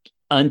 which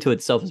unto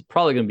itself is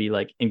probably going to be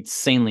like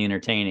insanely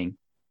entertaining.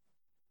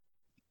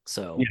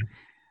 So,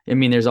 yeah. I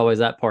mean, there's always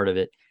that part of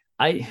it.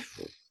 I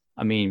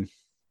mean,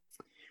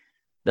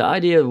 the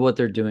idea of what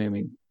they're doing, I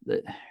mean,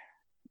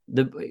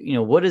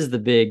 what is the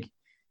big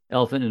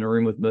elephant in the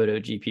room with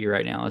MotoGP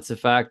right now? It's the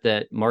fact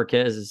that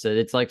Marquez has said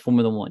it's like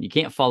Formula One. You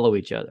can't follow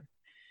each other.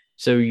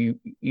 So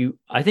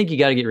I think you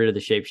got to get rid of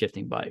the shape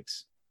shifting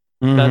bikes.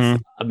 Mm-hmm.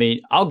 I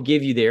mean, I'll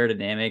give you the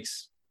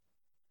aerodynamics,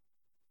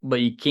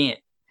 but you're going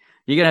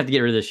to have to get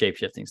rid of the shape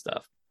shifting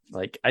stuff.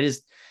 Like, I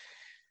just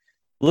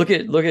look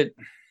at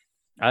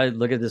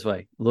it this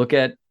way. Look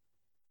at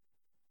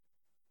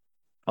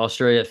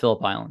Australia at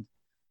Phillip Island.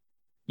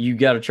 You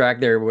got a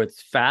track there where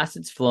it's fast,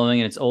 it's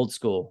flowing, and it's old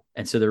school.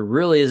 And so there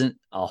really isn't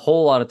a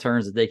whole lot of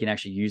turns that they can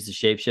actually use the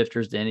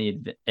shapeshifters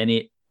to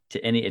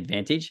any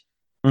advantage.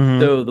 Mm-hmm.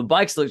 So the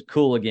bikes looked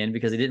cool again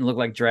because they didn't look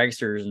like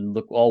dragsters and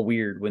look all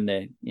weird when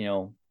they,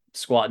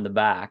 squat in the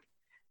back.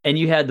 And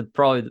you had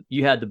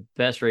the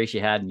best race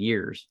you had in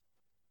years.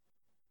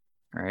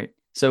 All right.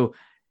 So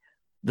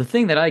the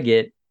thing that I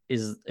get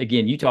is,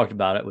 again, you talked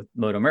about it with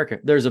Moto America.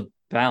 There's a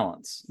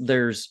balance.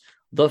 There's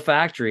the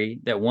factory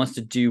that wants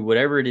to do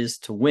whatever it is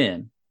to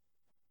win,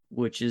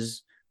 which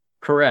is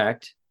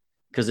correct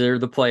because they're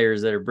the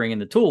players that are bringing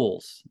the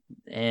tools.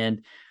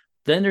 And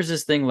then there's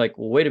this thing like,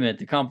 well, wait a minute,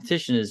 the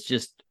competition is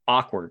just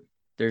awkward.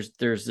 There's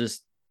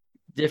this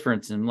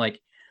difference. And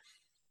like,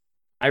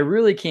 I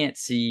really can't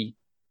see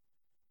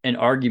an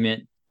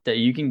argument that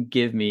you can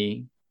give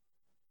me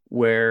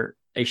where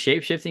a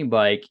shape-shifting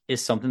bike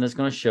is something that's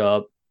going to show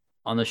up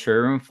on the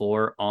showroom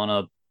floor on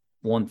a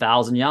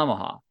 1000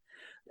 Yamaha.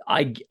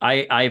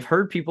 I've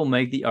heard people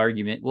make the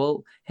argument,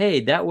 well,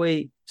 hey, that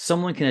way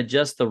someone can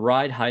adjust the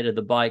ride height of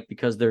the bike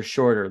because they're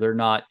shorter.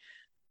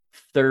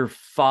 They're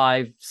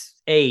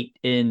 5'8"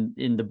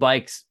 in the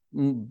bikes.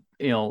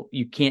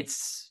 You can't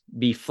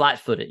be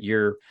flat-footed.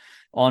 You're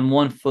on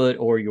one foot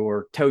or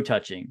you're toe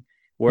touching.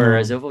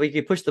 Whereas if we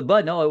could push the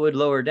button, it would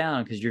lower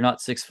down because you're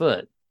not 6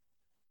 foot.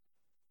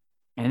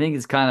 I think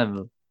it's kind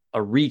of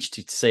a reach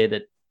to say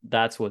that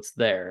that's what's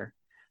there.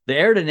 The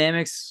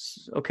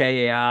aerodynamics,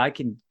 okay, yeah,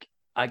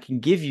 I can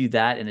give you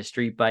that in a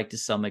street bike to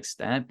some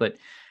extent, but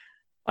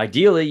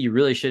ideally you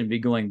really shouldn't be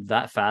going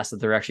that fast that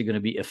they're actually going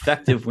to be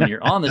effective when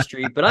you're on the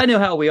street. But I know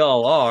how we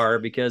all are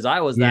because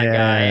I was that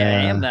guy and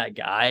I am that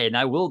guy and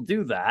I will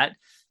do that.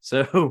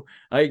 So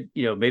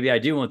maybe I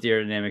do want the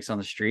aerodynamics on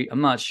the street.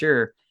 I'm not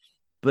sure,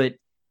 but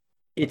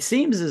it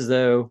seems as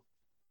though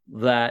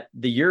that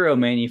the Euro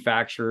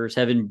manufacturers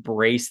have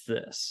embraced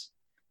this.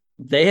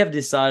 They have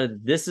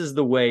decided this is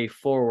the way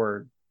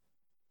forward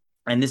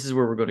and this is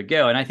where we're going to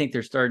go. And I think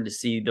they're starting to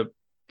see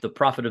the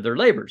profit of their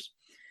labors.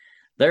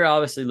 They're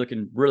obviously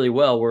looking really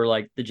well. Where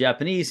like the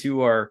Japanese,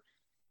 who are,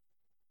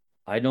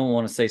 I don't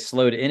want to say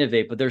slow to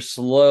innovate, but they're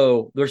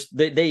slow.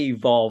 They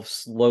evolve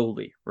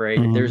slowly, right?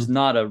 Mm-hmm. There's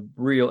not a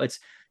real.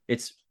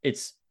 It's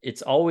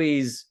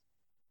always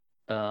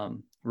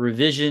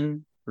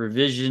revision.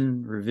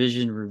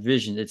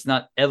 It's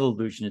not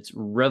evolution. It's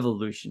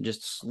revolution.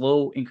 Just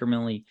slow,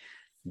 incrementally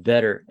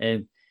better.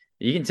 And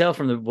you can tell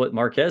from what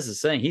Marquez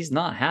is saying, he's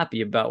not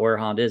happy about where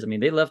Honda is. I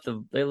mean, they left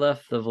the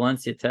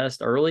Valencia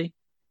test early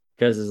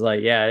because it's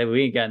like, yeah,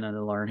 we ain't got nothing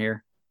to learn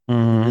here.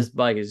 Mm-hmm. This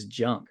bike is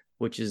junk,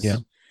 which is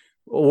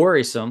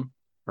worrisome,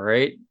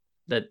 right?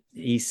 That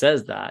he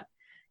says that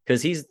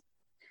because he's,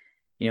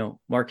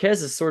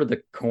 Marquez is sort of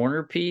the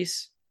corner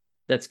piece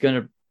that's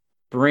going to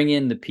bring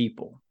in the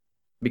people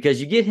because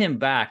you get him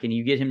back and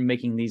you get him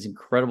making these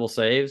incredible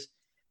saves.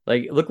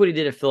 Like, look what he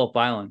did at Phillip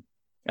Island.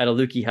 At a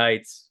Lukey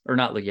Heights, or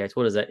not Lukey Heights,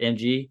 what is that?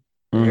 MG?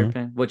 Mhm.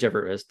 hairpin,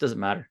 whichever it is, doesn't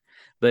matter.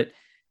 But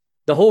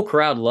the whole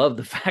crowd loved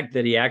the fact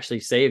that he actually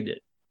saved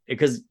it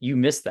because you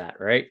missed that,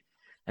 right?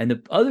 And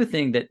the other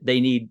thing that they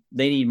need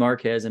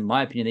Marquez, in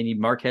my opinion, they need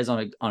Marquez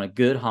on a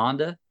good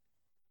Honda.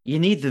 You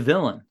need the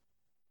villain.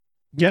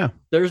 Yeah.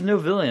 There's no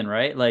villain,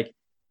 right? Like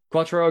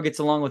Quattraro gets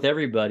along with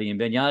everybody, and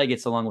Bagnaia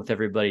gets along with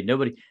everybody.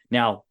 Nobody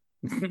now.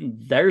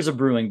 There's a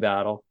brewing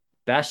battle.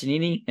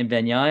 Bastianini and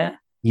Bagnaia.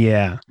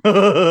 Yeah.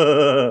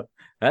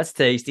 That's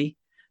tasty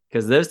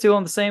because those two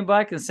on the same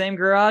bike in the same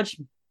garage.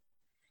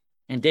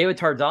 And David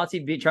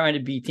Tardozzi trying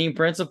to be team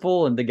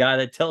principal and the guy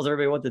that tells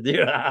everybody what to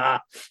do.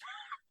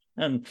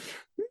 And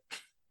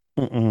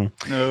Mm-mm.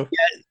 no,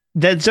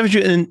 That's so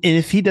true. And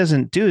if he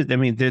doesn't do it, I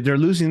mean, they're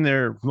losing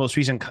their most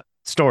recent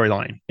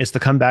storyline. It's the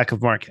comeback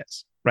of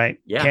Marquez, right?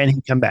 yeah, Can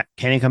he come back?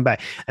 Can he come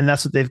back? And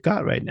that's what they've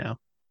got right now.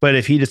 But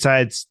if he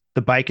decides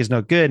the bike is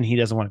no good and he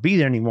doesn't want to be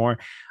there anymore,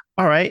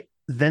 all right,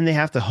 then they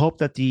have to hope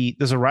that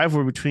there's a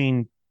rivalry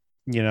between,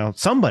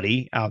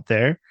 somebody out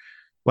there,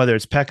 whether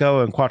it's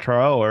Pecco and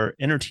Quattro or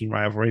inter-team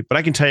rivalry. But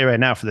I can tell you right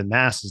now, for the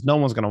masses, no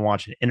one's going to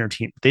watch an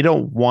inter-team. They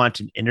don't want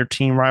an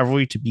inter-team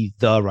rivalry to be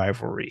the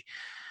rivalry,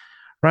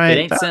 right?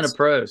 it ain't Senna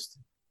Prost.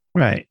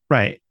 Right.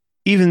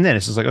 Even then,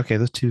 it's just like, okay,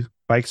 those two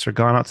bikes are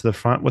gone out to the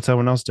front. What's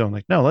everyone else doing?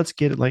 Like, no, let's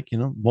get it like,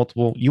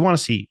 multiple. You want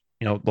to see,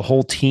 the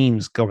whole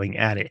teams going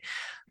at it.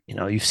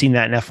 You've seen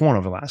that in F1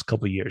 over the last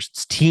couple of years.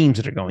 It's teams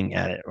that are going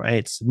at it, right?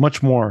 It's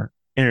much more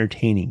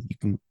entertaining.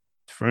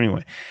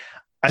 Anyway,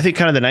 I think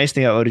kind of the nice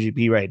thing about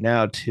MotoGP right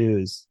now, too,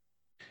 is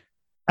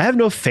I have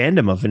no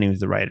fandom of any of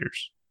the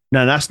riders.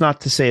 Now, that's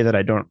not to say that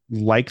I don't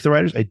like the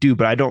riders. I do,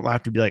 but I don't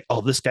have to be like,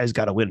 oh, this guy's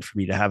got to win for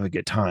me to have a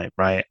good time,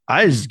 right?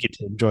 I just get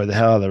to enjoy the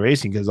hell out of the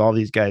racing because all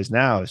these guys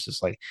now, it's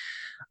just like,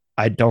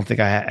 I don't think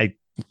I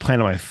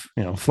plan on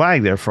my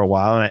flag there for a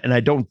while, and I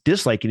don't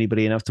dislike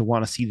anybody enough to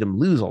want to see them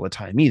lose all the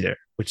time either,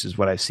 which is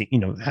what I've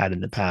seen, had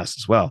in the past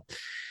as well.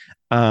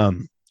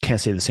 Can't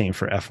say the same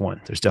for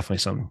F1. There's definitely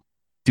some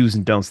do's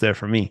and don'ts there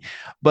for me,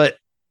 but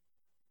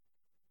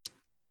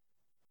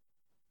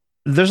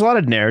there's a lot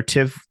of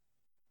narrative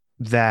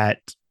that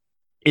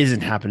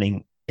isn't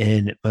happening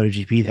in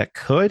MotoGP that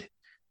could,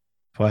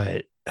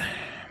 but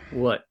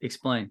What?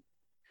 Explain.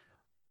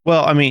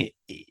 well, I mean,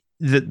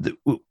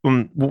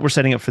 what we're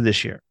setting up for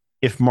this year,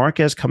 if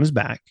Marquez comes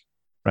back,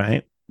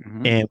 right,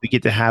 and we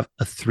get to have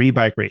a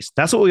 3-bike race,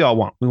 that's what we all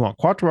want. We want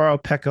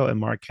Quartararo, Pecco, and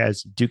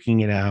Marquez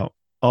duking it out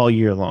all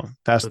year long.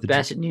 That's But the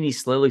Bastianini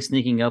slowly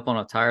sneaking up on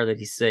a tire that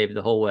he saved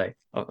the whole way.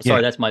 Oh,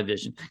 sorry, that's my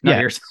vision. Not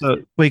yours. So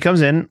when he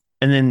comes in,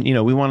 and then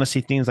we want to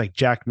see things like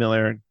Jack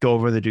Miller go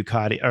over the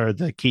Ducati or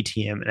the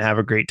KTM and have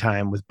a great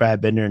time with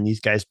Brad Binder and these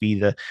guys be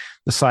the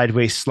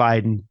sideways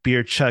sliding,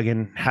 beer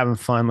chugging, having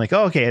fun. Like,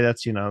 oh, okay,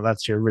 that's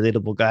that's your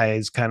relatable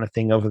guys kind of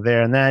thing over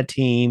there on that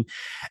team.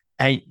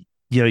 And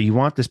you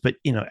want this, but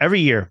every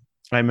year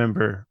I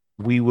remember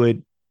we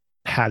would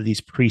have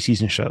these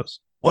preseason shows.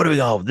 What do we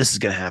go? This is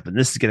gonna happen.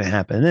 This is gonna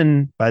happen. And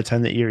then by the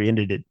time the year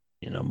ended, it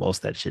most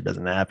of that shit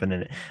doesn't happen,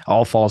 and it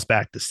all falls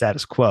back to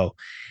status quo.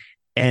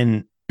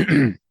 And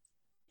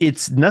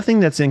it's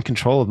nothing that's in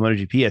control of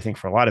MotoGP. I think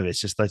for a lot of it,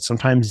 it's just like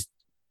sometimes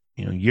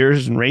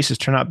years and races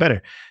turn out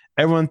better.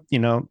 Everyone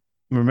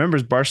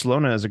remembers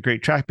Barcelona as a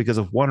great track because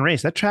of one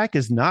race. That track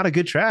is not a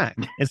good track.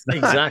 It's not.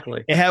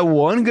 Exactly. It had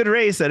one good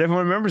race that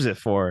everyone remembers it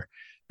for.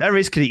 That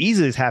race could have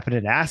easily happened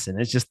at Assen.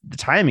 It's just the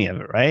timing of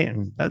it, right?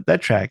 And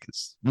that track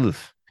is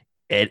oof.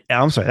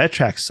 I'm sorry, that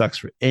track sucks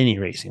for any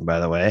racing, by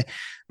the way.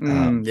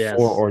 Yes.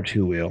 4 or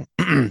 2 wheel.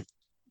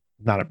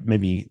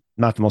 Maybe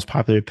not the most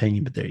popular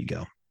opinion, but there you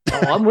go.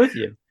 Oh, I'm with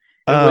you.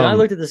 When I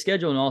looked at the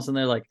schedule and all of a sudden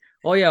they're like,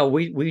 "Oh yeah,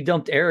 we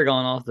dumped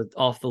Aragon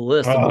off the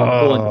list." I'm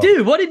going,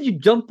 dude, what did you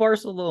dump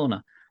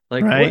Barcelona?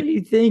 Like, right? What are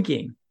you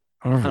thinking?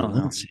 I don't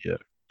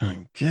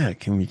know. Yeah,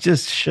 can we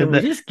just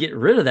just get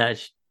rid of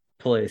that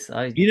place?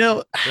 I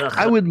know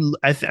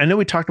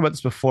we talked about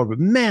this before, but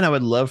man, I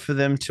would love for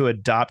them to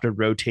adopt a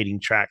rotating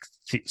track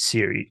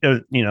series,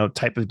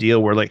 type of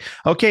deal where like,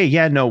 okay,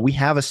 yeah, no, we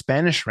have a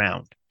Spanish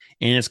round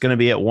and it's going to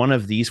be at one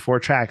of these 4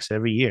 tracks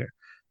every year,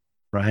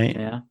 right?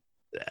 Yeah,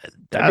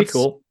 that'd be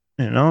cool.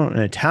 An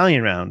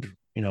Italian round,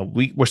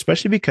 we're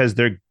especially because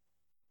they're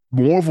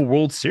more of a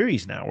World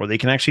Series now, where they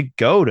can actually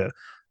go to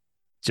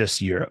just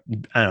Europe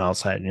and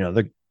outside.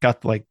 They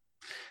got like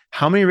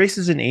how many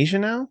races in Asia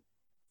now?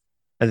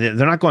 They're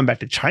not going back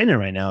to China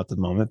right now at the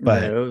moment,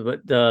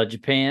 but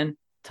Japan,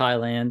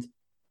 Thailand,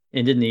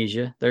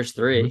 Indonesia. There's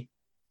 3.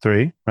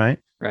 3, right?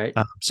 Right.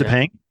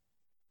 Sepang,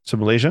 so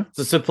Malaysia.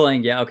 So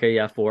Sepang, yeah, okay,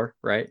 yeah, 4,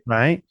 right?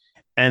 Right,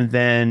 and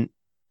then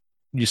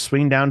you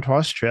swing down to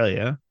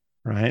Australia,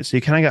 right? So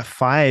you kind of got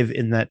 5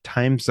 in that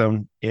time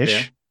zone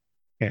ish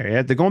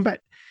area. They're going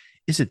back.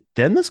 Is it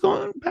them that's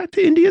going back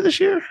to India this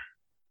year?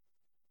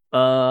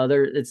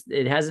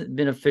 It hasn't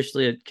been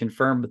officially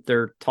confirmed, but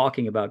they're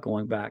talking about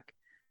going back.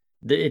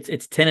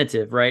 It's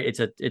tentative, right? It's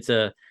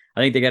a I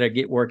think they got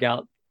to work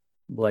out,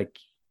 like,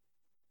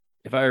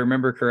 if I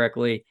remember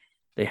correctly,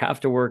 they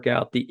have to work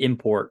out the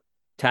import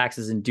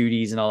taxes and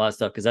duties and all that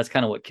stuff, because that's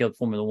kind of what killed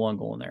Formula One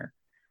going there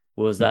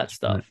was that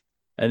stuff.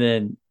 And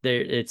then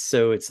it's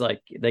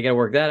like they got to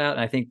work that out,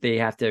 and I think they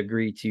have to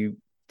agree to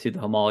the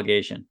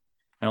homologation.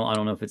 I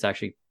don't know if it's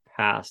actually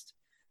passed.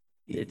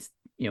 It's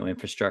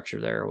infrastructure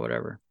there or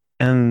whatever.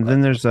 And But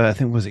then there's I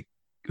think was it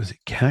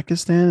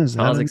Kazakhstan? Is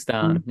that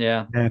Kazakhstan,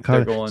 yeah, yeah,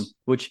 they're going.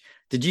 Which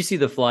did you see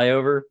the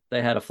flyover?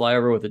 They had a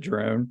flyover with a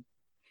drone.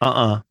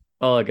 Oh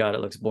god,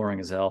 it looks boring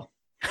as hell.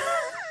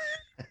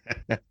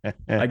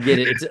 I get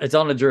it. It's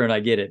on a drone. I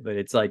get it, but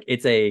it's like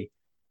it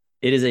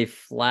is a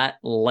flat,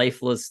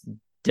 lifeless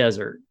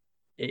desert.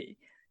 It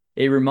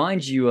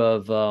reminds you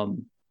of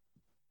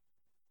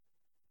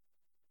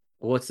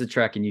what's the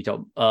track in Utah?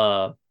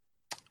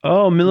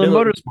 Midland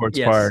Motorsports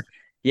yes. Park.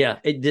 Yeah,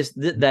 it just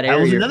that That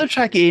area was another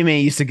track AMA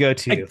used to go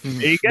to.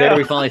 There you go. There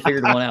we finally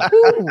figured one out.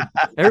 Woo!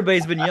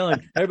 Everybody's been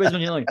yelling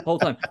the whole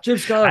time. Jim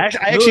Scott.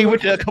 I actually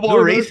went to a couple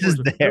of races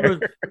there.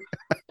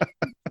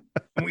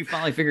 We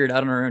finally figured it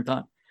out on our own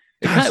time.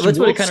 That's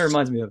what it kind of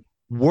reminds me of.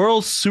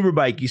 World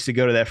Superbike used to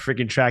go to that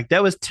freaking track.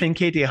 That was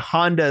 10KT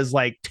Honda's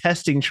like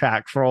testing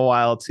track for a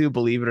while too,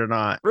 believe it or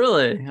not.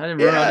 Really? I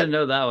didn't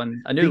know that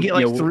one. I knew you get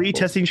like 3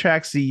 testing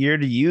tracks a year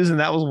to use, and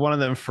that was one of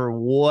them for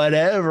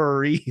whatever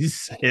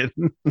reason.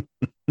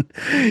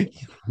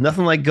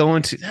 Nothing like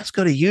let's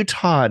go to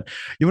Utah.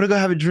 You want to go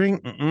have a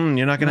drink?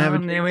 You're not gonna have a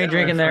drink. We ain't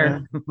drinking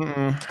there.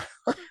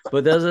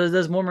 But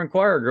those Mormon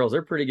choir girls,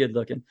 they're pretty good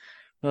looking.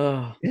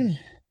 Oh.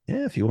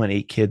 Yeah, if you want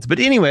 8 kids. But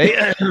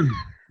anyway,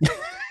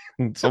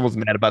 someone's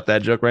mad about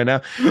that joke right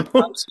now.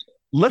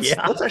 Let's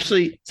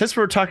actually, since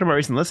we're talking about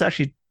racing, let's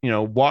actually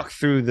walk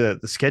through the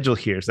schedule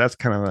here. So that's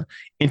kind of an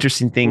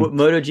interesting thing. What,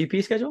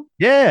 MotoGP schedule?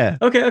 Yeah.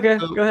 Okay.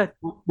 So go ahead.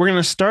 We're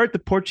gonna start the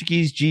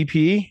Portuguese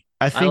GP.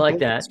 I think like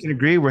that. Can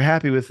agree. We're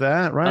happy with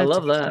that, right? I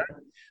love that.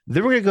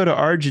 Then we're gonna go to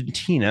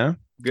Argentina.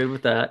 Good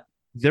with that.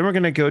 Then we're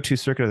gonna go to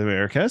Circuit of the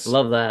Americas.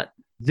 Love that.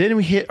 Then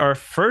we hit our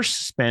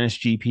first Spanish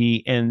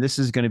GP, and this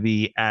is going to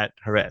be at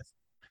Jerez,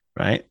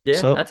 right? Yeah,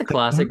 so that's a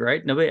classic,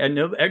 right?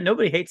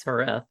 Nobody hates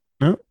Jerez.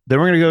 No. Then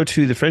we're going to go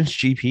to the French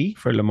GP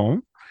for Le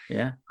Mans.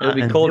 Yeah, it'll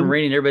be cold and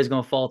rainy, and everybody's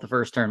going to fall at the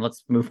first turn.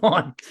 Let's move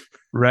on.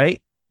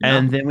 Right,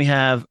 and then we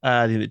have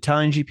the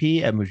Italian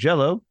GP at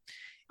Mugello,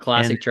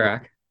 classic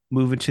track.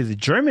 Moving to the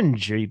German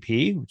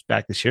GP, which is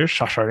back this year,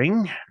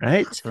 Sachsenring,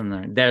 right?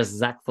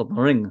 There's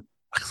Sachsenring.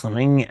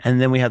 And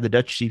then we have the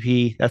Dutch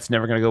GP. That's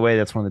never going to go away.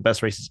 That's one of the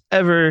best races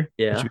ever.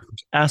 Yeah.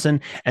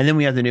 Assen. And then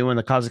we have the new one,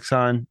 the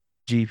Kazakhstan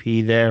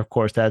GP there. Of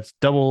course, that's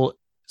double.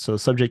 So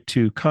subject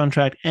to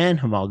contract and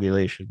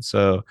homologation.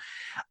 So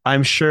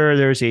I'm sure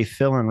there's a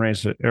fill-in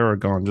race at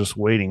Aragon just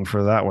waiting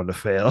for that one to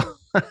fail.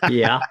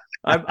 Yeah.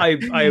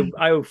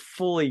 I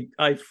fully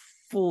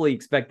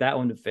expect that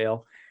one to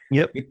fail.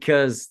 Yep.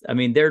 Because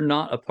they're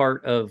not a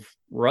part of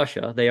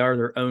Russia. They are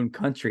their own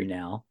country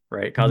now,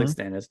 right?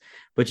 Kazakhstan is.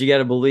 But you got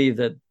to believe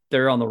that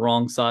they're on the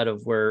wrong side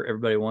of where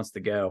everybody wants to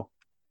go.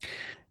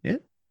 Yeah.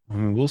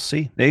 We'll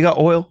see. They got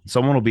oil.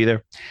 Someone will be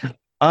there.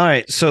 All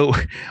right. So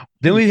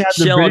then we have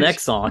the Shell and British,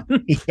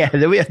 Exxon. Yeah.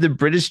 Then we have the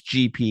British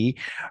GP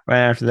right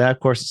after that. Of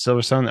course, the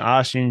Silverstone, the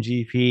Austrian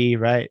GP,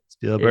 right?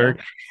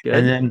 Spielberg. Yeah,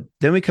 and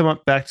then we come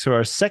up back to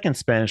our second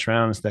Spanish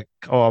round. It's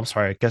I'm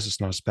sorry. I guess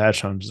it's not a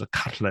Spanish round. It's a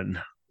Catalan.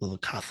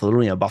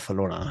 Catalonia,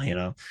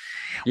 Barcelona,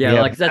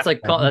 Yeah, that's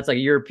like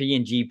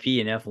European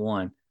GP and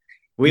F1.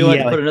 We want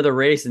to put another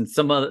race in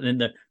in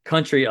the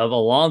country of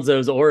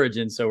Alonso's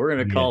origin, so we're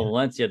going to call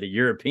Valencia the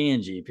European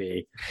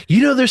GP.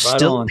 There's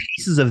still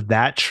pieces of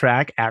that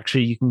track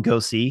actually you can go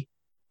see.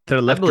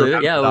 They're left.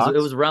 Yeah, it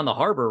was around the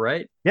harbor,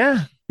 right?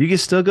 Yeah, you can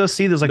still go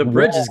see. There's like the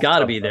bridge has got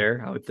to be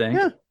there, I would think.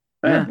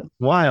 Yeah.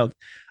 Wild.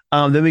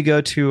 Then we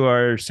go to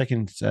our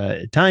second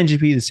Italian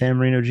GP, the San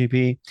Marino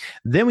GP.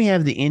 Then we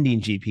have the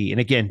Indian GP. And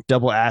again,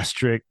 double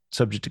asterisk,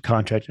 subject to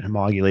contract and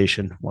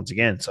homologation once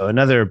again. So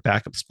another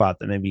backup spot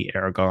that maybe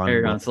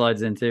Aragon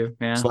slides into.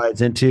 Yeah.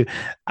 Slides into.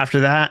 After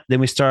that, then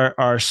we start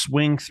our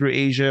swing through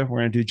Asia.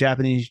 We're going to do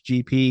Japanese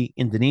GP,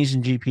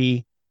 Indonesian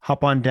GP,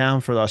 hop on down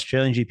for the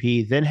Australian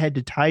GP, then head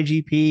to Thai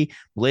GP,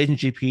 Malaysian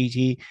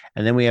GP,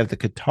 and then we have the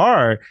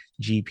Qatar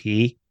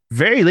GP.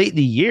 Very late in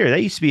the year.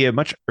 That used to be a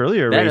much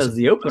earlier race. That was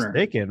the opener.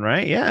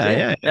 Right?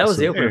 Yeah. That was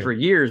the opener for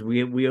years.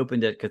 We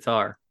opened at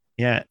Qatar.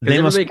 Yeah. Because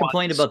everybody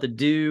complained about the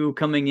dew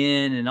coming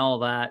in and all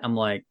that. I'm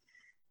like,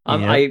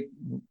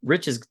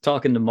 Rich is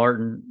talking to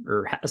Martin,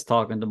 or has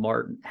talked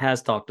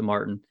to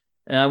Martin.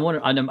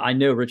 And I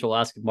know Rich will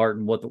ask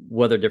Martin what the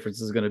weather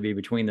difference is going to be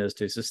between those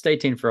two. So stay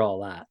tuned for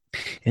all that.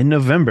 In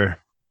November.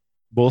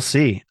 We'll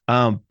see.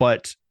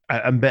 But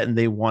I'm betting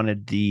they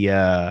wanted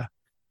the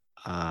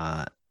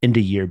end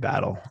of year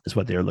battle is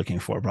what they're looking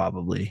for,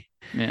 probably.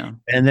 Yeah.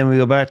 And then we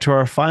go back to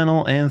our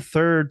final and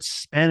third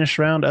Spanish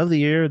round of the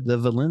year, the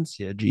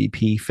Valencia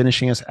GP,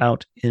 finishing us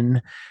out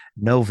in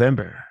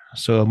November.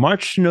 So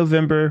March to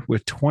November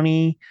with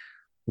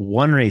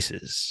 21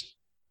 races.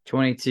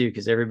 22,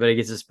 because everybody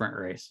gets a sprint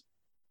race.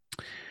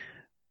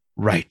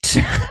 Right.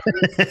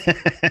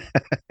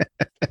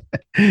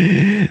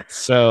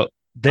 So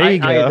there you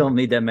go. I don't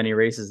need that many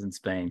races in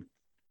Spain.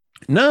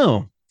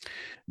 No.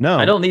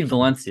 I don't need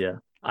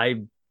Valencia.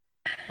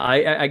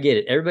 I get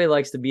it. Everybody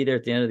likes to be there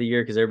at the end of the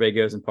year because everybody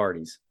goes and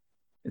parties.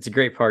 It's a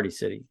great party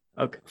city.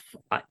 Okay,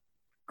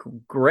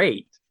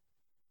 great.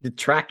 The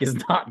track is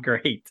not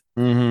great.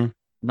 Mm-hmm.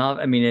 Not,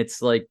 I mean,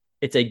 it's like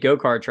it's a go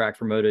kart track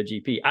for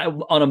MotoGP.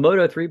 On a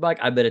Moto 3 bike,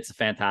 I bet it's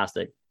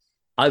fantastic.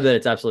 I bet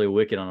it's absolutely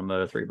wicked on a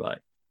Moto 3 bike.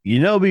 You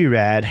know, it'd be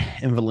rad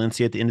in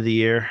Valencia at the end of the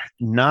year.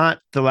 Not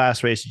the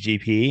last race of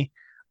GP,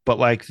 but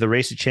like the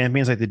race of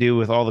champions, like they do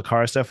with all the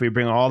car stuff. We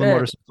bring all the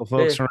motorcycle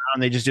folks around.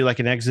 They just do like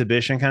an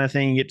exhibition kind of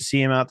thing. You get to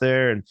see them out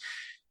there, and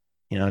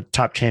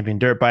top champion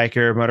dirt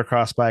biker,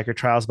 motocross biker,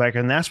 trials biker,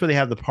 and that's where they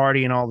have the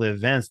party and all the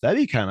events. That'd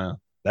be kind of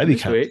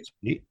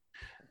sweet.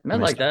 I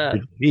like that.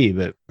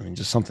 But I mean,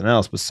 just something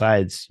else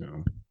besides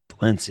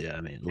Valencia.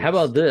 I mean, how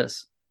about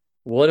this?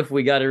 What if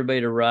we got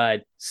everybody to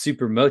ride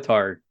super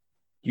motard?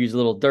 Use a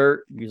little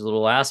dirt, use a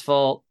little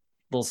asphalt,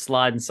 a little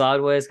sliding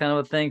sideways kind of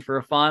a thing for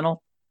a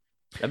final.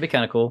 That'd be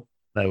kind of cool.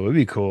 That would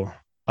be cool.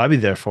 I'd be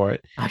there for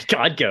it.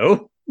 I'd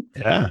go.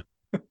 Yeah.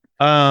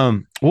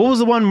 What was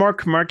the one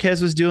Marc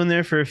Marquez was doing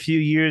there for a few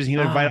years? He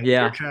would invite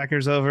dirt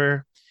trackers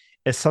over.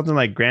 It's something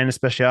like Grand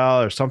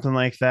Especial or something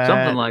like that.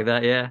 Something like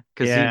that, yeah.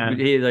 Because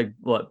he like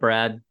what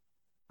Brad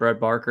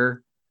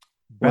Barker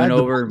went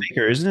over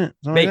Baker, isn't it?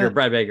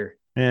 Brad Baker.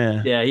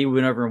 Yeah. Yeah, he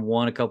went over and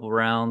won a couple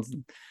rounds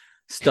and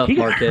stuff. He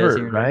got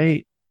hurt,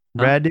 right?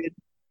 Brad did.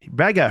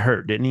 Brad got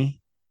hurt, didn't he?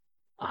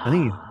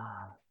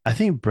 I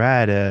think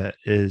Brad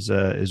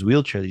is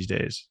wheelchair these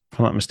days, if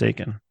I'm not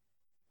mistaken.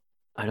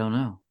 I don't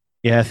know.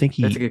 Yeah, I think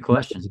that's a good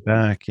question.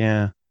 Back,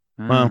 yeah.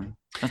 Well,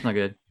 that's not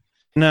good.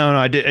 No,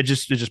 I did. It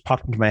just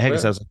popped into my head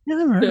because I was like, I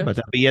never heard about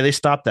that. But yeah, they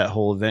stopped that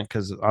whole event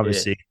because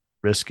obviously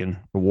risk and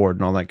reward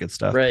and all that good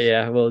stuff. Right.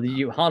 Yeah. Well,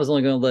 Honda's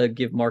only going to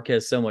give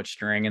Marquez so much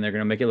string, and they're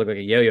going to make it look like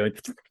a yo-yo.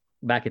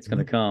 Back, it's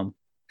going to come.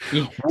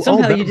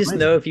 Somehow you just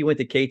know if you went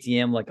to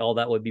KTM, like all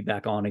that would be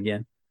back on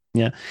again.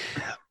 Yeah.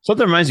 So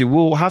that reminds me,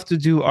 we'll have to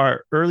do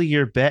our early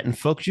year bet, and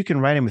folks, you can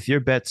write in with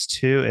your bets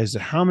too, as to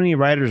how many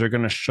riders are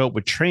going to show up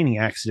with training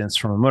accidents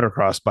from a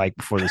motocross bike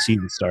before the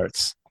season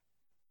starts.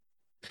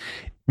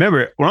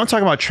 Remember, when I'm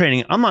talking about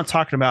training, I'm not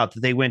talking about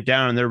that they went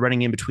down and they're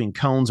running in between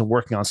cones and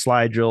working on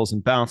slide drills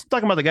and bounce. I'm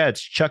talking about the guy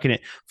that's chucking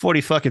it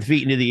 40 fucking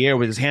feet into the air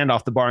with his hand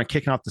off the bar and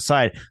kicking off the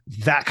side.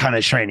 That kind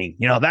of training.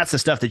 That's the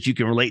stuff that you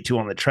can relate to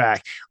on the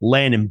track.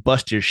 Land and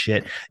bust your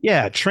shit.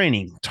 Yeah,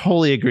 training.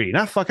 Totally agree.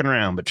 Not fucking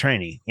around, but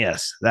training.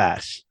 Yes,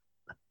 that.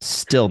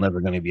 Still never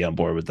going to be on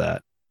board with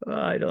that.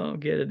 I don't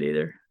get it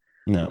either.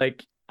 No.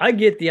 Like, I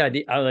get the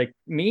idea.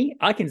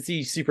 I can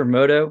see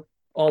Supermoto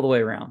all the way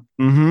around.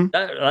 Mm-hmm.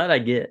 That I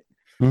get.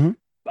 Mm-hmm.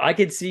 I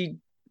could see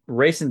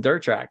racing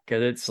dirt track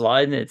because it's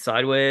sliding, it's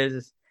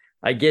sideways.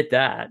 I get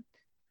that.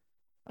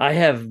 I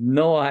have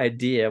no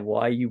idea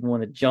why you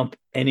want to jump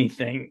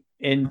anything.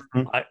 And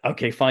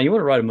okay, fine. You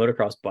want to ride a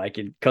motocross bike,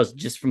 and because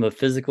just from the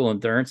physical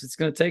endurance it's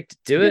going to take to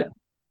do it.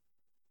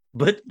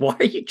 But why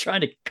are you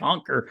trying to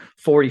conquer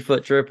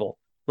 40-foot triple?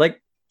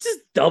 Like, just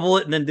double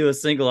it and then do a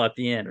single at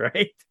the end,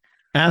 right?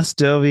 Ask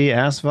Dovey,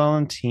 ask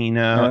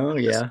Valentino. Oh,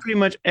 yeah. Pretty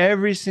much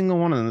every single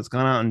one of them that's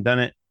gone out and done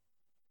it.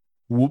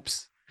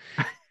 Whoops.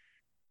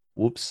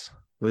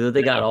 Whether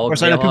they got all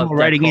people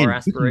writing in,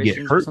 you can get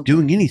hurt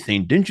doing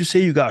anything. Didn't you say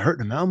you got hurt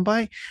in a mountain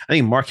bike? I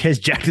think Marquez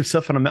jacked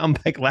himself on a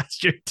mountain bike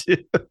last year too.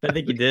 I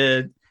think he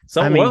did. At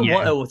some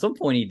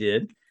point he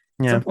did.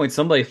 At some point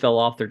somebody fell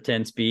off their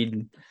 10 speed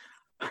and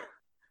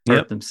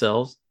hurt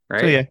themselves.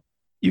 Right. So yeah,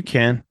 you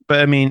can. But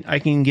I mean, I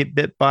can get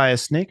bit by a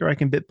snake or I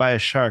can bit by a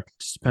shark.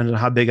 Just depends on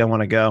how big I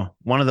want to go.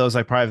 One of those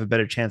I probably have a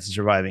better chance of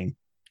surviving.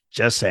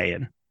 Just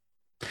saying.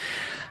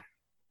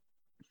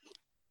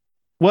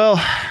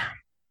 Well,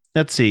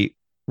 let's see.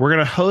 We're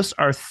going to host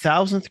our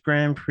 1,000th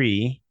Grand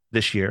Prix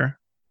this year.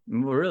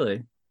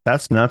 Really?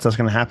 That's nuts. That's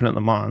going to happen at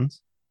Le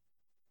Mans.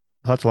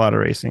 That's a lot of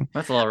racing.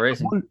 That's a lot of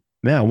racing.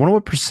 I wonder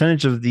what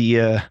percentage of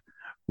the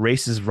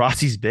races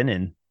Rossi's been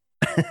in.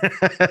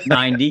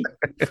 90.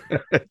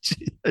 I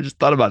just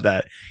thought about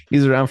that.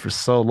 He's around for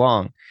so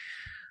long.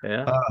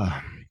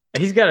 Yeah.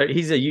 He's got a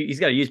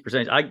huge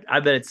percentage.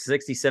 I bet it's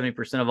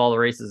 60-70% of all the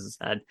races has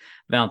had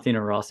Valentino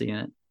Rossi in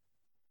it.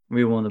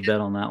 We won the bet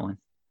on that one.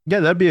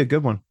 Yeah, that'd be a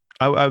good one.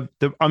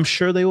 I'm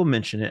sure they will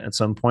mention it at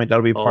some point.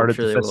 That'll be part of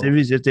the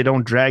festivities if they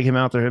don't drag him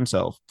out there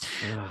himself.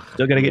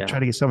 Still got to try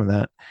to get some of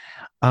that.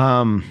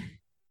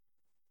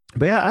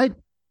 But yeah, I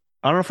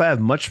don't know if I have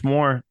much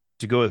more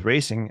to go with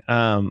racing.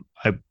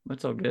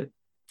 That's all good.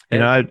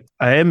 I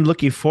am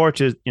looking forward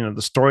to the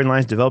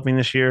storylines developing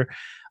this year.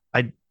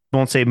 I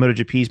won't say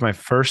MotoGP is my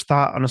first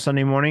thought on a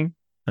Sunday morning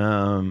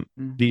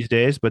these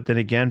days, but then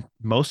again,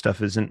 most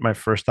stuff isn't my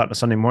first thought on a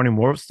Sunday morning.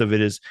 Most of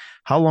it is,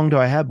 how long do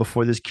I have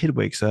before this kid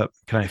wakes up?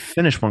 Can I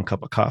finish one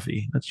cup of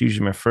coffee? That's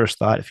usually my first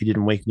thought if he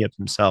didn't wake me up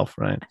himself,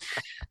 right?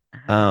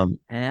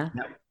 Yeah,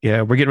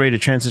 we're getting ready to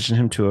transition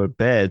him to a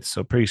bed,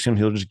 so pretty soon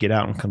he'll just get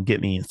out and come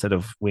get me instead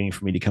of waiting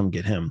for me to come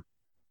get him.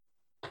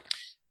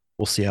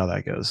 We'll see how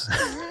that goes.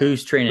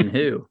 Who's training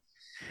who?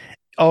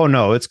 Oh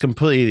no, it's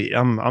completely.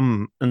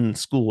 I'm in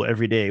school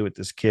every day with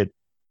this kid.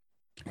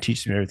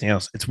 Teaches me everything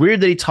else. It's weird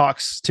that he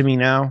talks to me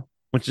now,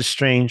 which is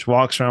strange.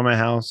 Walks around my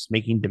house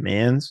making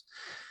demands.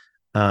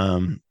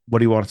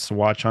 What he wants to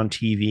watch on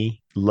TV.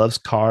 Loves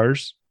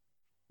cars.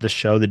 the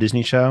show, the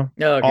Disney show.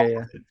 Oh, All okay,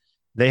 of it.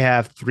 They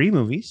have 3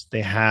 movies.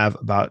 They have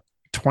about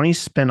 20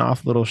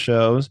 spin-off little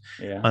shows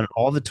yeah. on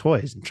all the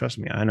toys. And trust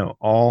me, I know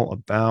all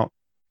about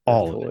The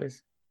all of it.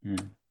 toys. Yeah.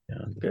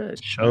 The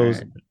Good. shows.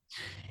 All right.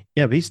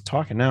 Yeah, but he's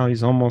talking now.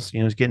 He's almost,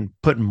 he's getting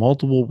putting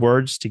multiple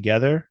words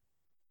together.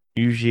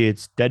 Usually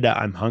it's dead that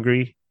I'm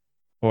hungry.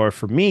 Or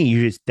for me,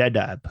 usually it's dead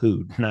that I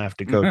pooed and I have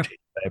to go change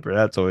the diaper.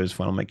 That's always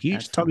fun. I'm like, you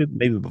That's just tell me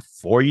maybe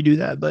before you do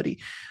that, buddy.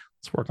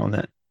 Let's work on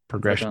that Work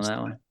progression. on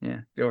that one. Yeah.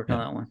 Go work on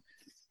that one.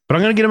 But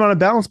I'm gonna get him on a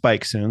balance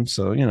bike soon.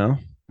 So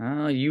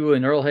Oh, you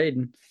and Earl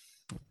Hayden.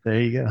 there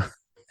you go.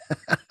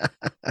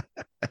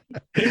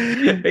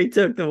 He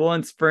took the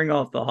one spring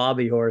off the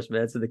hobby horse,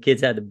 man. So the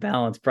kids had to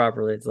balance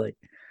properly. It's like,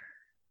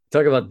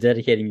 talk about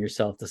dedicating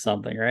yourself to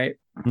something, right?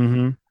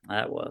 Mm-hmm.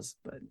 That was,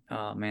 but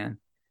oh man,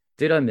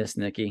 dude, I miss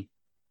Nikki.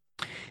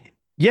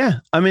 Yeah,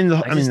 I mean,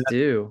 I just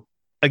do.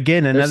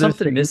 Again, There's another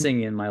something thing,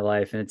 missing in my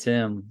life, and it's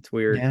him. It's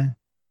weird. Yeah,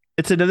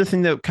 it's another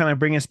thing that kind of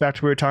bring us back to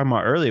what we were talking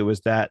about earlier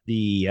was that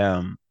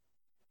that's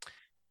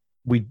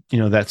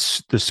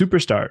the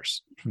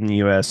superstars from the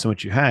U.S. and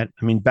what you had.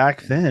 I mean,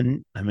 back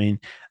then,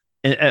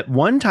 at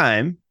one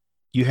time,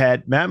 you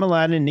had Matt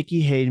Mladen,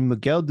 Nikki Hayden,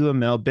 Miguel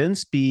Duhamel, Ben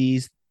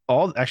Spies,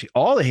 all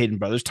the Hayden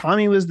brothers.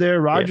 Tommy was there,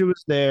 Roger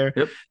was there,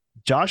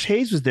 Josh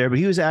Hayes was there, but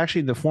he was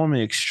actually the former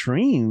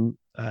extreme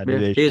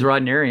division. He was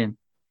riding Arian.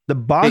 The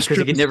Bostroms, because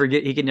he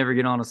could never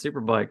get on a super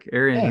bike.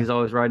 Arian, he was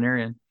always riding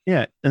Arian.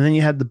 Yeah, and then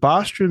you had the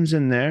Bostroms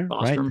in there,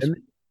 Bostroms.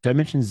 right? Did I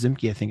mention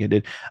Zimke? I think I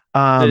did.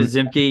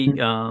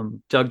 Zimke,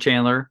 Doug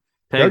Chandler,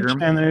 Pegram. Doug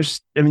Chandler's.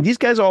 I mean, these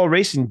guys are all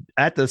racing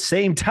at the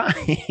same time.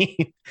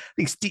 I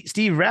think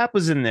Steve Rapp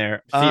was in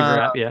there. Steve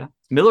Rapp, yeah.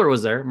 Miller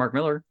was there. Mark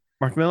Miller.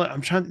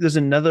 I'm trying. There's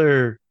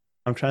another.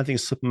 I'm trying to think.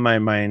 Slipping my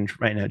mind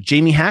right now.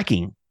 Jamie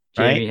Hacking.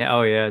 Right?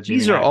 Oh yeah.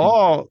 These are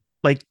all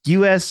like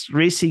U.S.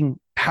 racing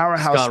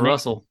powerhouse.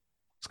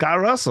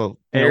 Scott Russell,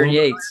 Aaron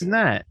Yates.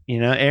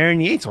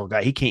 Aaron Yates, old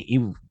guy.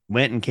 He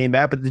went and came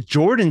back, but the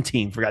Jordan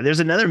team forgot.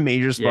 There's another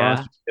major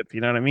sponsorship.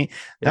 You know what I mean?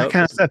 That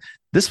kind of stuff.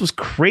 This was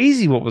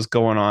crazy what was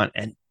going on,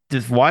 and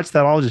just watch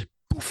that all just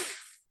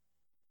poof.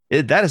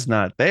 That is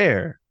not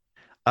there.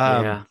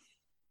 And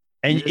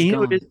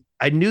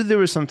I knew there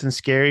was something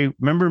scary.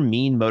 Remember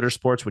Mean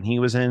Motorsports when he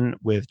was in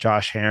with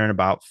Josh Herrin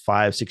about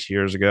 5-6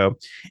 years ago,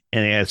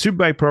 and they had a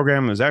Superbike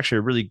program. It was actually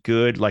a really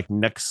good,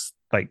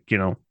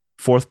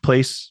 fourth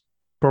place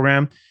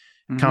program,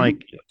 kind of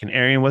like an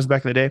Arian was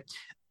back in the day.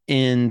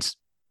 And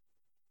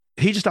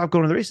he just stopped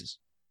going to the races.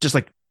 Just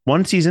like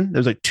one season, there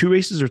was like 2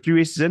 races or 3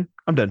 races in,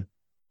 I'm done.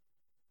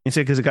 He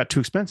said because it got too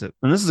expensive.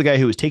 And this is a guy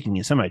who was taking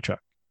a semi truck.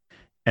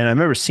 And I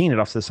remember seeing it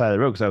off to the side of the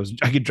road because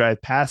I could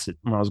drive past it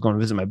when I was going to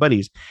visit my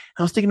buddies.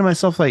 And I was thinking to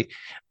myself, like,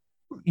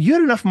 you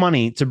had enough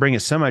money to bring a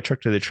semi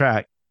truck to the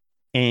track,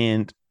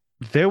 and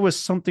there was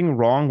something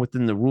wrong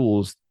within the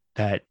rules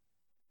that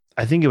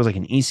I think it was like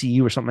an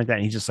ECU or something like that.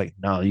 And he's just like,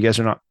 no, you guys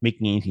are not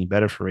making anything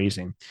better for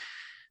racing.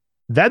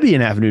 That'd be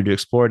an avenue to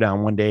explore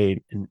down one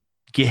day and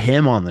get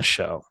him on the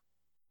show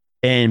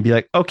and be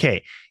like,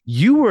 okay,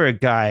 you were a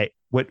guy,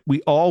 what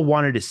we all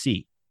wanted to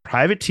see,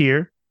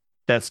 privateer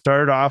that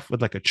started off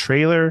with like a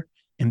trailer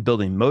and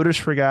building motors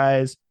for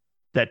guys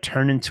that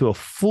turned into a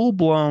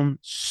full-blown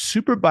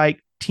super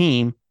bike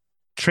team,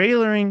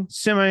 trailering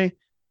semi,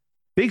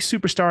 big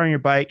superstar on your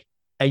bike,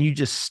 and you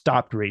just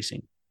stopped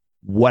racing.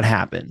 What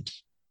happened?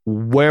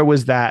 Where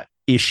was that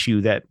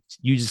issue that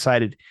you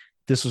decided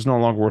this was no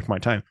longer worth my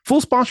time?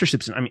 Full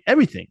sponsorships,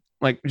 everything.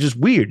 Like, just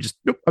weird. Just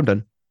nope, I'm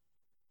done.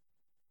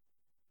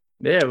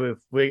 Yeah,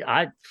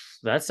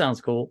 that sounds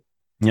cool.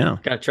 Yeah,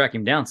 got to track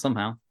him down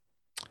somehow.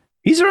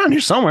 He's around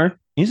here somewhere.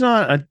 He's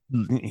not a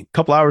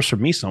couple hours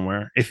from me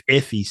somewhere,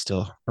 if he's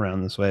still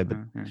around this way. But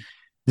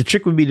the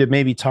trick would be to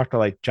maybe talk to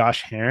like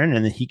Josh Herrin,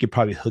 and then he could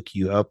probably hook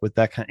you up with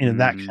that kind,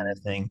 that kind of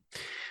thing.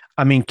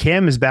 I mean,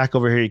 Cam is back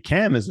over here.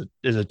 Cam is a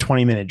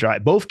 20-minute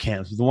drive. Both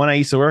Cams, the one I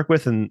used to work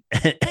with, and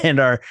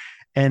our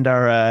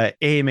AMA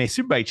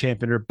Superbike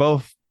champion are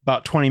both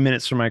about 20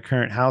 minutes from my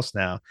current house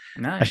now.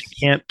 Nice.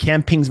 Actually,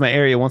 Cam pings my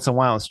area once in a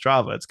while on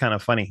Strava. It's kind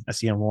of funny. I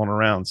see him rolling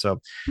around.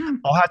 So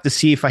I'll have to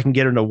see if I can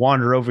get him to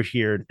wander over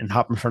here and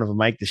hop in front of a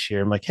mic this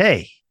year. I'm like,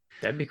 hey,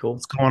 that'd be cool.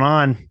 What's going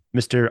on,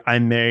 Mr.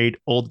 I'm married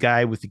old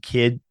guy with a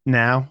kid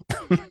now?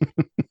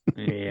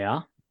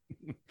 Yeah.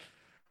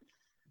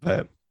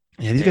 But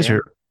yeah, these guys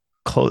are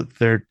close.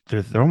 They're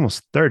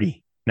almost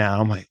 30 now.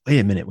 I'm like, wait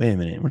a minute.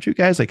 Weren't you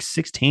guys like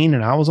 16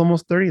 and I was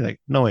almost 30? Like,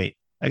 no, wait.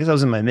 I guess I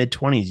was in my mid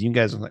 20s. You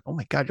guys were like, oh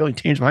my God, you only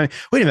changed my mind.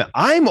 Wait a minute.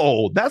 I'm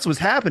old. That's what's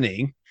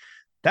happening.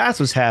 That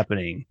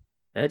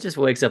just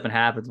wakes up and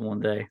happens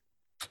one day.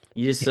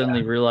 You just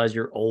suddenly realize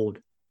you're old.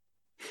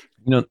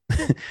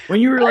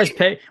 When you realize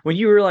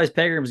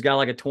Pegram's got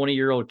like a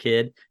 20-year-old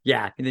kid,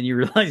 and then you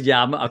realize,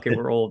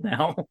 we're old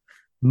now.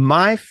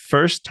 My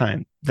first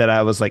time that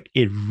I was like,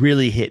 it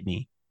really hit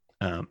me.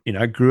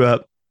 I grew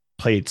up,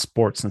 played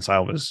sports since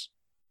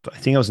I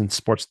think I was in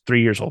sports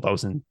 3 years old. I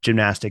was in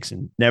gymnastics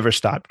and never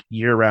stopped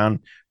year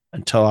round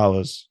until I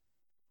was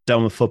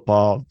done with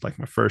football, like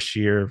my first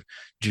year of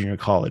junior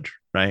college.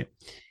 Right.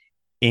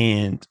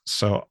 And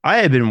so I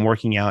had been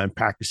working out and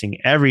practicing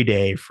every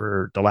day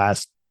for the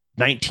last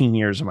 19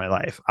 years of my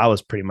life. I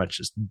was pretty much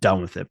just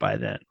done with it by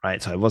then,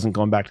 right? So I wasn't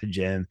going back to the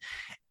gym.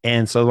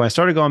 And so when I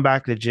started going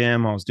back to the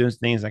gym, I was doing some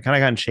things. I kind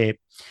of got in shape.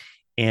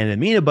 And then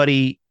me and a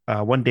buddy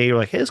one day were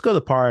like, hey, let's go to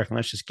the park and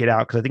let's just get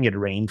out. Cause I think it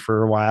rained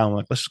for a while. I'm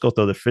like, let's just go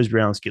throw the frisbee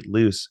around. Let's get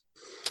loose.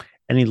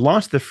 And he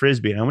launched the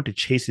frisbee and I went to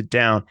chase it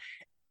down.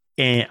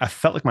 And I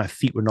felt like my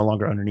feet were no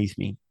longer underneath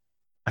me.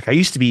 Like I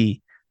used to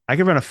be, I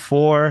could run a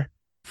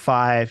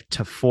 4.5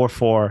 to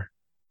 4.4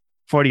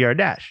 40-yard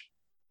dash,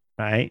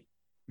 right?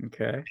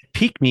 Okay.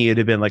 Peak me, it'd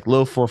have been like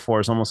low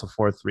 4.4s, almost a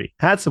 4.3.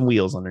 Had some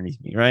wheels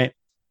underneath me, right?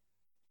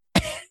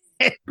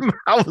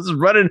 I was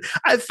running.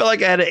 I felt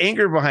like I had an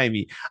anchor behind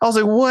me. I was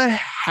like, what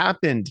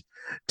happened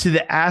to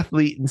the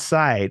athlete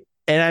inside?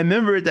 And I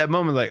remember at that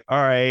moment, like,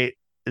 all right,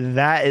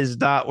 that is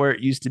not where it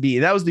used to be.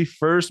 And that was the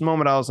first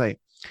moment I was like,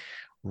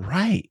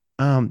 right.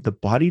 The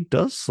body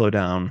does slow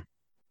down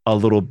a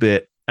little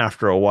bit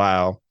after a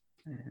while.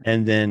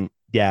 And then,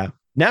 yeah,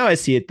 now I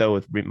see it though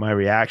with my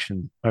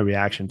reaction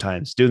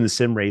times doing the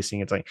sim racing.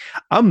 It's like,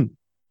 I'm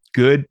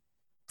good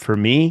for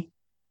me.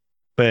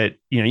 But,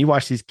 you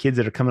watch these kids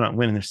that are coming out and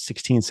winning, they're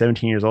 16,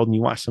 17 years old, and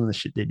you watch some of the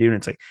shit they do. And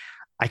it's like,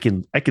 I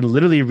can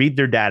literally read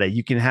their data.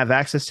 You can have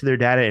access to their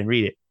data and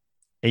read it.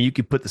 And you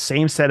can put the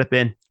same setup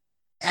in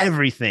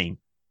everything.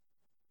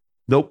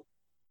 Nope.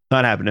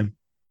 Not happening.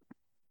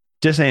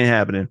 Just ain't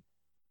happening.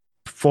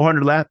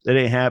 400 laps, that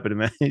ain't happening,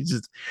 man. It's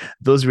just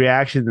those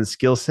reactions and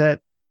skill set.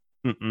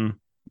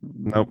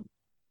 Nope.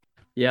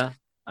 Yeah,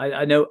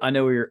 I know what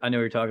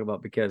you're talking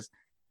about because,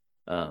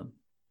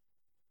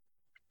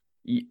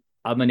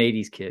 I'm an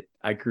 '80s kid.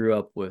 I grew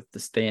up with the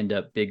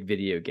stand-up big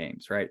video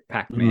games, right?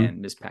 Pac-Man,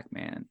 Miss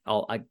Pac-Man,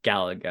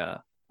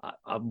 Galaga.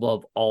 I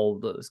love all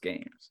those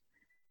games.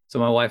 So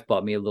my wife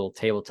bought me a little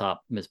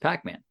tabletop Miss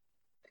Pac-Man,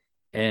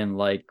 and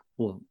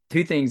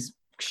two things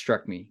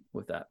struck me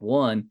with that.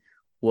 One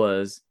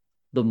was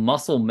the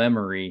muscle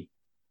memory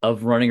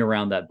of running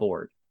around that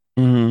board.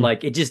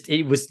 Like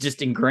it was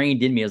just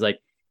ingrained in me. I was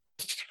like,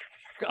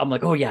 I'm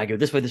like, oh yeah, I go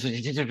this way,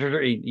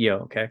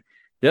 okay.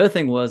 The other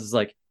thing was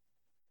like,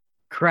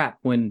 crap,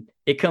 when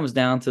it comes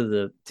down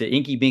to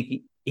Inky,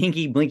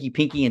 Blinky,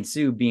 Pinky, and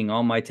Sue being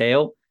on my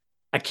tail,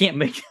 I can't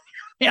make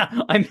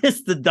yeah, I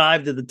missed the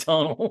dive to the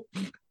tunnel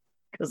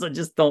because I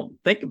just don't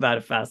think about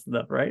it fast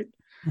enough, right?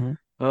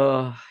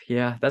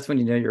 Yeah, that's when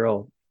you know you're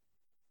old.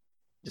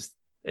 Just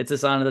it's a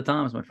sign of the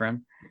times, my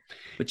friend.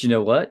 But you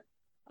know what?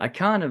 I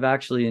kind of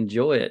actually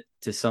enjoy it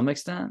to some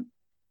extent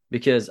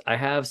because I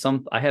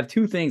have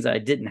two things I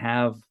didn't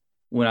have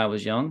when I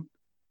was young.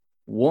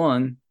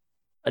 One,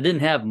 I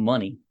didn't have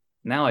money.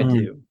 Now I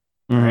do.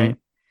 Right.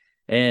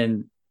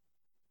 And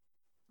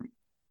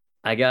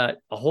I got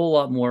a whole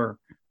lot more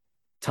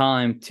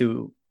time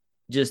to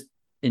just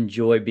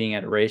enjoy being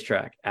at a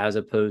racetrack as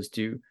opposed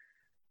to,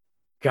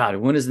 God,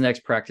 when is the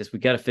next practice? We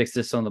got to fix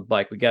this on the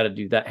bike. We got to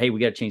do that. Hey, we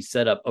got to change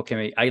setup.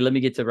 Okay, let me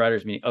get to the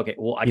riders meeting. Okay,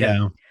 well,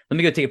 let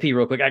me go take a pee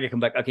real quick. I got to come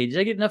back. Okay, did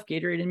I get enough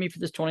Gatorade in me for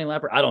this 20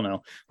 lapper? I don't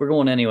know. We're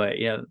going anyway.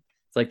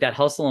 It's like that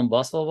hustle and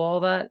bustle of all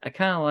that. I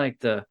kind of like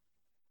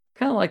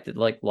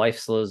that life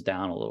slows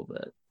down a little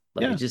bit.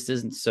 It just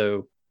isn't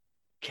so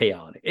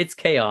chaotic. It's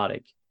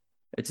chaotic.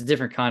 It's a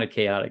different kind of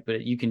chaotic,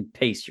 but you can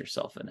pace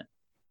yourself in it.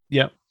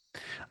 Yeah,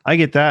 I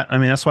get that. I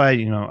mean, that's why,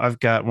 I've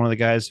got one of the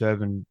guys who I've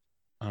been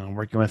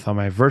working with on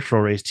my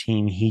virtual race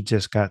team. He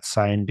just got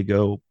signed to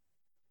go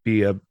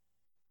be a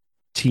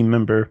team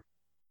member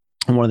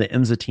on one of the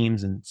IMSA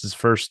teams, and it's his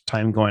first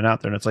time going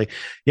out there. And it's like,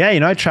 yeah,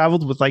 I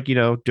traveled with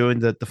doing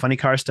the funny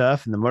car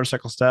stuff and the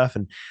motorcycle stuff.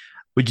 And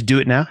would you do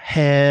it now?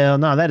 Hell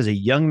no. That is a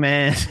young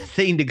man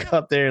thing to go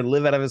up there and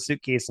live out of a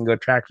suitcase and go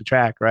track to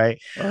track,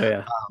 right? Oh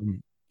yeah.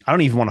 I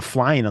don't even want to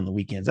fly in on the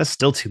weekends. That's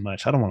still too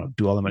much. I don't want to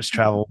do all that much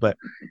travel, but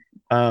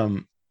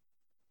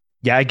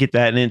yeah, I get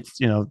that. And it's,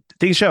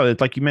 things show. It's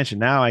like you mentioned,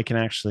 now I can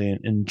actually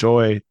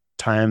enjoy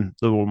time,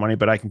 a little more money,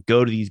 but I can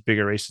go to these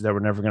bigger races that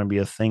were never going to be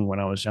a thing when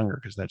I was younger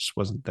because that just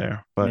wasn't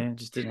there. But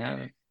just didn't have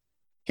it.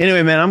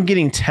 Anyway, man, I'm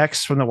getting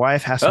texts from the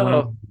wife asking when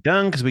I'm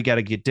done because we got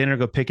to get dinner,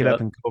 go pick it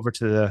up, and go over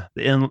to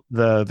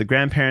the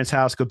grandparents'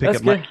 house, go pick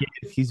up my kid.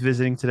 He's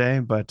visiting today.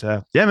 But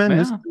yeah, man,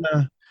 it's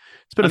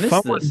been a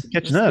fun one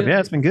catching up.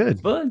 Yeah, it's been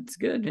good. But it's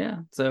good,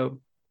 yeah.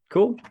 So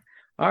cool.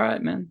 All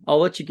right, man.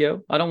 I'll let you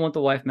go. I don't want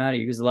the wife mad at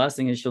you because the last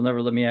thing is she'll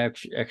never let me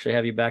actually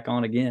have you back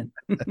on again.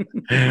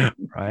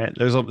 Right.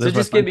 There's so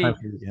just give me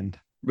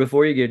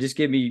before you go. Just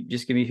give me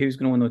who's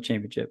going to win the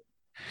championship.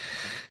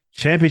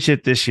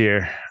 Championship this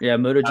year. Yeah,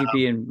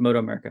 MotoGP and Moto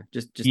America.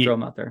 Just throw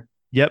them out there.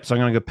 Yep. So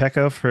I'm gonna go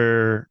Pecco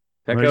for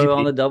Pecco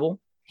on the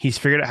double. He's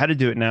figured out how to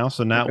do it now,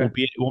 so now it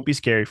won't be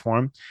scary for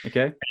him.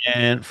 Okay.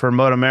 And for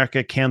Moto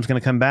America, Cam's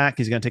gonna come back.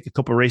 He's gonna take a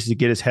couple races to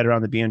get his head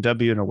around the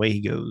BMW, and away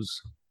he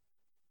goes.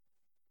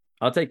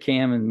 I'll take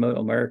Cam and Moto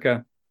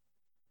America,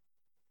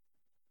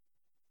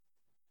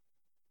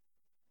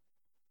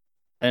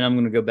 and I'm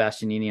gonna go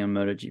Bastianini on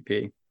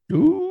MotoGP.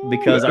 Ooh,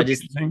 because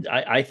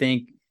I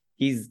think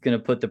he's going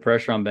to put the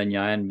pressure on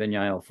Bagnaia, and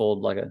Bagnaia will fold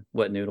like a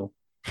wet noodle.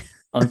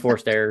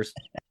 Unforced errors.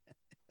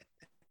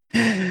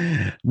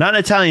 Not an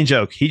Italian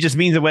joke. He just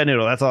means a wet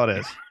noodle. That's all it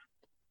is.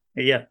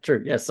 Yeah,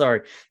 true. Yeah,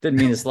 sorry. Didn't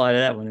mean to slide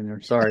that one in there.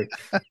 Sorry.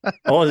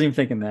 I wasn't even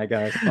thinking that,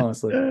 guys,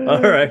 honestly.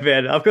 All right,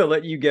 man. I'm going to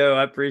let you go.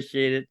 I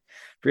appreciate it.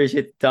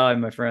 Appreciate the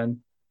time, my friend.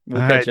 We'll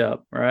catch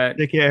up. All right.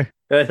 Take care.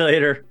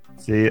 Later.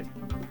 See you.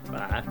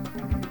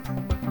 Bye.